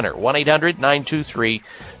Medical Center.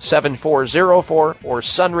 1-800-923-7404 or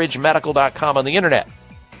sunridgemedical.com on the internet.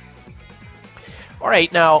 All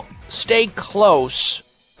right, now stay close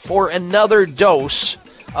for another dose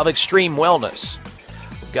of extreme wellness.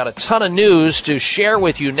 We've got a ton of news to share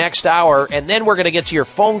with you next hour, and then we're going to get to your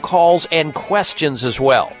phone calls and questions as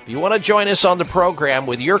well. If you want to join us on the program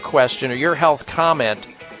with your question or your health comment,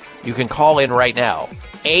 you can call in right now.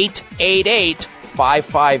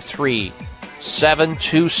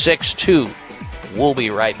 888-553-7262. We'll be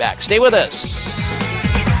right back. Stay with us.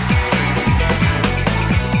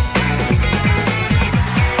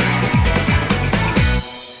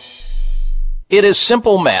 It is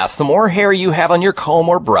simple math. The more hair you have on your comb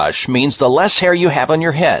or brush means the less hair you have on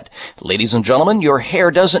your head. Ladies and gentlemen, your hair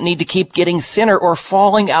doesn't need to keep getting thinner or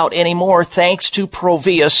falling out anymore thanks to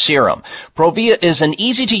Provia Serum. Provia is an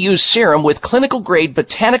easy-to-use serum with clinical-grade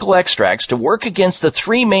botanical extracts to work against the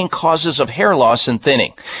three main causes of hair loss and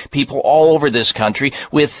thinning. People all over this country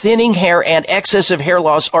with thinning hair and excessive hair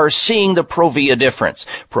loss are seeing the Provia difference.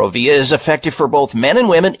 Provia is effective for both men and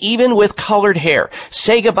women, even with colored hair.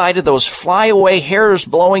 Say goodbye to those flyaway hairs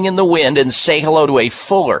blowing in the wind and say hello to a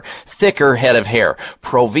fuller, thicker head of hair.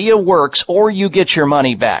 Provia works or you get your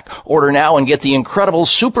money back. Order now and get the incredible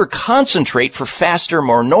super concentrate for faster,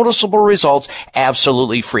 more noticeable results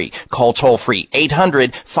absolutely free. Call toll free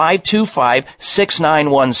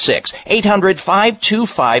 800-525-6916.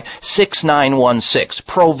 800-525-6916.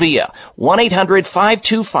 Provia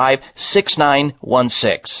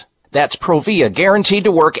 1-800-525-6916. That's Provia, guaranteed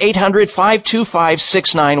to work.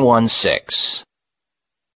 800-525-6916.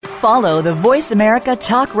 Follow the Voice America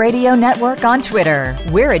Talk Radio Network on Twitter.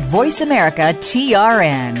 We're at Voice America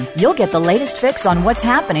TRN. You'll get the latest fix on what's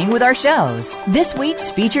happening with our shows, this week's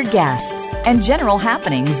featured guests, and general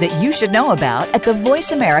happenings that you should know about at the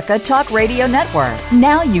Voice America Talk Radio Network.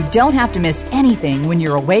 Now you don't have to miss anything when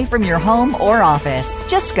you're away from your home or office.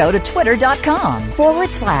 Just go to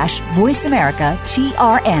twitter.com/Voice America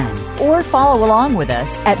TRN or follow along with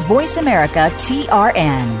us at Voice America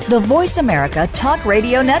TRN, the Voice America Talk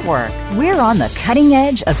Radio Network. We're on the cutting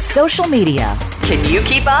edge of social media. Can you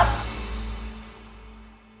keep up?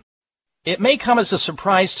 It may come as a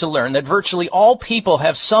surprise to learn that virtually all people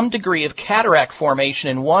have some degree of cataract formation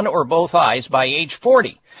in one or both eyes by age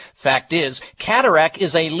 40. Fact is, cataract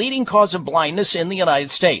is a leading cause of blindness in the United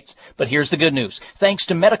States. But here's the good news. Thanks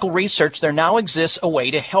to medical research, there now exists a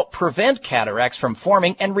way to help prevent cataracts from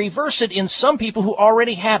forming and reverse it in some people who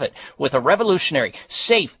already have it with a revolutionary,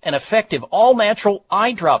 safe, and effective all-natural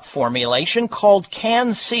eye drop formulation called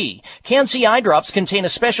Can-C. Can-C eye drops contain a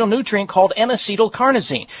special nutrient called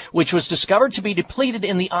N-acetylcarnosine, which was discovered to be depleted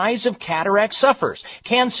in the eyes of cataract sufferers.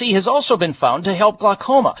 Can-C has also been found to help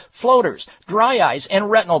glaucoma, floaters, dry eyes, and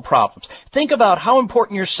retinal problems. Think about how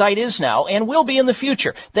important your sight is now and will be in the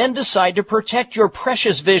future. Then decide to protect your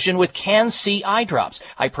precious vision with Can-C eye drops.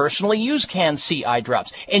 I personally use Can-C eye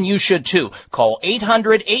drops, and you should too. Call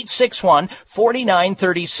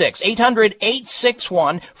 800-861-4936.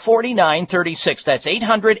 800-861-4936. That's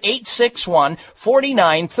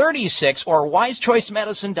 800-861-4936 or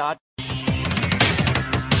wisechoicemedicine.com.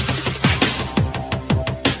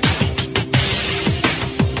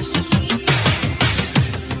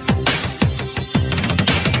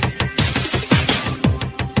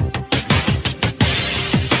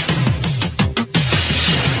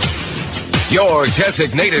 Your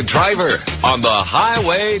designated driver on the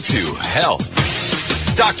highway to health.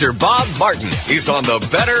 Dr. Bob Martin is on the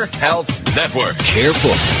Better Health Network.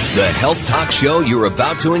 Careful. The health talk show you're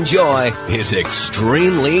about to enjoy is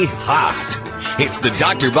extremely hot. It's the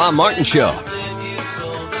Dr. Bob Martin Show.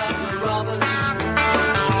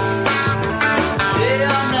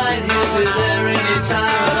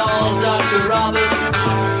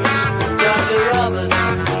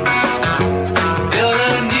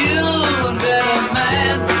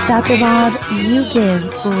 Dr. Bob, you give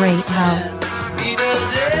great help. He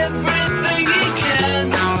does everything he can.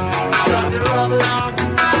 Dr. Robert.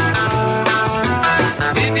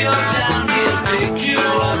 If you're down, he'll pick you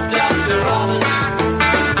up, Dr. Robert.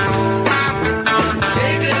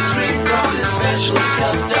 Take a drink from his special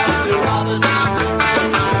cup, Dr. Robert.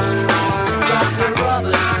 Dr.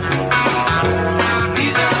 Robert.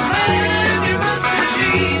 He's a man you must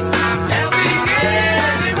believe, helping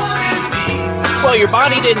anyone in need. Well, your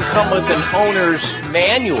body didn't come with an owner's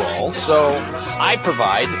manual, so I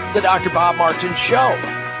provide the Dr. Bob Martin Show.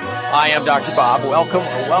 I am Dr. Bob.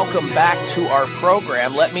 Welcome back to our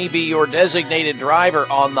program. Let me be your designated driver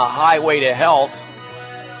on the highway to health.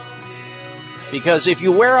 Because if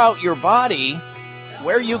you wear out your body,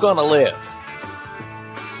 where are you going to live?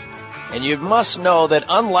 And you must know that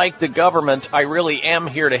unlike the government, I really am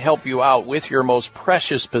here to help you out with your most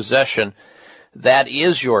precious possession. That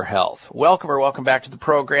is your health. Welcome back to the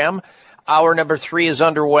program. Hour number 3 is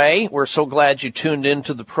underway. We're so glad you tuned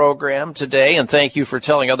into the program today, and thank you for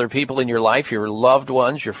telling other people in your life, your loved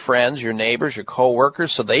ones, your friends, your neighbors, your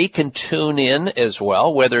coworkers, so they can tune in as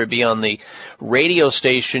well, whether it be on the radio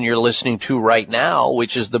station you're listening to right now,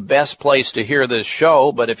 which is the best place to hear this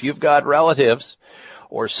show. But if you've got relatives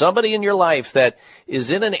or somebody in your life that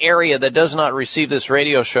is in an area that does not receive this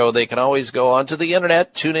radio show, they can always go onto the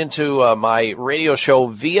internet, tune into my radio show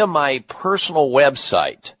via my personal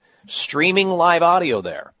website. Streaming live audio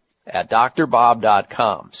there at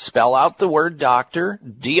drbob.com. Spell out the word doctor,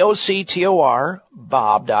 D-O-C-T-O-R,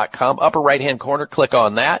 bob.com. Upper right-hand corner, click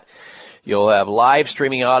on that. You'll have live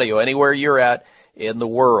streaming audio anywhere you're at in the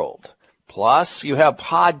world. Plus, you have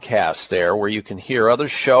podcasts there where you can hear other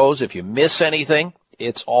shows. If you miss anything,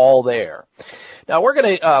 it's all there. Now, we're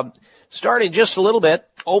going to start in just a little bit.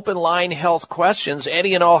 Open line health questions,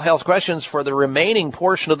 any and all health questions for the remaining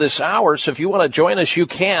portion of this hour. So if you want to join us, you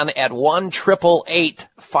can at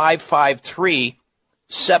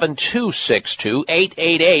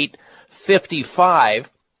 1-888-553-7262, 888-55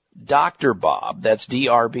 Dr. Bob. That's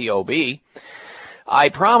D-R-B-O-B. I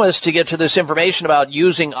promised to get to this information about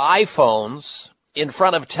using iPhones in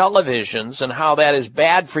front of televisions and how that is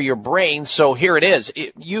bad for your brain. So here it is.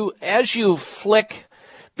 As you flick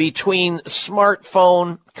between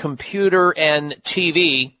smartphone, computer, and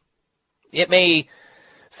TV, it may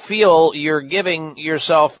feel you're giving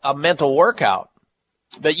yourself a mental workout.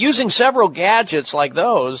 But using several gadgets like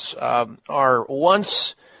those are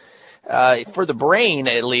once, for the brain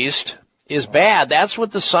at least, is bad. That's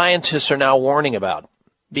what the scientists are now warning about.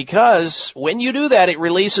 Because when you do that, it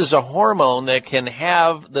releases a hormone that can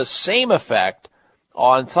have the same effect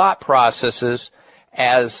on thought processes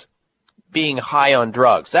as being high on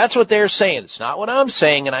drugs. That's what they're saying. It's not what I'm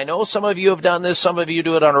saying, and I know some of you have done this. Some of you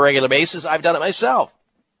do it on a regular basis. I've done it myself.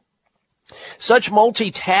 Such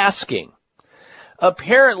multitasking,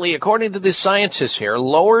 apparently, according to the scientists here,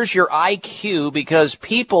 lowers your IQ because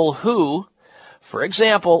people who, for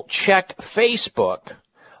example, check Facebook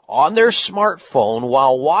on their smartphone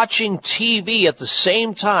while watching TV at the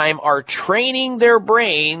same time are training their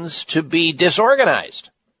brains to be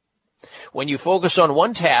disorganized. When you focus on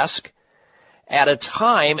one task at a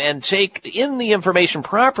time and take in the information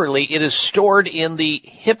properly, it is stored in the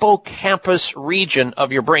hippocampus region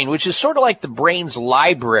of your brain, which is sort of like the brain's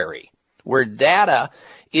library, where data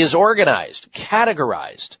is organized,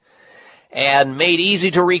 categorized, and made easy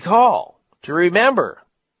to recall, to remember,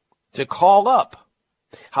 to call up.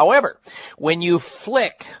 However, when you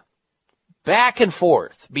flick back and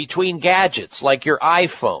forth between gadgets like your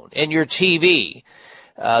iPhone and your TV,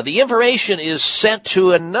 the information is sent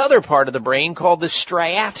to another part of the brain called the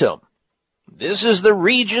striatum. This is the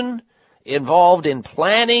region involved in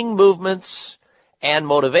planning movements and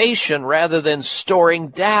motivation rather than storing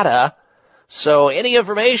data. So any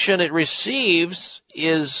information it receives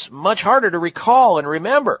is much harder to recall and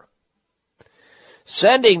remember.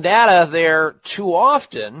 Sending data there too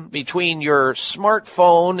often between your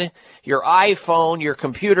smartphone, your iPhone, your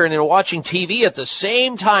computer, and then watching TV at the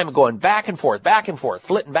same time, going back and forth,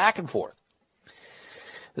 flitting back and forth.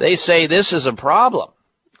 They say this is a problem.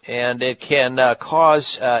 And it can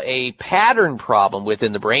cause a pattern problem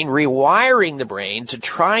within the brain, rewiring the brain to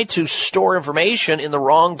try to store information in the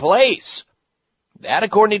wrong place. That,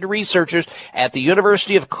 according to researchers at the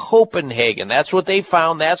University of Copenhagen. That's what they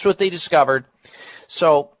found. That's what they discovered.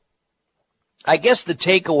 So I guess the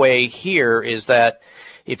takeaway here is that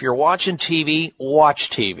if you're watching TV, watch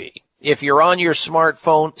TV. If you're on your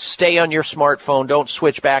smartphone, stay on your smartphone. Don't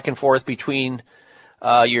switch back and forth between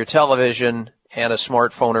your television and a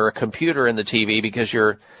smartphone or a computer in the TV, because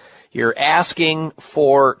you're asking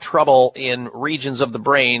for trouble in regions of the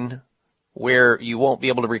brain where you won't be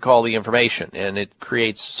able to recall the information, and it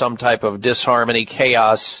creates some type of disharmony,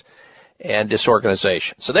 chaos, and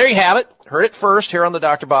disorganization. So there you have it. Heard it first here on the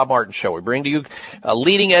Dr. Bob Martin Show. We bring to you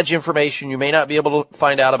leading-edge information you may not be able to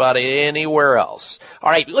find out about anywhere else. All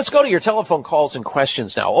right, let's go to your telephone calls and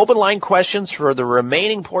questions now. Open line questions for the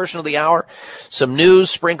remaining portion of the hour. Some news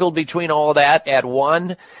sprinkled between all of that at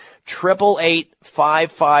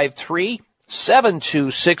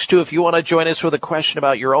 1-888-553-7262. If you want to join us with a question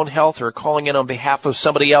about your own health or calling in on behalf of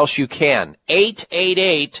somebody else, you can.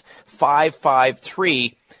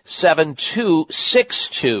 888-553-7262.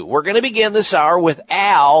 7262. We're going to begin this hour with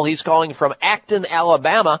Al. He's calling from Acton,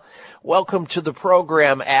 Alabama. Welcome to the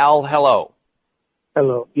program, Al. Hello.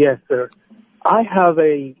 Hello. Yes, sir. I have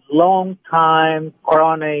a long-time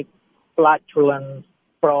chronic flatulence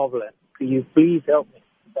problem. Could you please help me?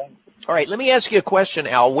 Thanks. All right, let me ask you a question,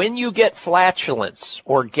 Al. When you get flatulence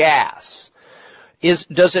or gas,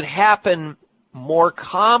 does it happen more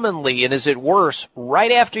commonly, and is it worse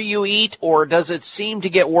right after you eat, or does it seem to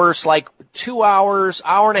get worse like 2 hours,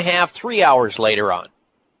 hour and a half, 3 hours later on?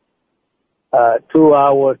 2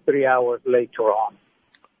 hours, 3 hours later on.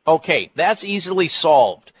 Okay, that's easily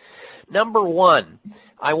solved. Number one,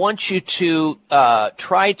 I want you to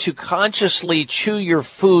try to consciously chew your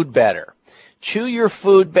food better. Chew your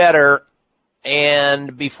food better.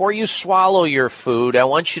 And before you swallow your food, I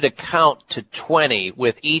want you to count to 20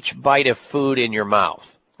 with each bite of food in your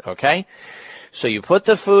mouth. Okay? So you put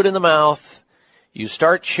the food in the mouth, you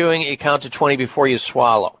start chewing it, you count to 20 before you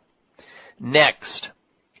swallow. Next,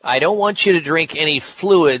 I don't want you to drink any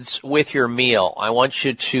fluids with your meal. I want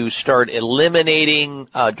you to start eliminating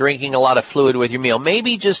drinking a lot of fluid with your meal.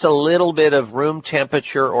 Maybe just a little bit of room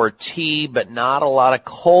temperature or tea, but not a lot of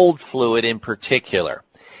cold fluid in particular.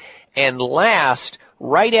 And last,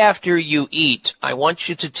 right after you eat, I want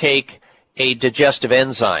you to take a digestive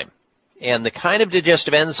enzyme. And the kind of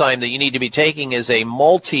digestive enzyme that you need to be taking is a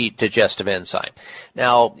multi-digestive enzyme.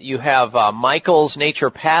 Now, you have Michael's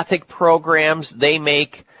naturopathic programs. They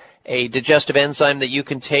make a digestive enzyme that you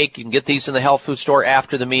can take. You can get these in the health food store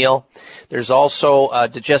after the meal. There's also a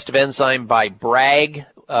digestive enzyme by Bragg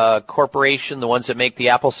Corporation, the ones that make the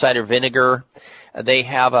apple cider vinegar. They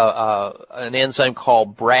have an enzyme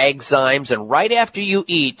called Bragzymes, and right after you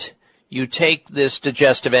eat, you take this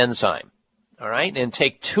digestive enzyme, all right, and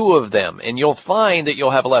take 2 of them, and you'll find that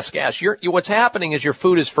you'll have less gas. What's happening is your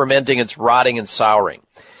food is fermenting, it's rotting and souring.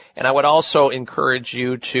 And I would also encourage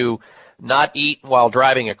you to not eat while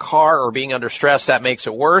driving a car or being under stress. That makes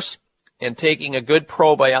it worse. And taking a good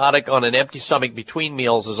probiotic on an empty stomach between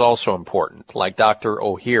meals is also important, like Dr.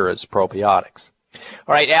 Ohhira's probiotics.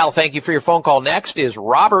 All right, Al, thank you for your phone call. Next is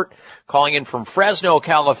Robert calling in from Fresno,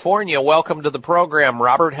 California. Welcome to the program,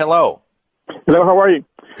 Robert. Hello. Hello, how are you?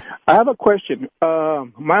 I have a question.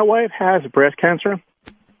 My wife has breast cancer,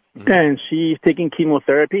 and she's taking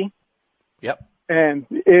chemotherapy. Yep. And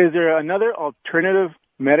is there another alternative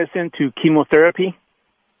medicine to chemotherapy?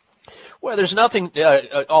 Well, there's nothing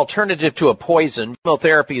alternative to a poison.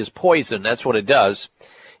 Chemotherapy is poison. That's what it does.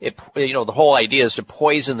 The whole idea is to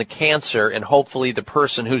poison the cancer, and hopefully the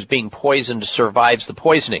person who's being poisoned survives the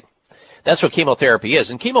poisoning. That's what chemotherapy is.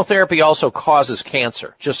 And chemotherapy also causes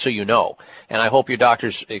cancer, just so you know. And I hope your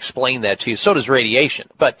doctors explain that to you. So does radiation.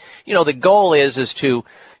 But, the goal is to,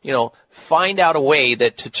 find out a way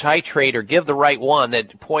that to titrate or give the right one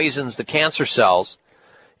that poisons the cancer cells,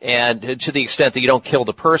 and to the extent that you don't kill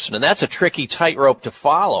the person. And that's a tricky tightrope to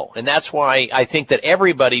follow. And that's why I think that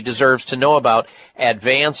everybody deserves to know about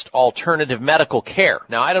advanced alternative medical care.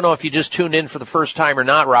 Now, I don't know if you just tuned in for the first time or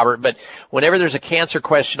not, Robert, but whenever there's a cancer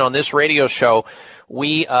question on this radio show,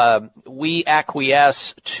 we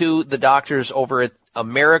acquiesce to the doctors over at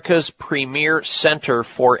America's premier center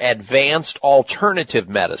for advanced alternative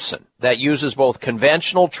medicine that uses both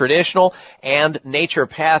conventional, traditional, and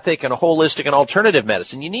naturopathic and holistic and alternative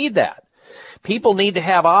medicine. You need that. People need to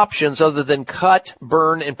have options other than cut,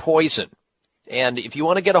 burn, and poison. And if you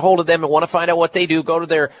want to get a hold of them and want to find out what they do, go to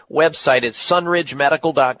their website. It's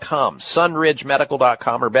sunridgemedical.com,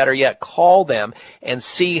 sunridgemedical.com, or better yet, call them and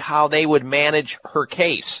see how they would manage her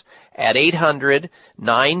case at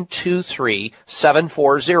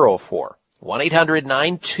 800-923-7404.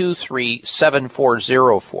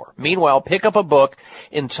 1-800-923-7404. Meanwhile, pick up a book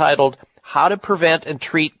entitled How to Prevent and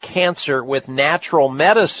Treat Cancer with Natural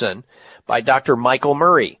Medicine by Dr. Michael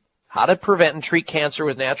Murray. How to Prevent and Treat Cancer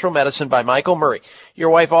with Natural Medicine by Michael Murray. Your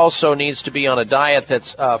wife also needs to be on a diet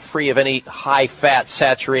that's free of any high-fat,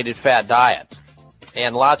 saturated fat diet,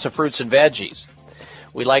 and lots of fruits and veggies.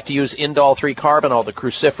 We like to use indole 3-carbinol, the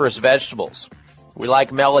cruciferous vegetables. We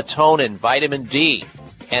like melatonin, vitamin D,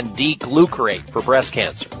 and D-glucarate for breast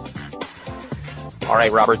cancer. All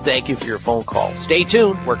right, Robert, thank you for your phone call. Stay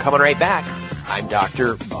tuned. We're coming right back. I'm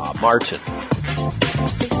Dr. Bob Martin.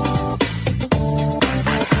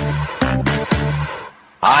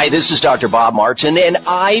 Hi, this is Dr. Bob Martin, and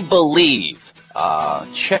I believe,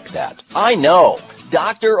 check that, I know,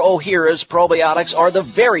 Dr. Ohhira's probiotics are the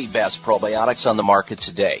very best probiotics on the market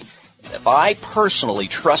today. If I personally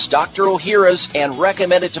trust Dr. Ohhira's and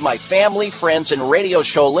recommend it to my family, friends, and radio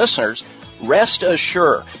show listeners, rest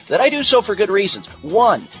assured that I do so for good reasons.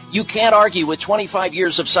 1, you can't argue with 25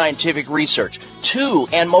 years of scientific research. 2,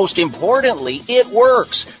 and most importantly, it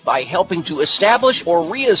works by helping to establish or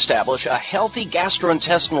reestablish a healthy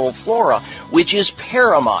gastrointestinal flora, which is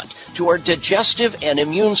paramount to our digestive and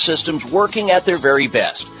immune systems working at their very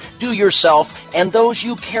best. Do yourself and those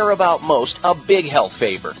you care about most a big health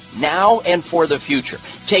favor, now and for the future.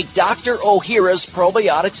 Take Dr. Ohhira's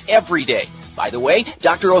probiotics every day. By the way,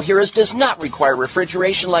 Dr. Ohhira's does not require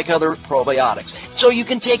refrigeration like other probiotics, so you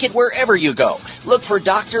can take it wherever you go. Look for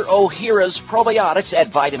Dr. Ohhira's probiotics at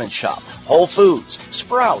Vitamin Shop, Whole Foods,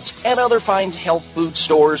 Sprouts, and other fine health food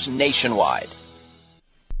stores nationwide.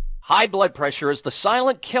 High blood pressure is the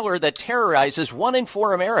silent killer that terrorizes 1 in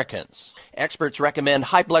 4 Americans. Experts recommend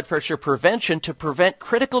high blood pressure prevention to prevent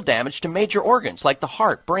critical damage to major organs like the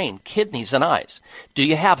heart, brain, kidneys, and eyes. Do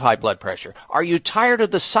you have high blood pressure? Are you tired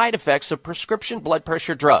of the side effects of prescription blood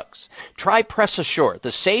pressure drugs? Try Press Assure,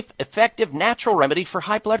 the safe, effective, natural remedy for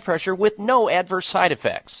high blood pressure with no adverse side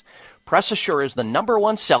effects. Press Assure is the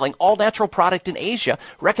 #1 selling all-natural product in Asia,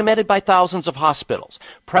 recommended by thousands of hospitals.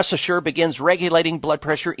 Press Assure begins regulating blood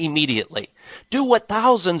pressure immediately. Do what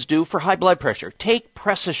thousands do for high blood pressure. Take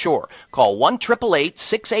Press Assure. Call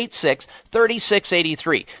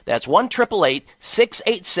 1-888-686-3683. That's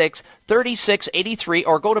 1-888-686-3683,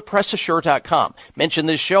 or go to PressAssure.com. Mention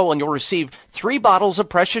this show and you'll receive 3 bottles of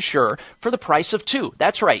Press Assure for the price of 2.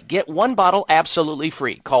 That's right. Get 1 bottle absolutely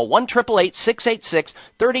free. Call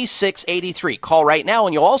 1-888-686-3683. Call right now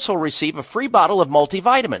and you'll also receive a free bottle of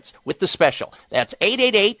multivitamins with the special. That's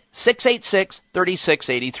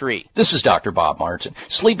 888-686-3683. This is Dr. Bob Martin.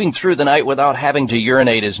 Sleeping through the night without having to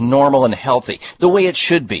urinate is normal and healthy, the way it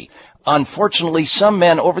should be. Unfortunately, some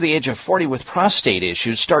men over the age of 40 with prostate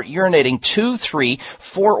issues start urinating 2, 3,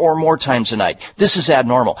 4 or more times a night. This is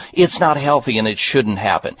abnormal. It's not healthy and it shouldn't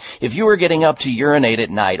happen. If you are getting up to urinate at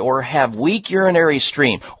night or have weak urinary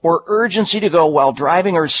stream or urgency to go while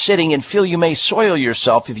driving or sitting and feel you may soil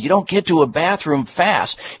yourself if you don't get to a bathroom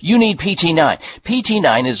fast, you need PT9.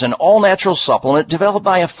 PT9 is an all-natural supplement developed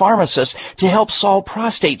by a pharmacist to help solve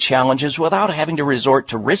prostate challenges without having to resort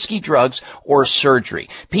to risky drugs or surgery.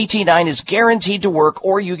 PT9 is guaranteed to work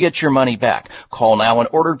or you get your money back. Call now and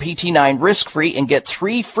order PT9 risk-free and get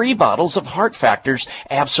 3 free bottles of Heart Factors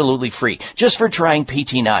absolutely free just for trying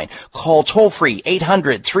PT9. Call toll-free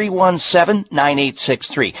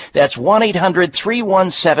 800-317-9863. That's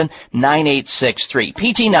 1-800-317-9863.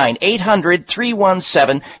 PT9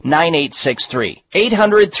 800-317-9863.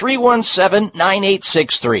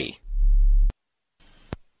 800-317-9863.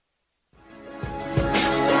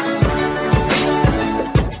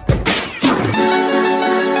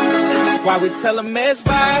 Why we tell them it's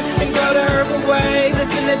fine and go the herbal way.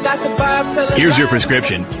 Listen to Dr. Bob tell Here's your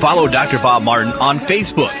prescription. Follow Dr. Bob Martin on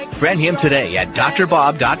Facebook. Friend him today at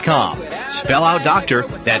drbob.com. Spell out doctor,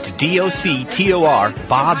 that's D-O-C-T-O-R,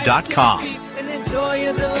 Bob.com. And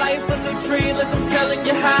enjoy the life of the tree. Look, I'm telling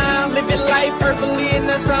you how. Live your life herbally, and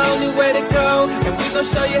that's the only way to go. And we're going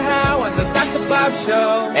to show you how on the Dr. Bob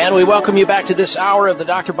Show. And we welcome you back to this hour of the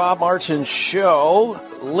Dr. Bob Martin Show.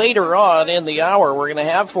 Later on in the hour, we're going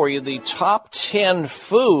to have for you the top 10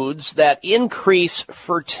 foods that increase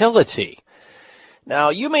fertility.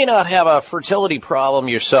 Now, you may not have a fertility problem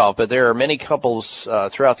yourself, but there are many couples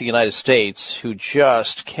throughout the United States who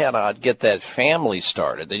just cannot get that family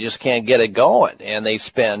started. They just can't get it going, and they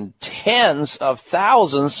spend tens of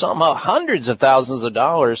thousands, some hundreds of thousands of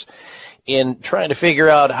dollars in trying to figure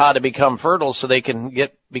out how to become fertile so they can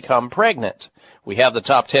become pregnant. We have the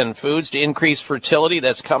top 10 foods to increase fertility.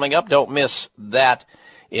 That's coming up. Don't miss that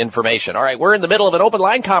information. All right, we're in the middle of an open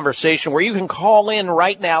line conversation where you can call in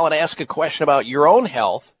right now and ask a question about your own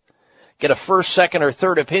health, get a first, second, or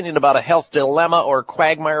third opinion about a health dilemma or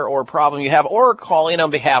quagmire or problem you have, or call in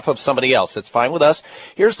on behalf of somebody else. It's fine with us.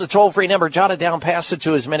 Here's the toll-free number. Jot it down, pass it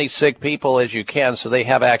to as many sick people as you can so they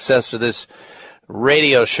have access to this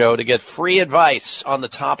radio show to get free advice on the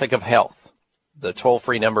topic of health. The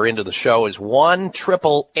toll-free number into the show is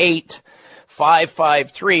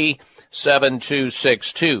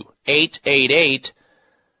 1-888-553-7262.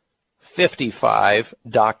 888-55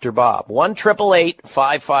 Dr. Bob.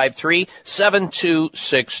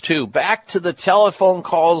 1-888-553-7262. Back to the telephone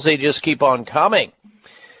calls. They just keep on coming.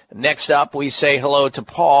 Next up, we say hello to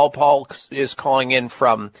Paul. Paul is calling in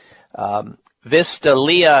from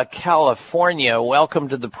Vistalia, California. Welcome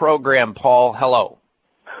to the program, Paul. Hello.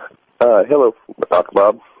 Hello, Dr.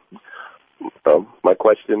 Bob. My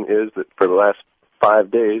question is that for the last 5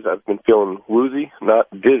 days, I've been feeling woozy, not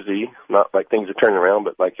dizzy, not like things are turning around,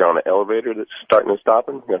 but like you're on an elevator that's starting and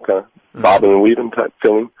stopping, kind of bobbing and weaving type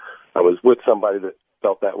feeling. I was with somebody that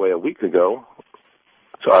felt that way a week ago,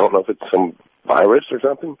 so I don't know if it's some virus or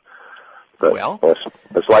something. But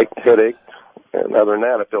it's like headache, and other than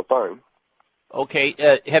that, I feel fine.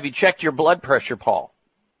 Okay, have you checked your blood pressure, Paul?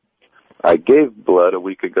 I gave blood a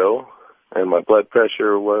week ago, and my blood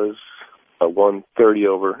pressure was a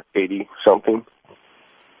 130/80 something.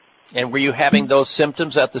 And were you having those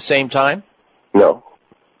symptoms at the same time? No.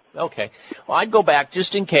 Okay. Well, I'd go back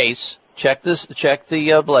just in case. Check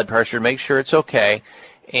the blood pressure, make sure it's okay.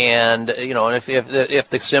 And and if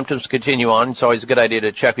the symptoms continue on, it's always a good idea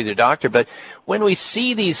to check with your doctor. But when we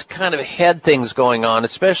see these kind of head things going on,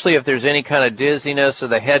 especially if there's any kind of dizziness or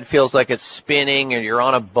the head feels like it's spinning, or you're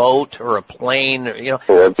on a boat or a plane,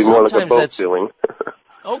 it'd be more like a boat feeling.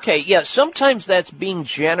 Okay, yeah, sometimes that's being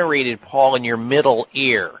generated, Paul, in your middle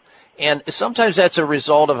ear. And sometimes that's a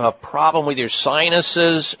result of a problem with your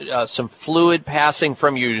sinuses, some fluid passing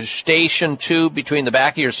from your eustachian tube between the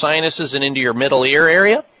back of your sinuses and into your middle ear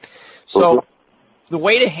area. So the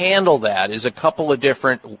way to handle that is a couple of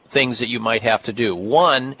different things that you might have to do.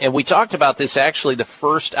 One, and we talked about this actually the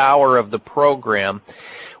first hour of the program,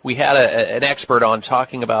 we had an expert on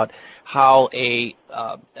talking about how an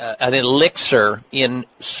elixir in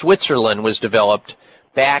Switzerland was developed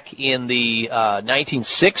back in the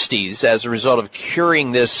 1960s as a result of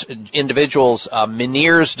curing this individual's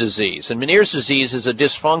Meniere's disease. And Meniere's disease is a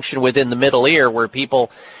dysfunction within the middle ear where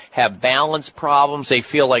people have balance problems. They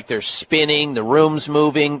feel like they're spinning, the room's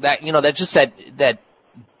moving. That that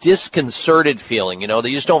disconcerted feeling.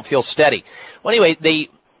 They just don't feel steady. Well, anyway,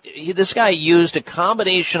 this guy used a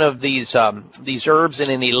combination of these herbs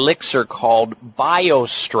in an elixir called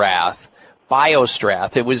Biostrath.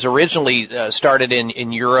 It was originally started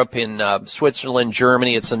in Europe, in Switzerland,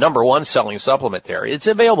 Germany. It's the #1 selling supplement there. It's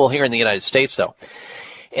available here in the United States, though.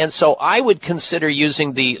 And so I would consider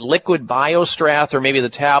using the liquid Biostrath or maybe the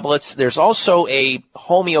tablets. There's also a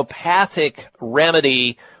homeopathic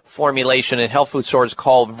remedy formulation in health food stores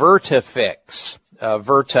called Vertifix.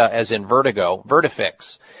 Verta as in vertigo,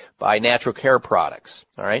 Vertifix by Natural Care Products.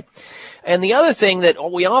 All right. And the other thing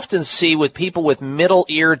that we often see with people with middle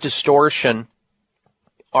ear distortion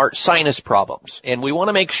are sinus problems. And we want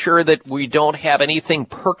to make sure that we don't have anything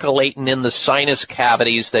percolating in the sinus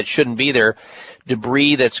cavities that shouldn't be there,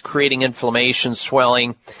 debris that's creating inflammation,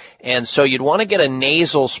 swelling. And so you'd want to get a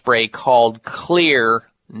nasal spray called Xlear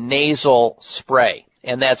Nasal Spray.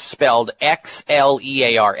 And that's spelled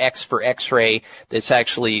Xlear, X for X-ray. That's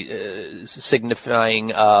actually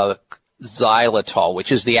signifying xylitol,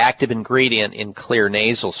 which is the active ingredient in Xlear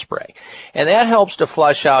nasal spray. And that helps to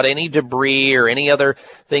flush out any debris or any other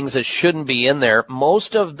things that shouldn't be in there.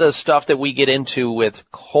 Most of the stuff that we get into with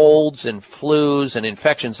colds and flus and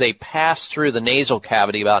infections, they pass through the nasal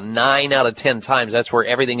cavity about 9 out of 10 times. That's where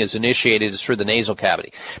everything is initiated, is through the nasal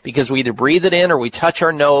cavity. Because we either breathe it in or we touch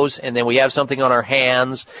our nose and then we have something on our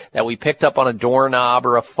hands that we picked up on a doorknob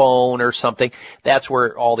or a phone or something. That's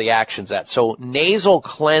where all the action's at. So nasal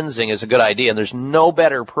cleansing is a good idea, and there's no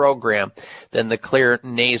better program than the Xlear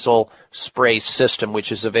nasal spray system,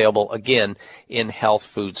 which is available, again, in health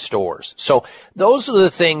food stores. So those are the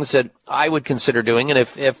things that I would consider doing, and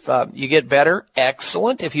if you get better,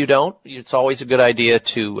 excellent. If you don't, it's always a good idea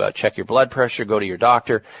to check your blood pressure, go to your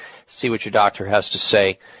doctor, see what your doctor has to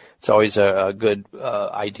say. It's always a good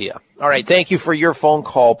idea. All right, thank you for your phone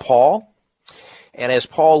call, Paul. And as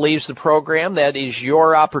Paul leaves the program, that is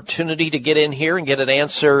your opportunity to get in here and get an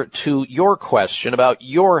answer to your question about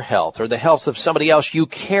your health or the health of somebody else you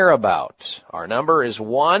care about. Our number is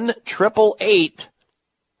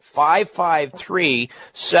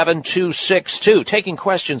 1-888-553-7262. Taking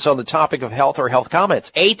questions on the topic of health or health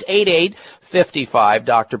comments.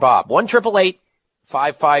 888-55-Dr. Bob.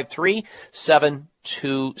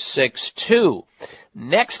 1-888-553-7262.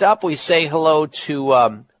 Next up, we say hello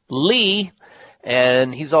to Lee.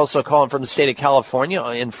 And he's also calling from the state of California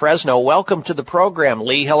in Fresno. Welcome to the program,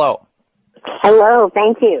 Lee. Hello. Hello.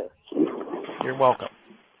 Thank you. You're welcome.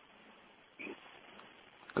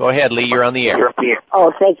 Go ahead, Lee. You're on the air.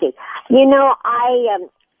 Oh, thank you. You know, I am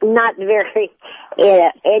not very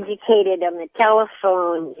educated on the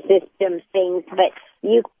telephone system things, but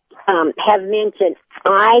you have mentioned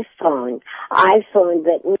iPhone,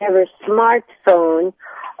 but never smartphone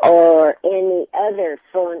or any other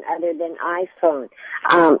phone other than iPhone.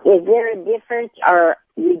 Is there a difference, or are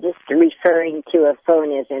you just referring to a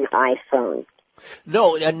phone as an iPhone?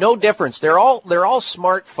 No, no difference. They're all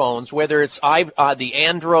smartphones, whether it's the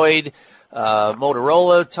Android,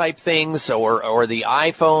 Motorola type things or the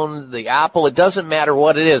iPhone, the Apple. It doesn't matter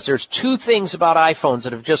what it is. There's two things about iPhones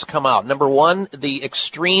that have just come out. Number one, the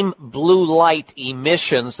extreme blue light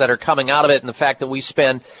emissions that are coming out of it, and the fact that we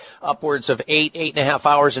spend upwards of 8.5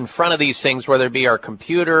 hours in front of these things, whether it be our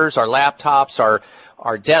computers, our laptops, our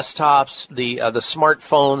desktops, the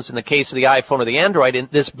smartphones, in the case of the iPhone or the Android. And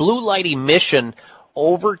this blue light emission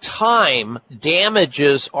over time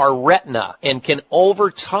damages our retina and can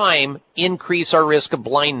over time increase our risk of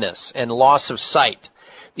blindness and loss of sight.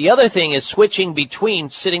 The other thing is switching between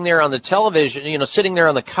sitting there on the television, sitting there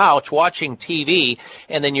on the couch watching TV,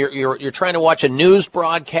 and then you're trying to watch a news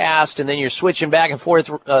broadcast, and then you're switching back and forth,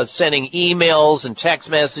 sending emails and text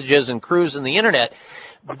messages and cruising the internet.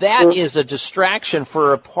 That is a distraction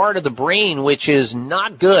for a part of the brain which is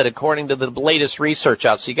not good, according to the latest research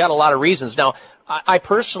out. So you got a lot of reasons. Now, I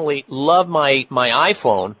personally love my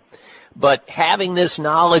iPhone, but having this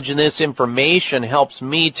knowledge and this information helps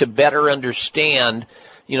me to better understand,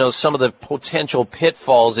 some of the potential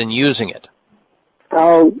pitfalls in using it.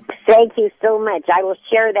 Oh, thank you so much. I will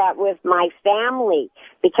share that with my family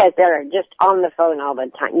because they're just on the phone all the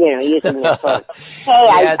time, using their phone. Hey,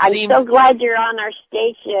 Yeah, I'm so glad you're on our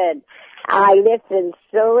station. I listened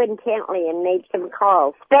so intently and made some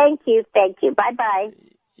calls. Thank you. Bye-bye.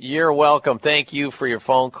 You're welcome. Thank you for your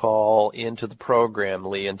phone call into the program,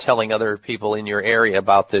 Lee, and telling other people in your area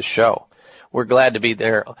about this show. We're glad to be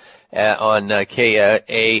there on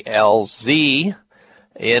KALZ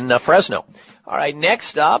in Fresno. All right,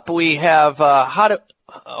 next up we have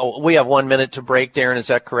we have 1 minute to break, Darren, is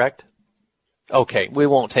that correct? Okay, we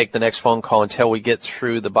won't take the next phone call until we get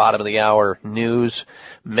through the bottom of the hour news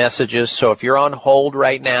messages. So if you're on hold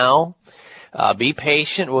right now, be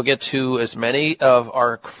patient. We'll get to as many of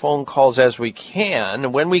our phone calls as we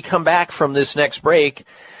can. When we come back from this next break,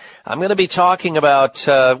 I'm going to be talking about,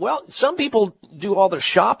 some people do all their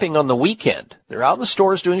shopping on the weekend. They're out in the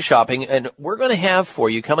stores doing shopping, and we're going to have for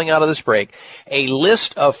you, coming out of this break, a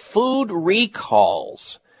list of food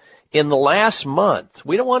recalls in the last month.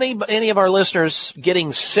 We don't want any of our listeners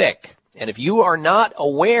getting sick. And if you are not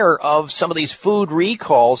aware of some of these food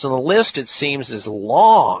recalls, and the list, it seems, is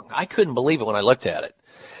long. I couldn't believe it when I looked at it.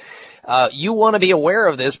 You want to be aware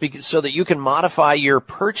of this so that you can modify your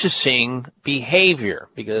purchasing behavior,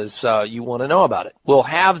 because you want to know about it. We'll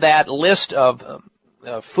have that list of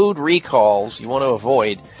food recalls you want to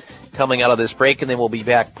avoid coming out of this break, and then we'll be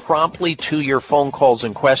back promptly to your phone calls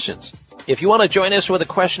and questions. If you want to join us with a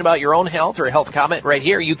question about your own health or a health comment right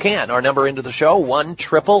here, you can. Our number into the show,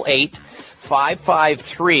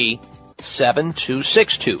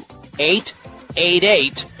 1-888-553-7262.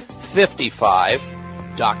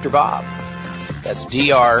 888-55-Dr. Bob. That's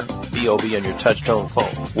DRBOB on your touch-tone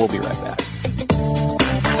phone. We'll be right back.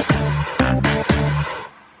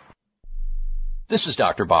 This is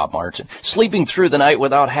Dr. Bob Martin. Sleeping through the night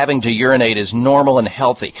without having to urinate is normal and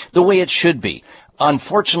healthy, the way it should be.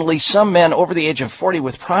 Unfortunately, some men over the age of 40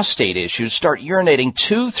 with prostate issues start urinating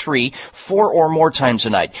 2, 3, 4 or more times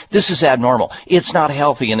a night. This is abnormal. It's not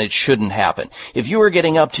healthy and it shouldn't happen. If you are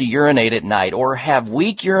getting up to urinate at night or have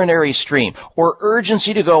weak urinary stream or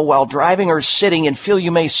urgency to go while driving or sitting and feel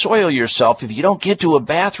you may soil yourself if you don't get to a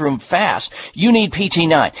bathroom fast, you need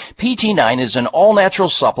PT9. PT9 is an all-natural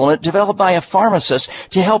supplement developed by a pharmacist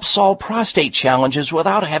to help solve prostate challenges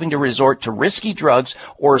without having to resort to risky drugs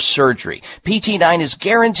or surgery. PT9 PT9 is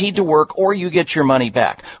guaranteed to work or you get your money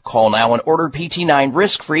back. Call now and order PT9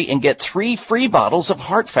 risk-free and get 3 free bottles of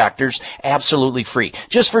Heart Factors absolutely free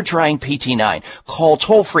just for trying PT9. Call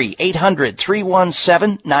toll-free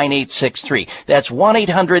 800-317-9863. That's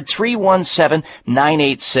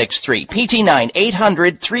 1-800-317-9863. PT9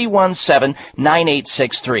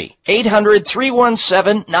 800-317-9863.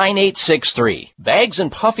 800-317-9863. Bags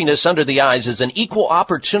and puffiness under the eyes is an equal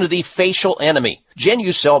opportunity facial enemy.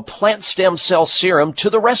 Genucell Plant Stem Cell Serum to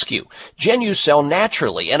the rescue. Genucell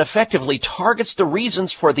naturally and effectively targets the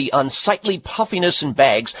reasons for the unsightly puffiness and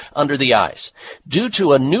bags under the eyes. Due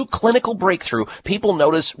to a new clinical breakthrough, people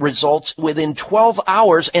notice results within 12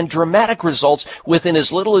 hours and dramatic results within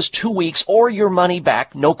as little as 2 weeks or your money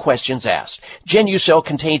back, no questions asked. Genucell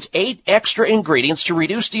contains 8 extra ingredients to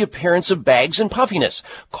reduce the appearance of bags and puffiness.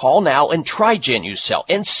 Call now and try Genucell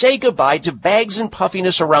and say goodbye to bags and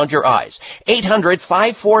puffiness around your eyes. 800-543-6596.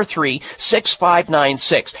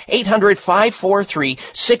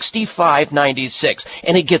 800-543-6596.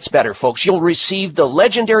 And it gets better, folks. You'll receive the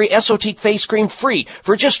legendary Esotique face cream free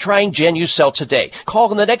for just trying Genucell today.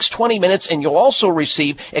 Call in the next 20 minutes and you'll also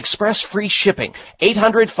receive express free shipping.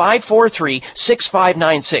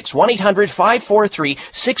 800-543-6596.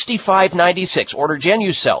 1-800-543-6596. Order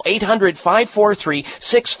Genucell.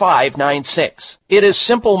 800-543-6596. It is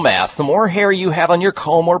simple math. The more hair you have on your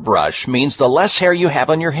comb or brush means the less hair you have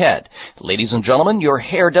on your head. Ladies and gentlemen, your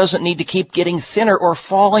hair doesn't need to keep getting thinner or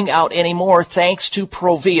falling out anymore thanks to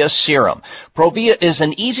Provia Serum. Provia is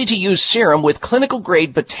an easy-to-use serum with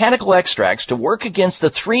clinical-grade botanical extracts to work against the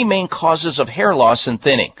 3 main causes of hair loss and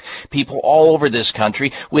thinning. People all over this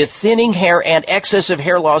country with thinning hair and excessive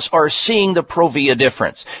hair loss are seeing the Provia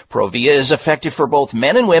difference. Provia is effective for both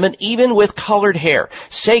men and women, even with colored hair.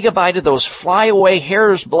 Say goodbye to those flyaway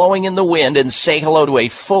hairs blowing in the wind and say hello to a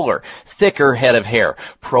fuller, thicker head of hair.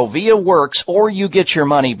 Provia works or you get your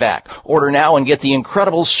money back. Order now and get the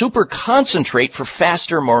incredible super concentrate for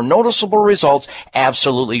faster, more noticeable results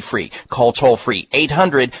absolutely free. Call toll free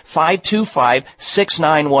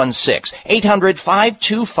 800-525-6916.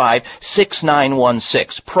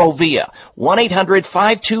 800-525-6916. Provia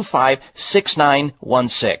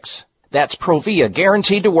 1-800-525-6916. That's Provia,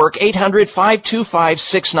 guaranteed to work.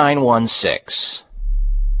 800-525-6916.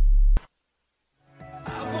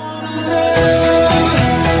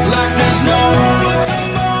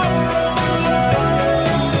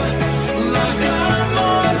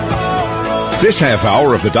 This half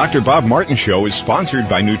hour of the Dr. Bob Martin Show is sponsored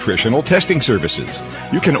by Nutritional Testing Services.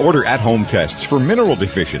 You can order at-home tests for mineral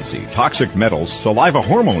deficiency, toxic metals, saliva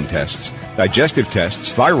hormone tests, digestive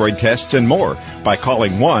tests, thyroid tests, and more by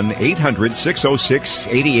calling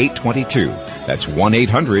 1-800-606-8822. That's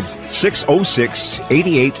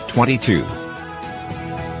 1-800-606-8822.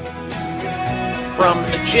 From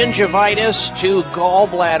gingivitis to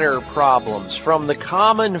gallbladder problems, from the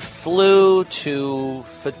common flu to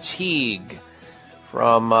fatigue,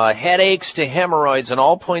 from headaches to hemorrhoids and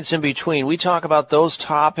all points in between. We talk about those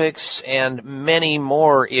topics and many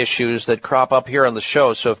more issues that crop up here on the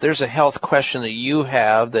show. So if there's a health question that you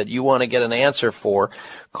have that you want to get an answer for,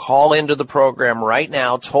 call into the program right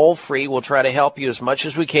now, toll free. We'll try to help you as much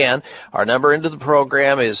as we can. Our number into the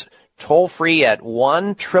program is toll free at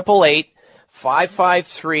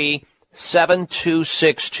 1-888-553-7262,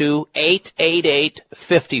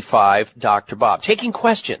 888-55 Dr. Bob. Taking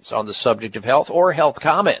questions on the subject of health or health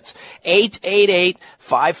comments.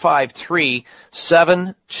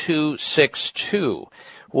 888-553-7262.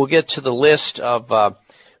 We'll get to the list of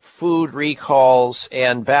food recalls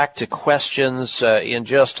and back to questions in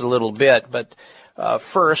just a little bit. But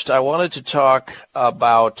first, I wanted to talk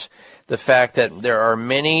about the fact that there are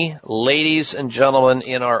many ladies and gentlemen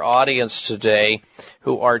in our audience today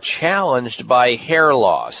who are challenged by hair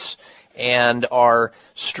loss and are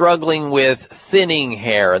struggling with thinning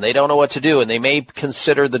hair, and they don't know what to do, and they may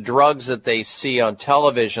consider the drugs that they see on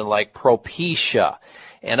television like Propecia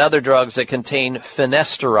and other drugs that contain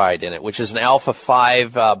finasteride in it, which is an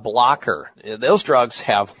alpha-5 blocker. Those drugs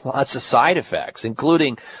have lots of side effects,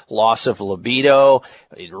 including loss of libido,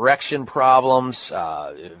 erection problems,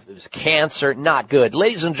 cancer. Not good.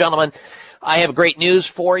 Ladies and gentlemen, I have great news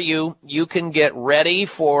for you. You can get ready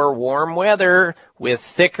for warm weather with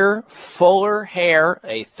thicker, fuller hair,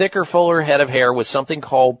 a thicker, fuller head of hair with something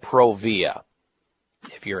called Provia.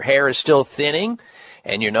 If your hair is still thinning,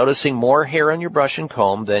 and you're noticing more hair on your brush and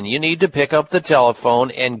comb, then you need to pick up the telephone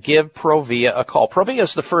and give Provia a call. Provia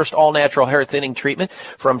is the first all-natural hair thinning treatment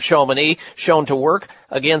from Chamonix shown to work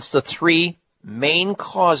against the 3 main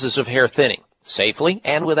causes of hair thinning: safely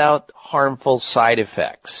and without harmful side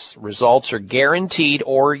effects. Results are guaranteed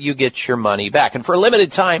or you get your money back. And for a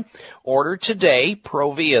limited time, order today,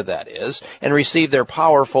 Provia that is, and receive their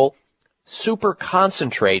powerful super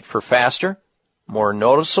concentrate for faster, more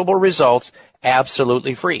noticeable results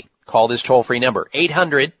absolutely free. Call this toll-free number,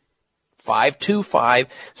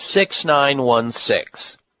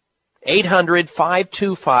 800-525-6916.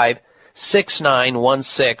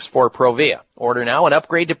 800-525-6916 for Provia. Order now and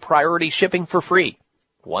upgrade to priority shipping for free.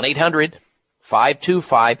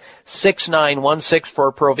 1-800-525-6916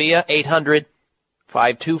 for Provia.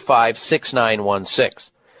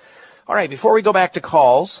 800-525-6916. All right, before we go back to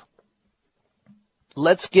calls,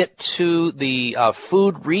 let's get to the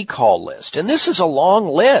food recall list. And this is a long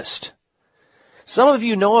list. Some of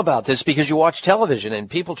you know about this because you watch television, and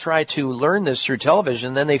people try to learn this through television,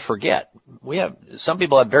 and then they forget. Some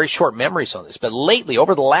people have very short memories on this, but lately,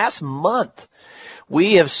 over the last month,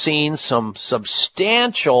 we have seen some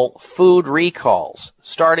substantial food recalls,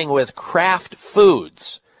 starting with Kraft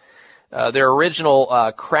Foods. Their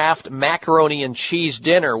original Kraft macaroni and cheese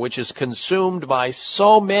dinner, which is consumed by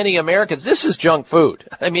so many Americans. This is junk food.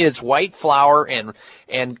 I mean, it's white flour and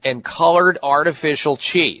colored artificial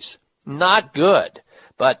cheese. Not good,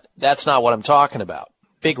 but that's not what I'm talking about.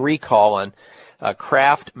 Big recall on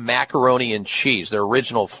Kraft macaroni and cheese, their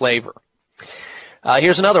original flavor.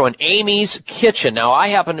 Here's another one, Amy's Kitchen. Now,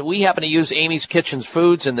 we happen to use Amy's Kitchen's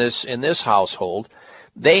foods in this household.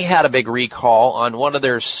 They had a big recall on one of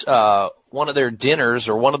their dinners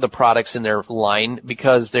or one of the products in their line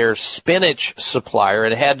because their spinach supplier,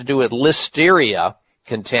 it had to do with listeria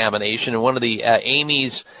contamination in one of the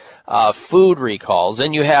Amy's food recalls.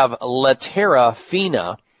 Then you have La Terra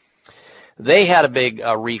Fina. They had a big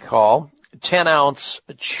recall, 10-ounce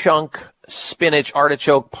chunk spinach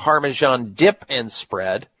artichoke parmesan dip and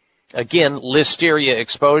spread. Again, listeria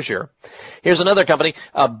exposure. Here's another company,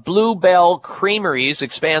 Bluebell Creameries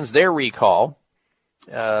expands their recall.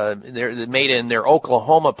 They're made in their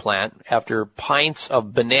Oklahoma plant after pints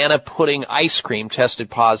of banana pudding ice cream tested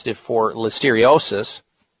positive for listeriosis.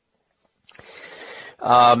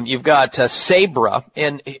 You've got Sabra,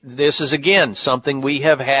 and this is again something we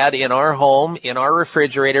have had in our home, in our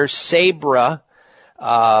refrigerator. Sabra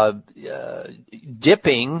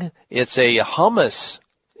dipping. It's a hummus.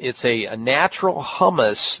 It's a natural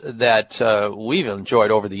hummus that we've enjoyed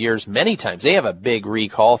over the years many times. They have a big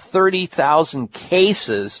recall, 30,000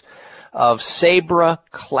 cases of Sabra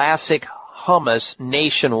Classic Hummus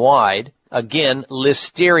nationwide. Again,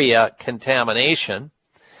 listeria contamination.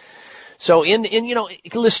 So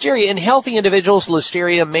listeria, in healthy individuals,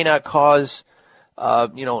 listeria may not cause,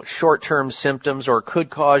 short-term symptoms or could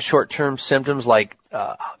cause short-term symptoms like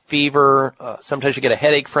fever. Sometimes you get a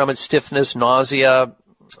headache from it, stiffness, nausea,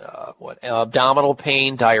 abdominal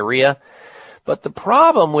pain, diarrhea. But the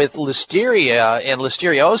problem with listeria and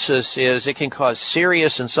listeriosis is it can cause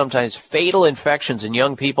serious and sometimes fatal infections in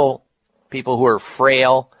young people, people who are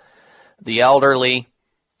frail, the elderly,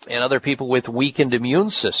 and other people with weakened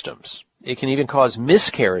immune systems. It can even cause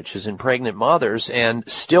miscarriages in pregnant mothers and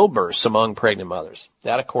stillbirths among pregnant mothers.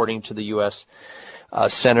 That according to the U.S.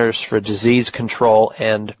 Centers for Disease Control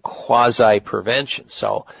and Quasi-Prevention.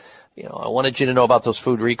 So, I wanted you to know about those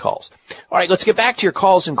food recalls. All right, let's get back to your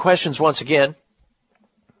calls and questions once again.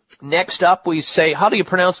 Next up, we say, how do you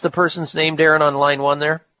pronounce the person's name, Darren, on line 1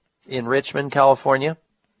 there in Richmond, California?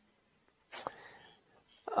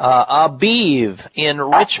 Abiv in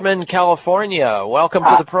Richmond, California. Welcome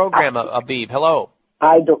to the program, Abiv. Hello.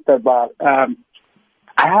 Hi, Dr. Bob. I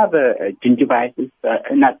have a gingivitis,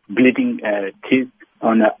 not bleeding teeth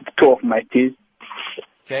on 2 of my teeth.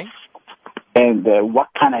 Okay. And what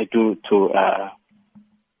can I do to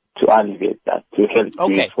alleviate that, to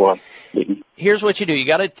help me for bleeding? Here's what you do. You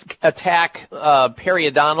got to attack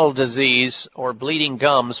periodontal disease or bleeding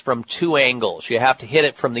gums from 2 angles. You have to hit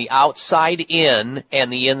it from the outside in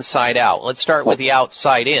and the inside out. Let's start with the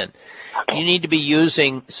outside in. You need to be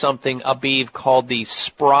using something, Abiv, called the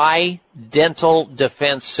Spry Dental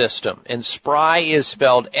Defense System. And Spry is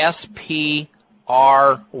spelled S-P-R-Y,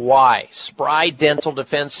 Spry Dental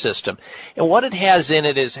Defense System. And what it has in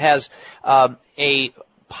it has a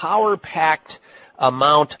power-packed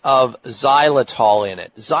amount of xylitol in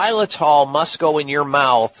it. Xylitol must go in your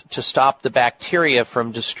mouth to stop the bacteria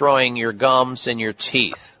from destroying your gums and your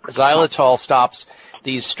teeth. Xylitol stops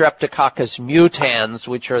these Streptococcus mutans,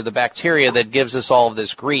 which are the bacteria that gives us all of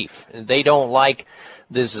this grief. They don't like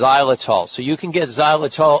this xylitol. So you can get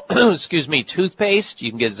xylitol, toothpaste.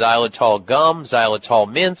 You can get xylitol gum,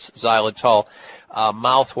 xylitol mints, xylitol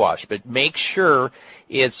mouthwash. But make sure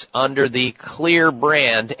it's under the Xlear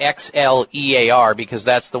brand, Xlear, because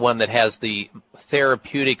that's the one that has the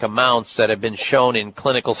therapeutic amounts that have been shown in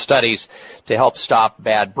clinical studies to help stop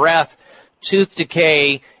bad breath, tooth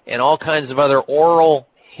decay, and all kinds of other oral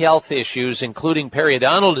health issues, including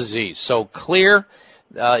periodontal disease. So Xlear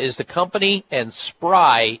is the company, and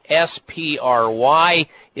Spry, S-P-R-Y,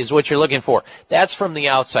 is what you're looking for. That's from the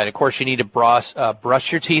outside. Of course, you need to brush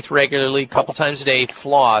your teeth regularly, a couple times a day,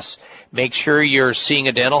 floss. Make sure you're seeing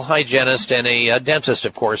a dental hygienist and a dentist,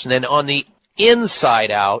 of course. And then on the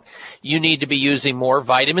inside out, you need to be using more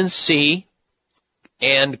vitamin C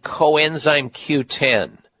and coenzyme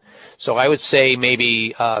Q10. So I would say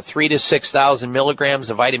maybe 3,000 to 6,000 milligrams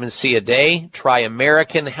of vitamin C a day. Try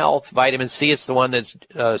American Health Vitamin C. It's the one that's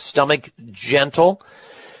stomach gentler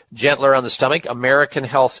on the stomach. American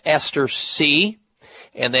Health Ester C.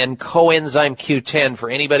 And then coenzyme Q10 for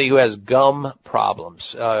anybody who has gum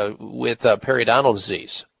problems with periodontal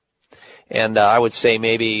disease. And I would say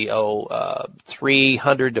maybe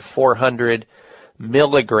 300 to 400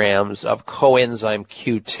 milligrams of coenzyme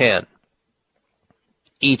Q10.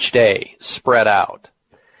 Each day, spread out.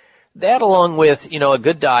 That, along with, a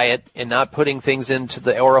good diet and not putting things into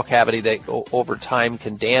the oral cavity that over time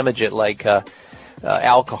can damage it, like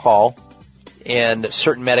alcohol and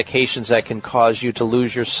certain medications that can cause you to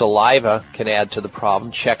lose your saliva, can add to the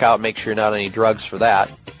problem. Check out, make sure you're not on any drugs for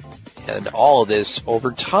that. And all of this,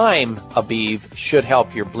 over time, Aviv, should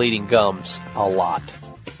help your bleeding gums a lot.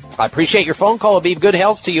 I appreciate your phone call, Aviv. Good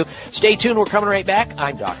health to you. Stay tuned. We're coming right back.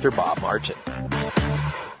 I'm Dr. Bob Martin.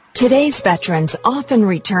 Today's veterans often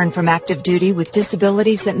return from active duty with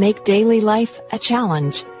disabilities that make daily life a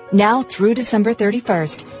challenge. Now through December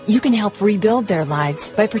 31st, you can help rebuild their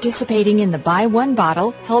lives by participating in the Buy One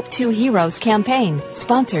Bottle, Help Two Heroes campaign,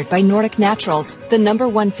 sponsored by Nordic Naturals, the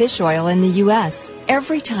 #1 fish oil in the U.S.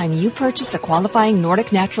 Every time you purchase a qualifying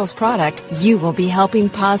Nordic Naturals product, you will be helping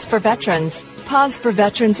Pause for Veterans. Pause for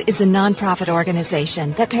Veterans is a nonprofit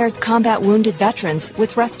organization that pairs combat wounded veterans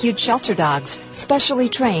with rescued shelter dogs, specially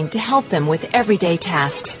trained to help them with everyday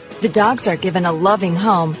tasks. The dogs are given a loving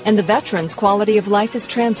home, and the veterans' quality of life is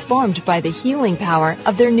transformed by the healing power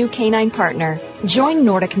of their new canine partner. Join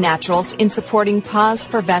Nordic Naturals in supporting Pause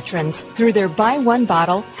for Veterans through their Buy One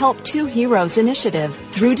Bottle, Help Two Heroes initiative.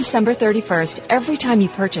 Through December 31st, every time you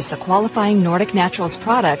purchase a qualifying Nordic Naturals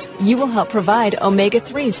product, you will help provide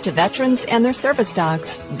omega-3s to veterans and their service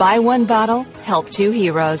dogs. Buy One Bottle, Help Two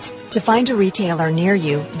Heroes. To find a retailer near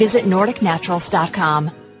you, visit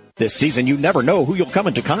NordicNaturals.com. This season, you never know who you'll come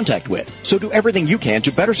into contact with, so do everything you can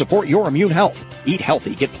to better support your immune health. Eat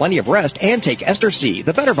healthy, get plenty of rest, and take Ester C,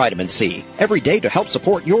 the better vitamin C, every day to help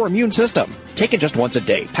support your immune system. Taken just once a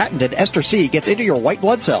day, patented Ester C gets into your white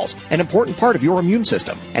blood cells, an important part of your immune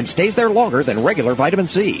system, and stays there longer than regular vitamin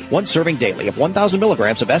C. One serving daily of 1,000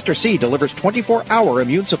 milligrams of Ester C delivers 24-hour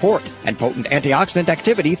immune support and potent antioxidant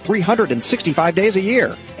activity 365 days a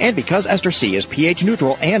year. And because Ester C is pH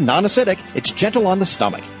neutral and non-acidic, it's gentle on the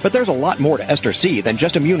stomach. But there's a lot more to Ester C than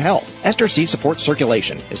just immune health. Ester C supports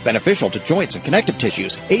circulation, is beneficial to joints and connective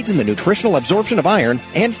tissues, aids in the nutritional absorption of iron,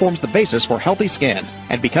 and forms the basis for healthy skin.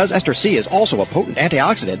 And because Ester C is also a potent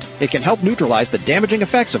antioxidant, it can help neutralize the damaging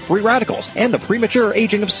effects of free radicals and the premature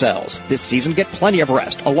aging of cells. This season, get plenty of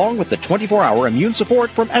rest, along with the 24-hour immune support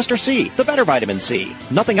from Ester C, the better vitamin C.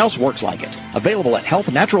 Nothing else works like it. Available at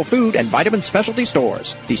health, natural food, and vitamin specialty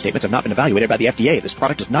stores. These statements have not been evaluated by the FDA. This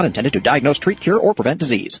product is not intended to diagnose, treat, cure, or prevent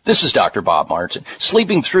disease. This is Dr. Bob Martin.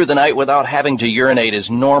 Sleeping through the night without having to urinate is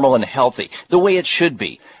normal and healthy, the way it should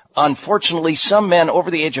be. Unfortunately, some men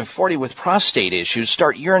over the age of 40 with prostate issues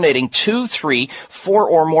start urinating 2, 3, 4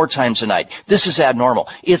 or more times a night. This is abnormal.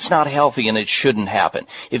 It's not healthy and it shouldn't happen.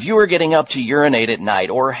 If you are getting up to urinate at night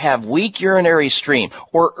or have weak urinary stream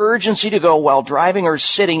or urgency to go while driving or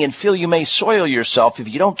sitting and feel you may soil yourself if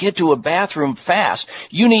you don't get to a bathroom fast,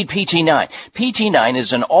 you need PT9. PT9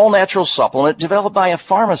 is an all-natural supplement developed by a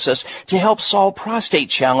pharmacist to help solve prostate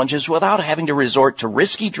challenges without having to resort to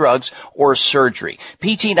risky drugs or surgery.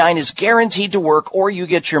 PT9 is guaranteed to work or you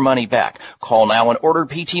get your money back. Call now and order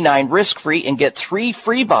PT9 risk-free and get 3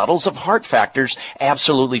 free bottles of Heart Factors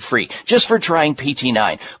absolutely free just for trying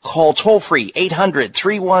PT9. Call toll-free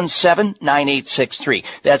 800-317-9863.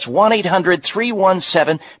 That's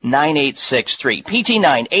 1-800-317-9863.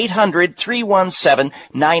 PT9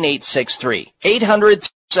 800-317-9863.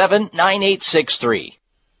 800-317-9863.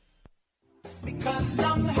 Because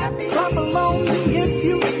I'm happy. Clap along if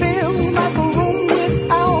you feel like a room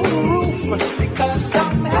without a roof. Because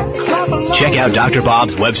I'm happy. Clap along. Check out Dr.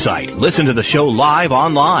 Bob's website. Listen to the show live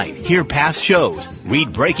online. Hear past shows.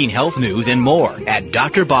 Read breaking health news and more at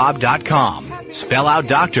drbob.com. Spell out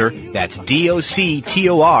doctor, that's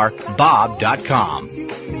DOCTOR, Bob.com.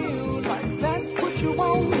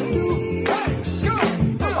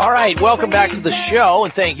 All right, welcome back to the show,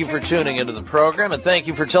 and thank you for tuning into the program, and thank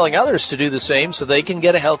you for telling others to do the same so they can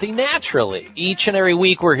get healthy naturally. Each and every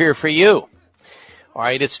week we're here for you. All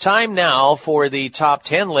right, it's time now for the top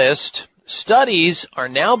 10 list. Studies are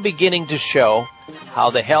now beginning to show how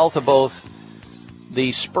the health of both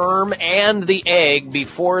the sperm and the egg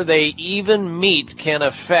before they even meet can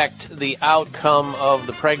affect the outcome of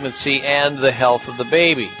the pregnancy and the health of the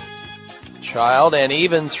baby, child, and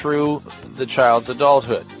even through the child's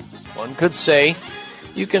adulthood. One could say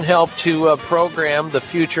you can help to program the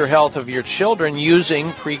future health of your children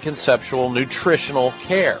using preconceptual nutritional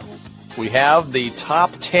care. We have the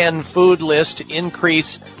top 10 food list to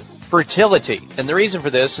increase fertility. And the reason for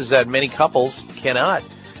this is that many couples cannot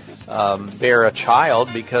bear a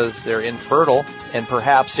child because they're infertile, and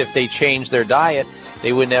perhaps if they change their diet,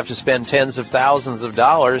 they wouldn't have to spend tens of thousands of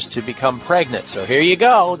dollars to become pregnant. So here you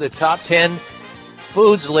go, the top 10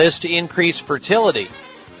 foods list to increase fertility.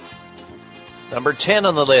 Number 10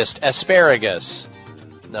 on the list, asparagus.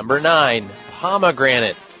 Number 9,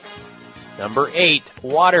 pomegranate. Number 8,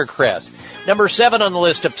 watercress. Number 7 on the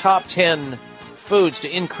list of top 10 foods to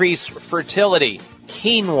increase fertility,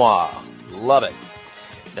 quinoa. Love it.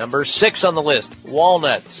 Number 6 on the list,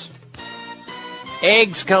 walnuts.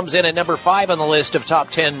 Eggs comes in at number 5 on the list of top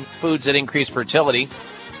 10 foods that increase fertility.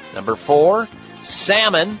 Number 4,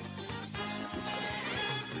 salmon.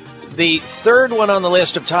 The third one on the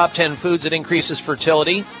list of top 10 foods that increases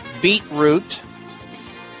fertility, beetroot.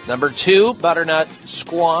 Number 2, butternut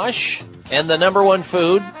squash. And the number 1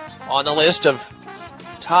 food on the list of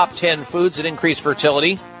top 10 foods that increase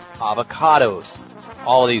fertility, avocados.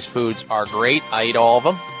 All of these foods are great. I eat all of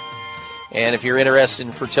them. And if you're interested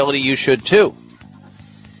in fertility, you should too.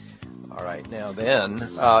 All right, now then,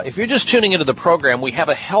 if you're just tuning into the program, we have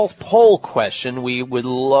a health poll question we would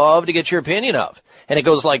love to get your opinion of. And it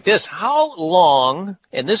goes like this. How long,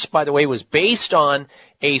 and this, by the way, was based on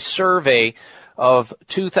a survey of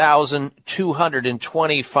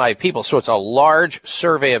 2,225 people. So it's a large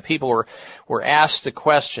survey of people were asked the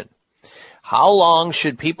question. How long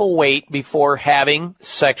should people wait before having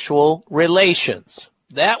sexual relations?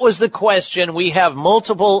 That was the question. We have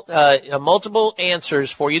multiple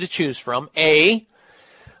answers for you to choose from. A,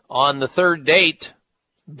 on the third date.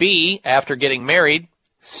 B, after getting married.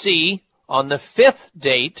 C, on the 5th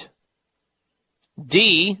date.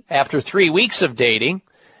 D, after 3 weeks of dating.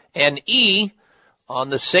 And E, on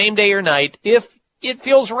the same day or night if it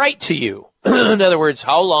feels right to you. In other words,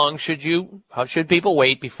 how long should people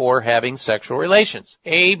wait before having sexual relations?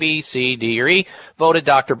 A, B, C, D, or E. Vote at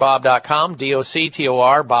drbob.com,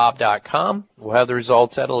 DOCTOR, Bob.com. We'll have the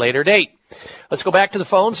results at a later date. Let's go back to the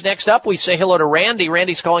phones. Next up, we say hello to Randy.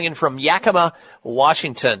 Randy's calling in from Yakima,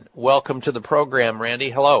 Washington. Welcome to the program, Randy.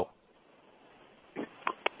 Hello.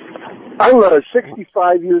 I'm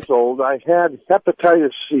 65 years old. I had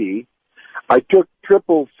hepatitis C. I took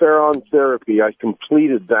triple ferron therapy. I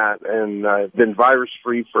completed that, and I've been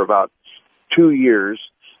virus-free for about 2 years.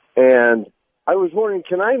 And I was wondering,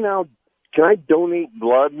 can I donate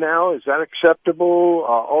blood now? Is that acceptable?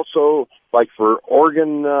 Also, like for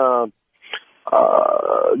organ,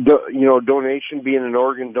 donation, being an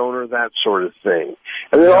organ donor, that sort of thing.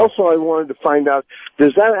 And then also I wanted to find out,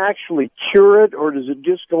 does that actually cure it, or does it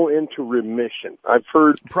just go into remission? I've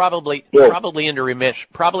heard probably into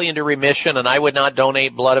remission, and I would not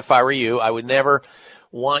donate blood if I were you. I would never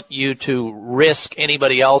want you to risk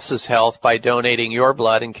anybody else's health by donating your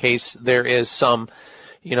blood in case there is some,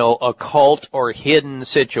 occult or hidden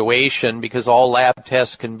situation, because all lab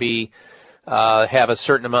tests can be have a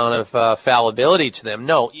certain amount of fallibility to them.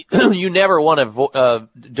 No, you never want to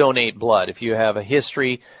donate blood if you have a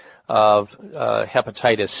history of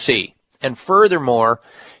hepatitis C. And furthermore,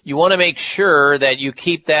 you want to make sure that you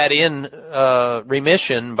keep that in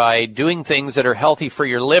remission by doing things that are healthy for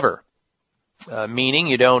your liver, meaning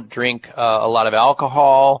you don't drink a lot of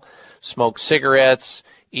alcohol, smoke cigarettes,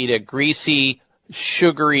 eat a greasy,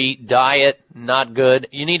 sugary diet, not good.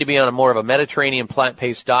 You need to be on more of a Mediterranean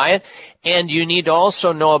plant-based diet, and you need to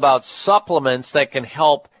also know about supplements that can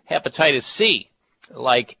help hepatitis C,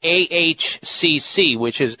 like AHCC,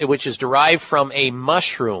 which is derived from a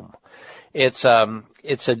mushroom. It's a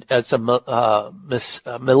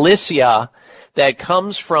milicia that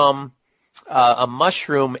comes from a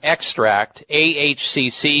mushroom extract,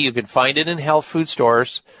 AHCC. You can find it in health food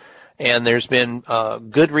stores, and there's been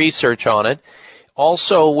good research on it.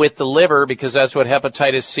 Also with the liver, because that's what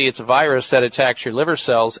hepatitis C, it's a virus that attacks your liver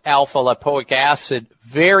cells, alpha lipoic acid,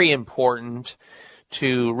 very important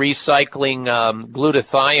to recycling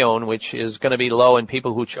glutathione, which is going to be low in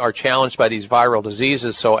people who are challenged by these viral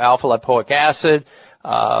diseases. So alpha-lipoic acid,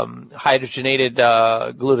 hydrogenated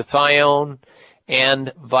glutathione,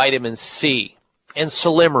 and vitamin C, and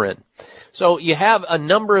Silymarin. So you have a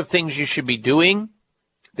number of things you should be doing.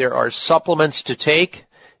 There are supplements to take.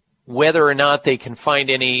 Whether or not they can find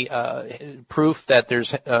any proof that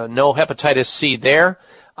there's no hepatitis C there,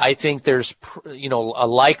 I think there's, a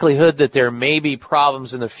likelihood that there may be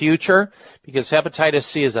problems in the future, because hepatitis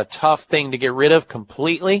C is a tough thing to get rid of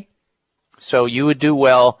completely. So you would do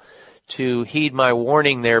well to heed my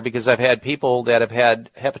warning there, because I've had people that have had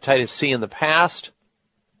hepatitis C in the past,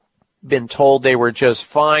 been told they were just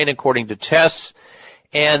fine according to tests,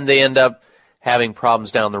 and they end up having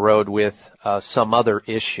problems down the road with some other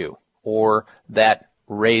issue, or that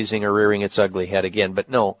raising or rearing its ugly head again. But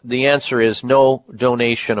no, the answer is no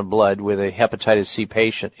donation of blood with a hepatitis C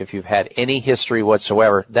patient if you've had any history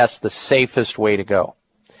whatsoever. That's the safest way to go.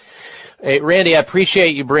 Hey, Randy, I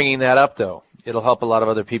appreciate you bringing that up, though. It'll help a lot of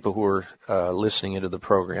other people who are listening into the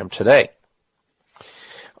program today.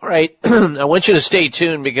 All right, I want you to stay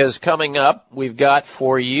tuned, because coming up, we've got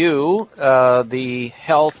for you the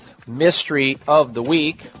health mystery of the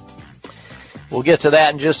week. We'll get to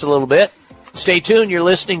that in just a little bit. Stay tuned. You're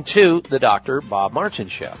listening to the Dr. Bob Martin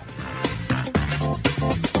Show.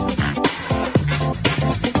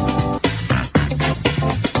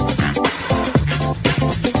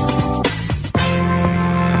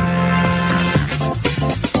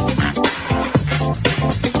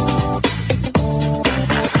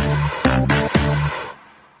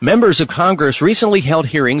 Members of Congress recently held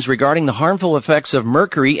hearings regarding the harmful effects of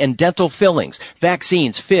mercury in dental fillings,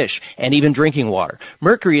 vaccines, fish, and even drinking water.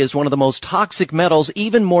 Mercury is one of the most toxic metals,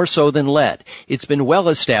 even more so than lead. It's been well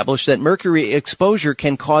established that mercury exposure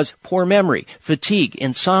can cause poor memory, fatigue,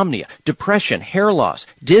 insomnia, depression, hair loss,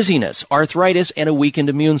 dizziness, arthritis, and a weakened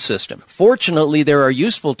immune system. Fortunately, there are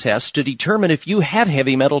useful tests to determine if you have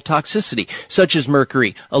heavy metal toxicity, such as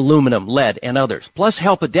mercury, aluminum, lead, and others. Plus,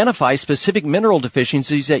 help identify specific mineral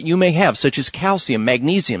deficiencies that you may have, such as calcium,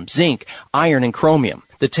 magnesium, zinc, iron, and chromium.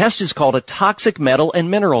 The test is called a toxic metal and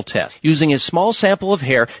mineral test. Using a small sample of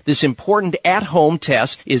hair, this important at-home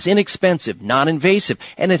test is inexpensive, non-invasive,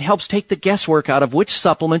 and it helps take the guesswork out of which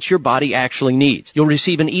supplements your body actually needs. You'll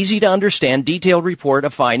receive an easy-to-understand detailed report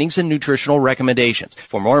of findings and nutritional recommendations.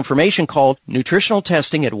 For more information, call nutritional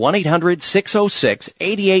testing at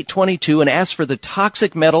 1-800-606-8822 and ask for the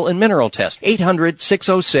toxic metal and mineral test,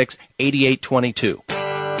 800-606-8822.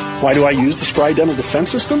 Why do I use the Spry Dental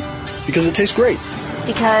Defense System? Because it tastes great.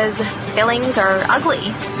 Because fillings are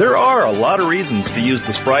ugly. There are a lot of reasons to use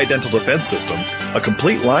the Spry Dental Defense System, a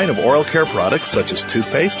complete line of oral care products such as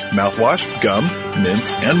toothpaste, mouthwash, gum,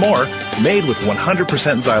 mints, and more, made with 100%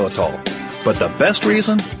 xylitol. But the best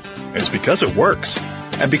reason is because it works.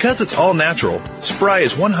 And because it's all natural, Spry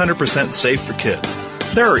is 100% safe for kids.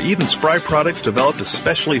 There are even Spry products developed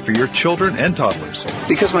especially for your children and toddlers.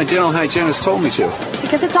 Because my dental hygienist told me to.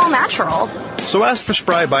 Because it's all natural. So ask for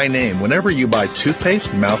Spry by name whenever you buy toothpaste,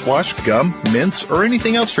 mouthwash, gum, mints, or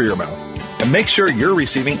anything else for your mouth. And make sure you're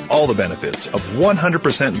receiving all the benefits of 100%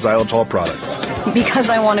 xylitol products. Because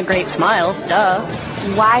I want a great smile, duh.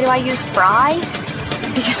 Why do I use Spry?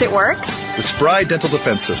 Because it works. The Spry Dental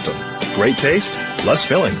Defense System. Great taste, less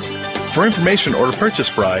fillings. For information or to purchase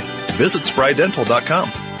Spry, visit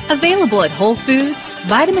sprydental.com. Available at Whole Foods,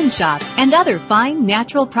 Vitamin Shop, and other fine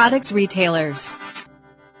natural products retailers.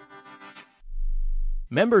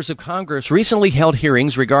 Members of Congress recently held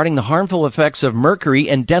hearings regarding the harmful effects of mercury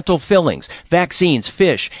in dental fillings, vaccines,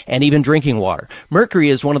 fish, and even drinking water. Mercury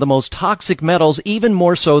is one of the most toxic metals, even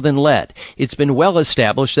more so than lead. It's been well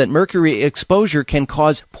established that mercury exposure can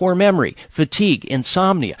cause poor memory, fatigue,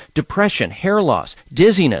 insomnia, depression, hair loss,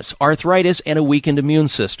 dizziness, arthritis, and a weakened immune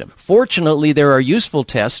system. Fortunately, there are useful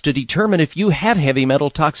tests to determine if you have heavy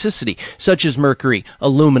metal toxicity, such as mercury,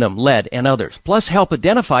 aluminum, lead, and others. Plus, help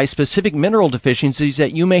identify specific mineral deficiencies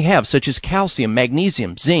that you may have, such as calcium,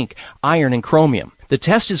 magnesium, zinc, iron, and chromium. The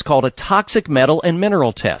test is called a toxic metal and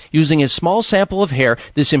mineral test. Using a small sample of hair,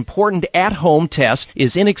 this important at-home test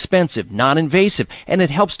is inexpensive, non-invasive, and it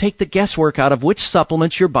helps take the guesswork out of which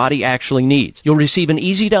supplements your body actually needs. You'll receive an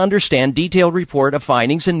easy-to-understand detailed report of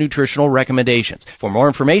findings and nutritional recommendations. For more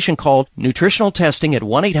information, call nutritional testing at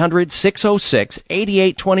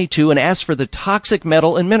 1-800-606-8822 and ask for the toxic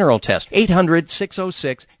metal and mineral test,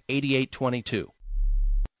 800-606-8822.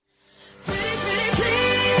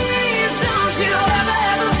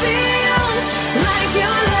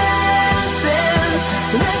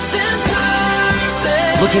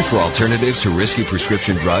 Looking for alternatives to risky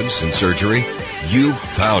prescription drugs and surgery? You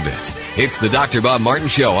found it. It's the Dr. Bob Martin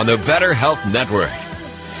Show on the Better Health Network.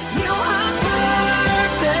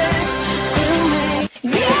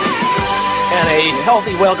 And a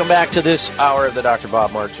healthy welcome back to this hour of the Dr.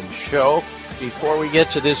 Bob Martin Show. Before we get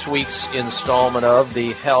to this week's installment of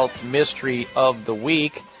the Health Mystery of the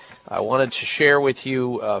Week, I wanted to share with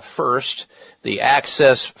you first the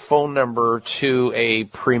access phone number to a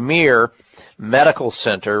premier medical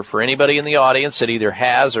center for anybody in the audience that either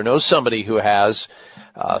has or knows somebody who has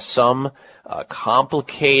some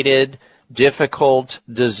complicated, difficult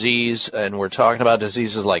disease, and we're talking about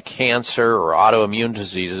diseases like cancer or autoimmune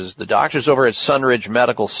diseases. The doctors over at Sunridge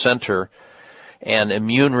Medical Center and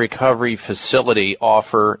Immune Recovery Facility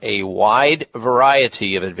offer a wide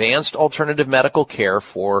variety of advanced alternative medical care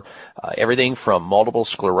for everything from multiple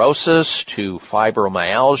sclerosis to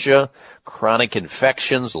fibromyalgia, chronic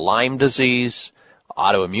infections, Lyme disease,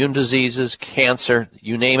 autoimmune diseases, cancer,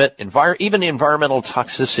 you name it, even environmental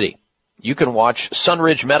toxicity. You can watch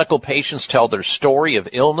Sunridge Medical patients tell their story of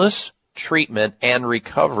illness, treatment, and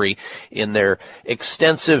recovery in their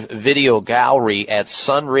extensive video gallery at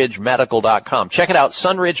sunridgemedical.com. Check it out,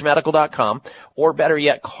 sunridgemedical.com, or better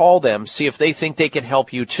yet, call them, see if they think they can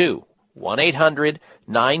help you too.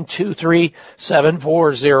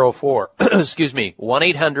 1-800-923-7404. Excuse me,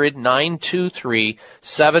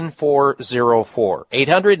 1-800-923-7404.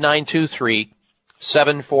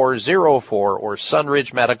 800-923-7404 or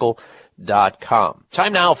sunridgemedical.com.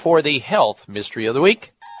 Time now for the Health Mystery of the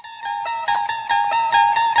Week.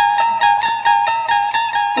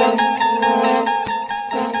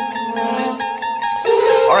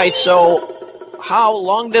 All right, so how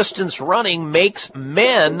long-distance running makes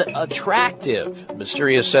men attractive.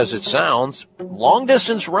 Mysterious as it sounds,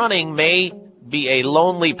 long-distance running may be a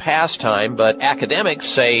lonely pastime, but academics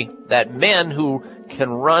say that men who can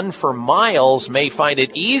run for miles may find it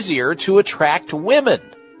easier to attract women.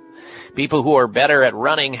 People who are better at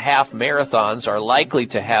running half marathons are likely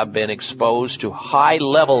to have been exposed to high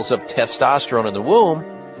levels of testosterone in the womb,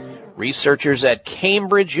 researchers at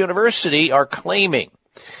Cambridge University are claiming.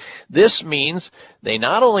 This means they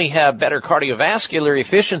not only have better cardiovascular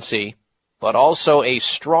efficiency, but also a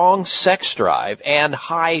strong sex drive and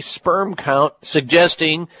high sperm count,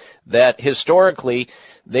 suggesting that historically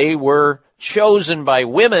they were chosen by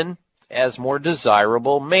women as more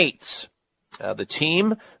desirable mates. The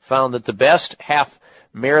team found that the best half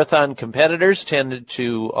marathon competitors tended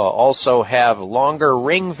to also have longer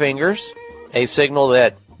ring fingers, a signal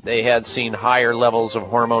that they had seen higher levels of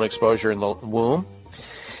hormone exposure in the womb.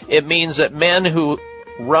 It means that men who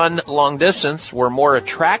run long distance were more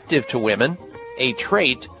attractive to women, a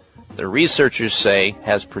trait the researchers say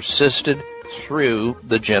has persisted through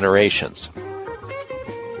the generations.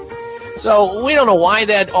 So we don't know why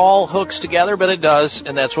that all hooks together, but it does,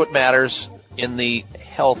 and that's what matters in the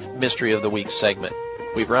Health Mystery of the Week segment.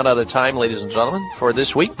 We've run out of time, ladies and gentlemen, for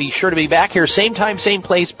this week. Be sure to be back here, same time, same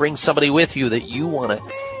place. Bring somebody with you that you want to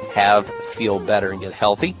have feel better and get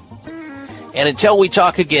healthy. And until we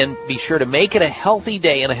talk again, be sure to make it a healthy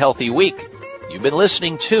day and a healthy week. You've been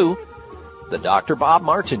listening to the Dr. Bob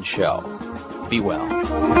Martin Show. Be well.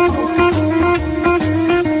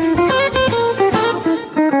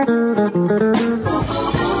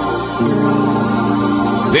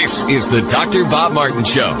 This is the Dr. Bob Martin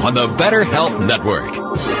Show on the Better Health Network.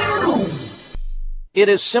 It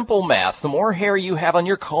is simple math. The more hair you have on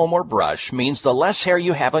your comb or brush means the less hair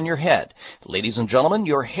you have on your head. Ladies and gentlemen,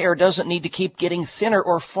 your hair doesn't need to keep getting thinner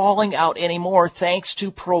or falling out anymore thanks to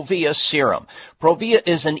Provia Serum. Provia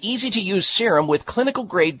is an easy-to-use serum with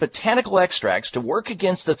clinical-grade botanical extracts to work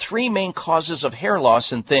against the three main causes of hair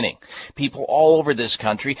loss and thinning. People all over this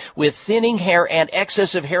country with thinning hair and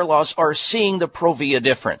excessive hair loss are seeing the Provia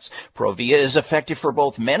difference. Provia is effective for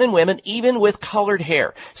both men and women, even with colored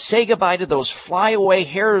hair. Say goodbye to those flyaway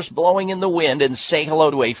hairs blowing in the wind and say hello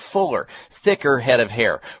to a fuller, thicker head of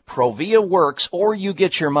hair. Provia works or you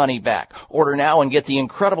get your money back. Order now and get the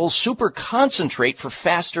incredible super concentrate for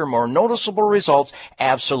faster, more noticeable results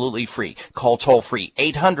absolutely free. Call toll-free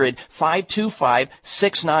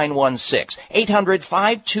 800-525-6916.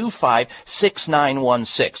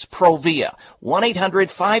 800-525-6916. Provia.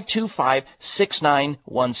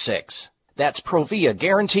 1-800-525-6916. That's Provia,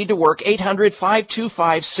 guaranteed to work.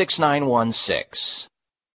 800-525-6916.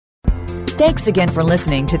 Thanks again for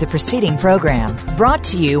listening to the preceding program, brought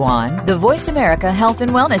to you on the Voice America Health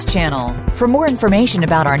and Wellness Channel. For more information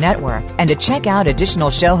about our network and to check out additional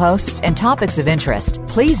show hosts and topics of interest,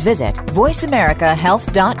 please visit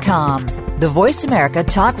voiceamericahealth.com. The Voice America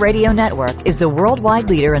Talk Radio Network is the worldwide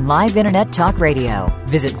leader in live Internet talk radio.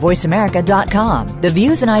 Visit voiceamerica.com. The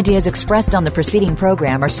views and ideas expressed on the preceding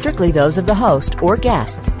program are strictly those of the host or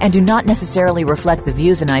guests and do not necessarily reflect the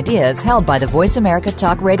views and ideas held by the Voice America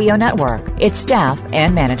Talk Radio Network, its staff,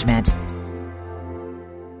 and management.